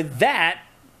 And with that,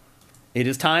 it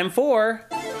is time for...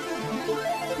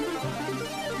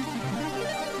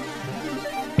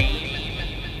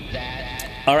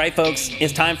 All right, folks,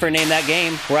 it's time for Name That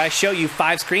Game, where I show you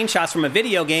 5 screenshots from a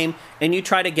video game, and you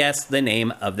try to guess the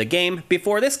name of the game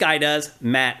before this guy does,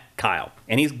 Matt Kyle.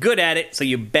 And he's good at it, so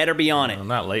you better be on it. Well,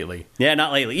 not lately. Yeah,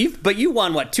 not lately. But you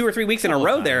won, 2 or 3 weeks in a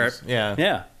row there. Yeah.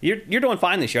 Yeah. You're doing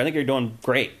fine this year. I think you're doing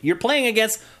great. You're playing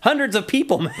against hundreds of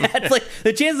people, Matt. It's like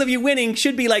the chances of you winning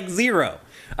should be like 0.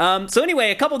 So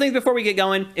anyway, a couple things before we get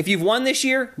going. If you've won this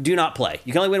year, do not play.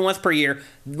 You can only win once per year.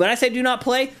 When I say do not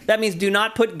play, that means do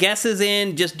not put guesses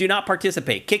in. Just do not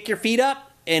participate. Kick your feet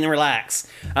up and relax.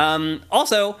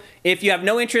 Also, if you have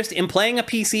no interest in playing a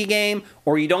PC game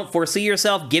or you don't foresee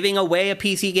yourself giving away a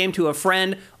PC game to a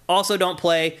friend, also don't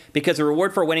play because the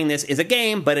reward for winning this is a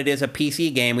game, but it is a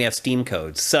PC game. We have Steam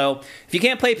codes. So if you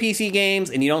can't play PC games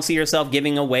and you don't see yourself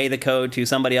giving away the code to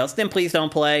somebody else, then please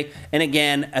don't play. And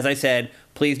again, as I said,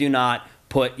 please do not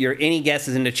put any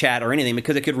guesses into chat or anything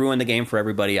because it could ruin the game for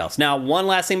everybody else. Now, one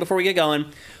last thing before we get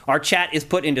going. Our chat is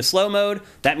put into slow mode.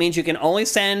 That means you can only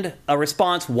send a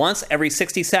response once every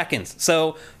 60 seconds.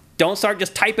 So don't start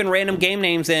just typing random game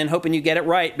names in hoping you get it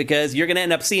right because you're going to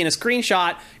end up seeing a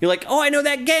screenshot. You're like, oh, I know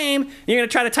that game. And you're going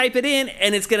to try to type it in,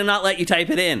 and it's going to not let you type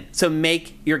it in. So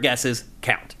make your guesses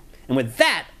count. And with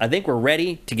that, I think we're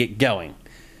ready to get going.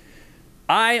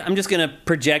 I'm just going to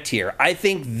project here. I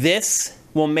think this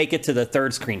will make it to the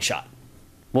 3rd screenshot.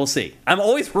 We'll see. I'm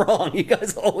always wrong. You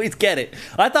guys always get it.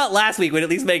 I thought last week we'd at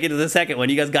least make it to the 2nd one.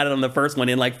 You guys got it on the 1st one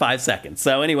in like 5 seconds.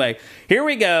 So anyway, here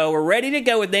we go. We're ready to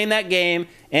go with Name That Game.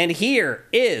 And here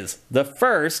is the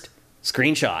 1st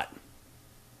screenshot.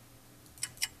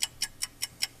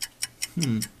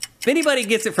 If anybody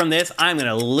gets it from this, I'm going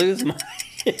to lose my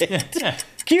shit.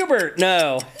 Cubert,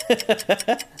 no.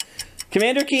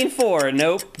 Commander Keen 4,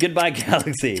 nope. Goodbye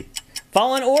Galaxy.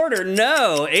 Fallen Order,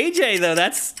 no. AJ, though,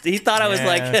 he thought I was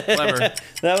like... clever.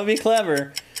 That would be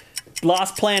clever.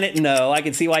 Lost Planet, no. I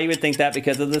can see why you would think that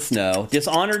because of the snow.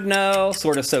 Dishonored, no.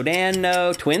 Sword of Sodan,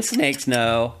 no. Twin Snakes,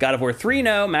 no. God of War 3,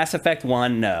 no. Mass Effect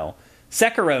 1, no.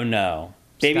 Sekiro, no.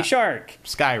 Baby Shark.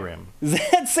 Skyrim.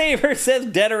 Zed Saber says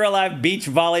Dead or Alive Beach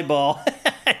Volleyball.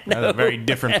 No. That's a very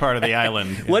different part of the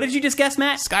island. What did you just guess,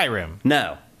 Matt? Skyrim.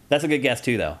 No. That's a good guess,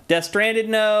 too, though. Death Stranded,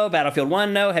 no. Battlefield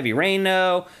 1, no. Heavy Rain,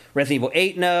 no. Resident Evil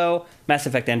 8, no. Mass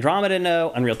Effect Andromeda,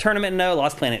 no. Unreal Tournament, no.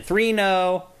 Lost Planet 3,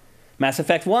 no. Mass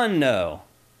Effect 1, no.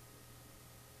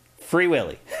 Free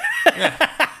Willy.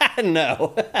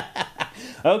 No.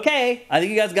 Okay. I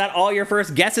think you guys got all your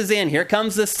first guesses in. Here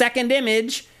comes the 2nd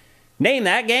image. Name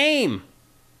that game.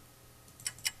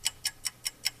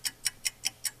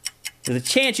 There's a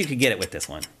chance you could get it with this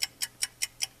one.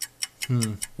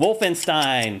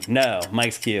 Wolfenstein, no.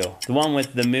 Mike's Q. The one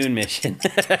with the moon mission.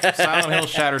 Silent Hill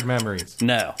Shattered Memories.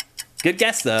 No. Good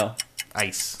guess, though.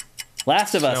 Ice.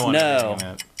 Last of Us, no.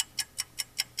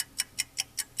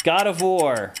 God of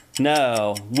War,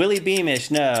 no. Willy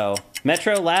Beamish, no.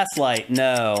 Metro Last Light,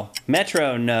 no.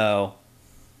 Metro, no.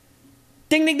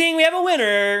 Ding, ding, ding, we have a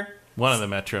winner. One of the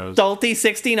Metros. Salty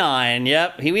 69,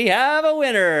 yep. We have a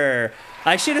winner.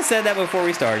 I should have said that before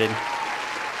we started.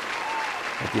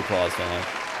 With the applause going.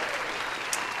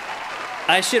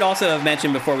 I should also have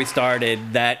mentioned before we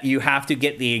started that you have to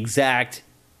get the exact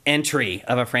entry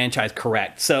of a franchise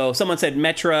correct. So someone said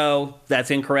Metro, that's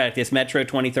incorrect. It's Metro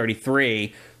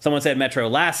 2033. Someone said Metro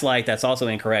Last Light, that's also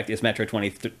incorrect. It's Metro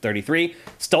 2033.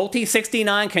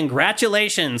 Stolty69,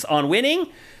 congratulations on winning.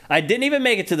 I didn't even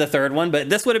make it to the 3rd one, but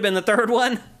this would have been the 3rd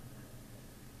one.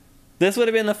 This would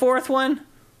have been the 4th one.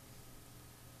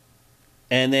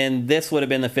 And then this would have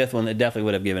been the 5th one that definitely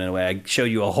would have given it away. I showed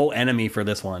you a whole enemy for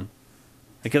this one.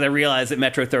 Because I realized that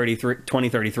Metro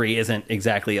 2033 isn't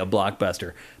exactly a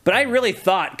blockbuster. But I really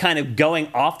thought kind of going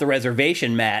off the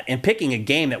reservation, Matt, and picking a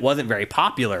game that wasn't very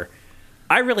popular,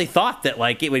 I really thought that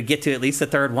like it would get to at least the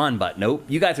 3rd one. But nope,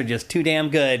 you guys are just too damn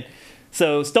good.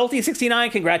 So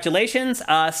Stolte69, congratulations.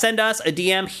 Send us a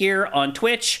DM here on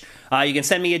Twitch. You can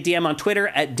send me a DM on Twitter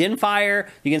at Dinfire.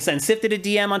 You can send Sifted a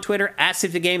DM on Twitter at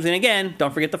Sifted Games. And again,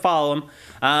 don't forget to follow him.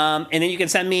 And then you can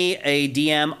send me a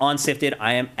DM on Sifted.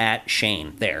 I am at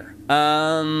Shane there.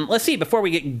 Let's see, before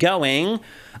we get going,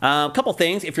 a couple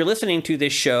things. If you're listening to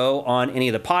this show on any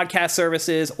of the podcast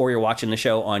services or you're watching the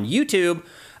show on YouTube,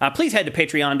 please head to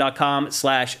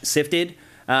patreon.com/sifted.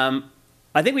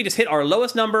 I think we just hit our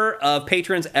lowest number of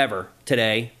patrons ever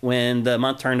today when the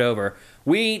month turned over.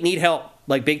 We need help,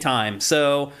 like big time.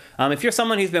 So if you're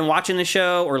someone who's been watching the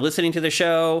show or listening to the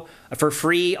show for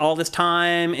free all this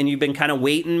time and you've been kind of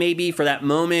waiting maybe for that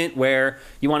moment where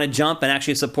you want to jump and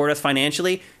actually support us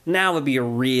financially, now would be a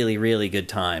really, really good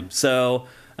time. So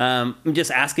I'm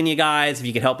just asking you guys if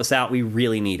you could help us out. We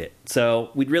really need it. So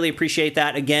we'd really appreciate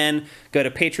that. Again, go to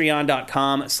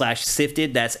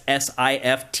patreon.com/sifted. That's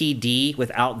SIFTD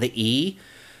without the E.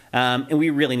 And we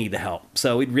really need the help.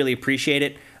 So we'd really appreciate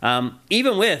it.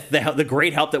 Even with the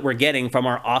great help that we're getting from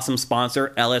our awesome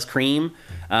sponsor, LS Cream.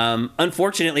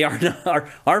 Unfortunately,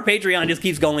 our Patreon just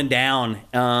keeps going down.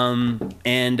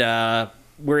 And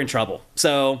we're in trouble.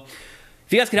 So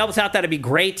if you guys can help us out, that'd be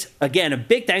great. Again, a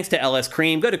big thanks to LS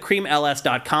Cream. Go to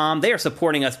creamls.com. They are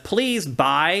supporting us. Please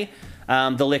buy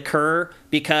the liqueur,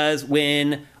 because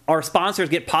when our sponsors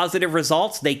get positive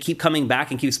results, they keep coming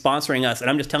back and keep sponsoring us. And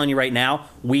I'm just telling you right now,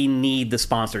 we need the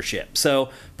sponsorship. So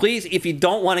please, if you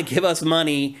don't want to give us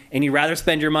money and you'd rather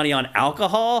spend your money on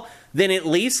alcohol, then at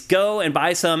least go and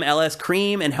buy some LS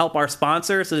Cream and help our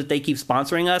sponsor so that they keep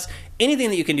sponsoring us. Anything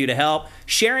that you can do to help.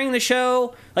 Sharing the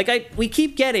show. We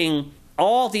keep getting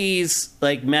all these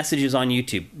messages on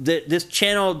YouTube. This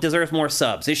channel deserves more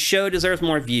subs. This show deserves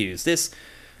more views.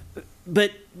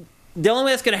 But the only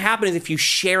way that's going to happen is if you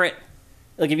share it.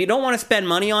 If you don't want to spend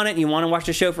money on it and you want to watch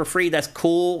the show for free, that's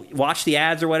cool. Watch the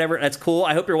ads or whatever. That's cool.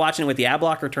 I hope you're watching it with the ad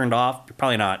blocker turned off. You're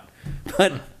probably not,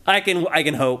 but I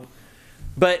can hope.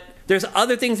 But there's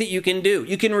other things that you can do.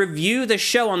 You can review the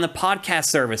show on the podcast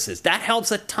services. That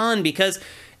helps a ton, because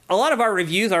a lot of our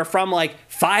reviews are from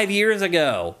 5 years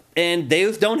ago, and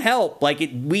those don't help.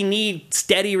 We need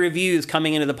steady reviews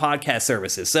coming into the podcast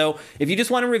services. So if you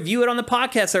just want to review it on the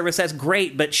podcast service, that's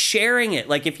great. But sharing it,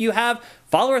 if you have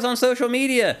followers on social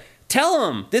media, tell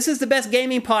them this is the best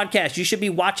gaming podcast. You should be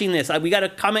watching this. We got a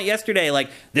comment yesterday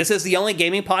this is the only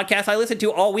gaming podcast I listen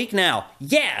to all week now.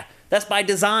 Yeah. That's by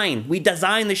design. We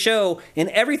design the show and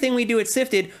everything we do at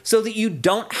Sifted so that you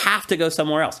don't have to go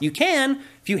somewhere else. You can,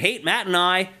 if you hate Matt and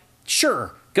I,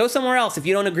 sure, go somewhere else. If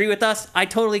you don't agree with us, I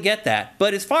totally get that.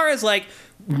 But as far as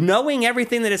knowing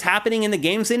everything that is happening in the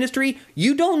games industry,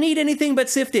 you don't need anything but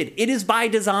Sifted. It is by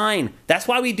design. That's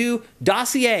why we do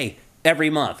Dossier every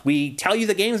month. We tell you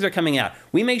the games that are coming out.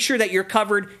 We make sure that you're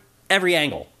covered every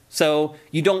angle. So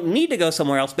you don't need to go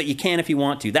somewhere else, but you can if you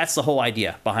want to. That's the whole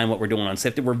idea behind what we're doing on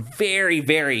Sifted. We're very,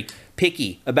 very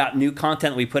picky about new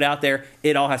content we put out there.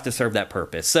 It all has to serve that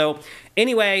purpose. So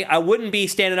anyway, I wouldn't be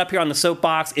standing up here on the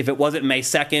soapbox if it wasn't May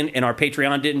 2nd and our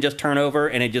Patreon didn't just turn over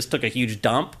and it just took a huge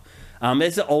dump.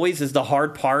 As always is the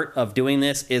hard part of doing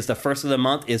this, is the first of the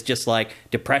month is just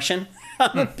depression.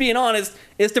 Being honest,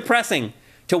 it's depressing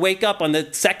to wake up on the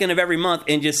 2nd of every month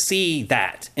and just see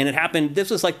that. And it happened, this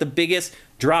was the biggest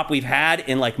drop we've had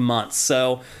in months.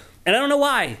 So, and I don't know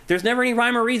why. There's never any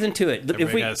rhyme or reason to it.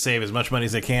 Everybody got to save as much money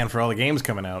as they can for all the games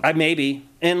coming out. Maybe.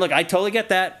 And look, I totally get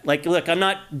that. Look, I'm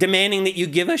not demanding that you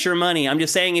give us your money. I'm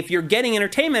just saying if you're getting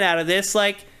entertainment out of this,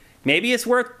 maybe it's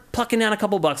worth plucking down a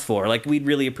couple bucks for. We'd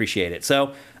really appreciate it.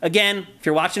 So, again, if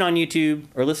you're watching on YouTube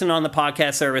or listening on the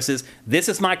podcast services, this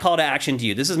is my call to action to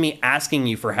you. This is me asking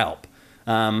you for help.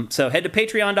 So head to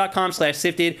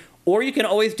patreon.com/sifted, or you can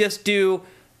always just do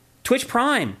Twitch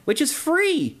Prime, which is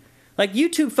free.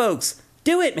 YouTube folks,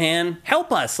 do it, man.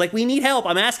 Help us. We need help.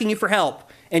 I'm asking you for help,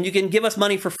 and you can give us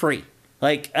money for free.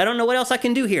 I don't know what else I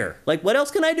can do here. What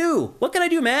else can I do? What can I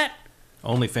do, Matt?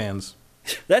 OnlyFans.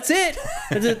 That's it.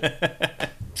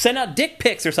 Send out dick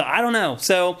pics or something. I don't know.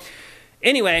 So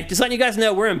anyway, just letting you guys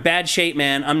know we're in bad shape,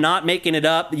 man. I'm not making it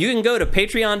up. You can go to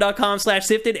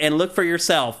patreon.com/sifted and look for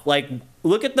yourself.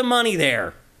 Look at the money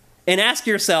there and ask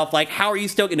yourself, how are you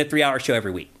still getting a 3-hour show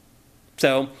every week?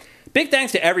 So big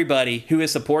thanks to everybody who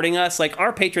is supporting us.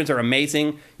 Our patrons are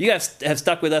amazing. You guys have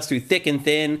stuck with us through thick and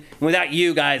thin. And without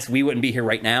you guys, we wouldn't be here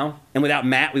right now. And without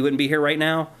Matt, we wouldn't be here right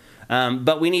now.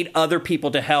 But we need other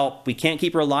people to help. We can't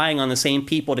keep relying on the same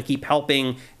people to keep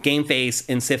helping GameFace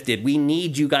and Sifted. We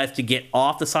need you guys to get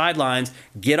off the sidelines,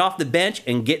 get off the bench,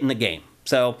 and get in the game.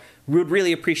 So we would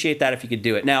really appreciate that if you could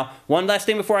do it. Now, one last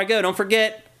thing before I go. Don't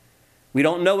forget, We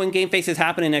don't know when GameFace is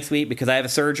happening next week because I have a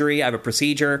surgery, I have a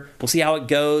procedure. We'll see how it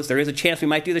goes. There is a chance we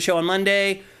might do the show on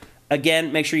Monday.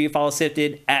 Again, make sure you follow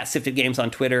Sifted at Sifted Games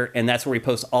on Twitter, and that's where we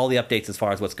post all the updates as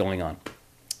far as what's going on.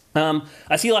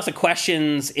 I see lots of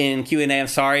questions in Q&A. I'm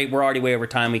sorry, we're already way over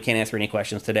time. We can't answer any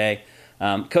questions today.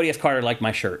 Cody S. Carter liked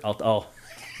my shirt. I'll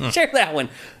share that one.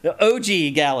 The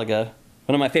OG Galaga,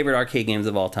 one of my favorite arcade games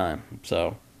of all time.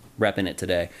 So, repping it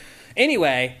today.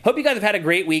 Anyway, hope you guys have had a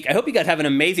great week. I hope you guys have an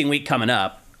amazing week coming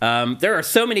up. There are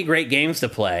so many great games to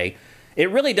play. It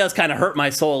really does kind of hurt my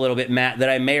soul a little bit, Matt, that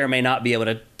I may or may not be able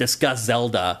to discuss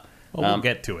Zelda. Well, we'll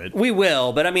get to it. We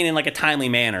will, but I mean in like a timely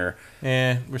manner.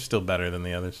 We're still better than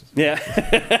the others. Yeah.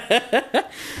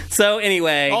 So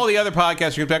anyway, all the other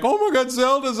podcasts are going to be like, oh my God,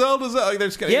 Zelda.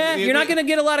 You're not going to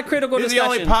get a lot of critical discussion.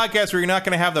 This is the only podcast where you're not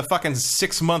going to have the fucking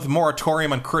 6-month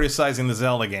moratorium on criticizing the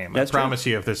Zelda game. I promise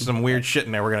you, if there's some weird shit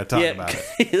in there, we're going to talk about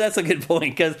it. That's a good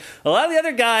point, because a lot of the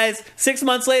other guys, 6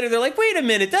 months later, they're like, wait a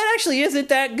minute, that actually isn't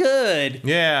that good.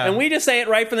 Yeah. And we just say it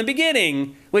right from the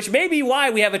beginning, which may be why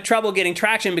we have a trouble getting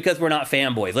traction, because we're not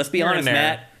fanboys. Let's be honest,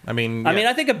 Matt. I mean,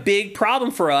 I think a big problem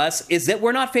for us is that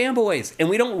we're not fanboys, and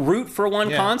we don't root for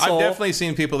one console. I've definitely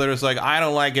seen people that are just like, I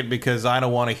don't like it because I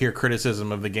don't want to hear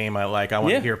criticism of the game I like. I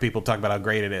want to hear people talk about how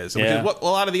great it is, which is what a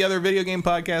lot of the other video game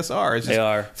podcasts are. It's just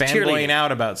fanboying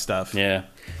out about stuff. Yeah.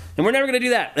 And we're never going to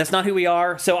do that. That's not who we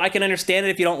are. So I can understand it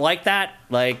if you don't like that.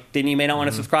 Like, then you may not want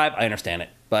to subscribe. I understand it.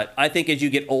 But I think as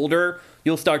you get older,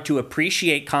 you'll start to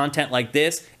appreciate content like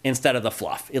this instead of the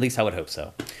fluff. At least I would hope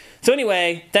so. So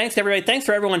anyway, thanks to everybody. Thanks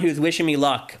for everyone who's wishing me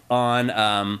luck on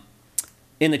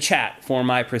in the chat for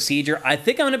my procedure. I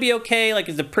think I'm going to be okay. Like,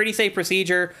 it's a pretty safe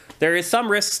procedure. There is some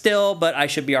risk still, but I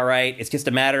should be all right. It's just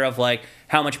a matter of like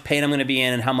how much pain I'm going to be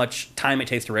in and how much time it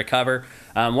takes to recover.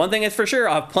 One thing is for sure,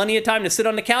 I'll have plenty of time to sit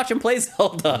on the couch and play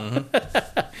Zelda.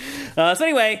 So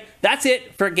anyway, that's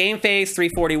it for GameFace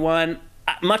 341.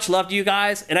 Much love to you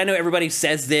guys, and I know everybody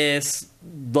says this,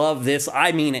 love this.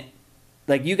 I mean it.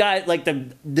 Like, you guys, like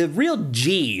the real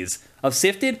G's of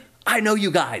Sifted, I know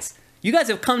you guys. You guys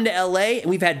have come to LA and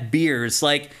we've had beers.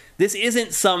 Like, this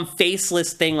isn't some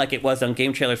faceless thing like it was on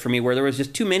Game Trailers for me, where there was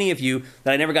just too many of you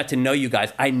that I never got to know you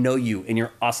guys. I know you, and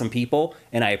you're awesome people,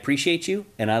 and I appreciate you,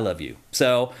 and I love you.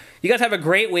 So, you guys have a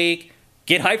great week.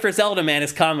 Get hyped for Zelda, man.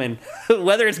 It's coming.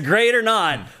 Whether it's great or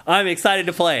not, I'm excited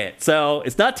to play it. So,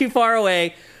 it's not too far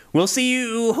away. We'll see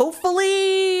you,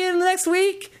 hopefully, in the next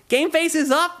week. GameFace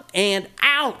is up and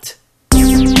out.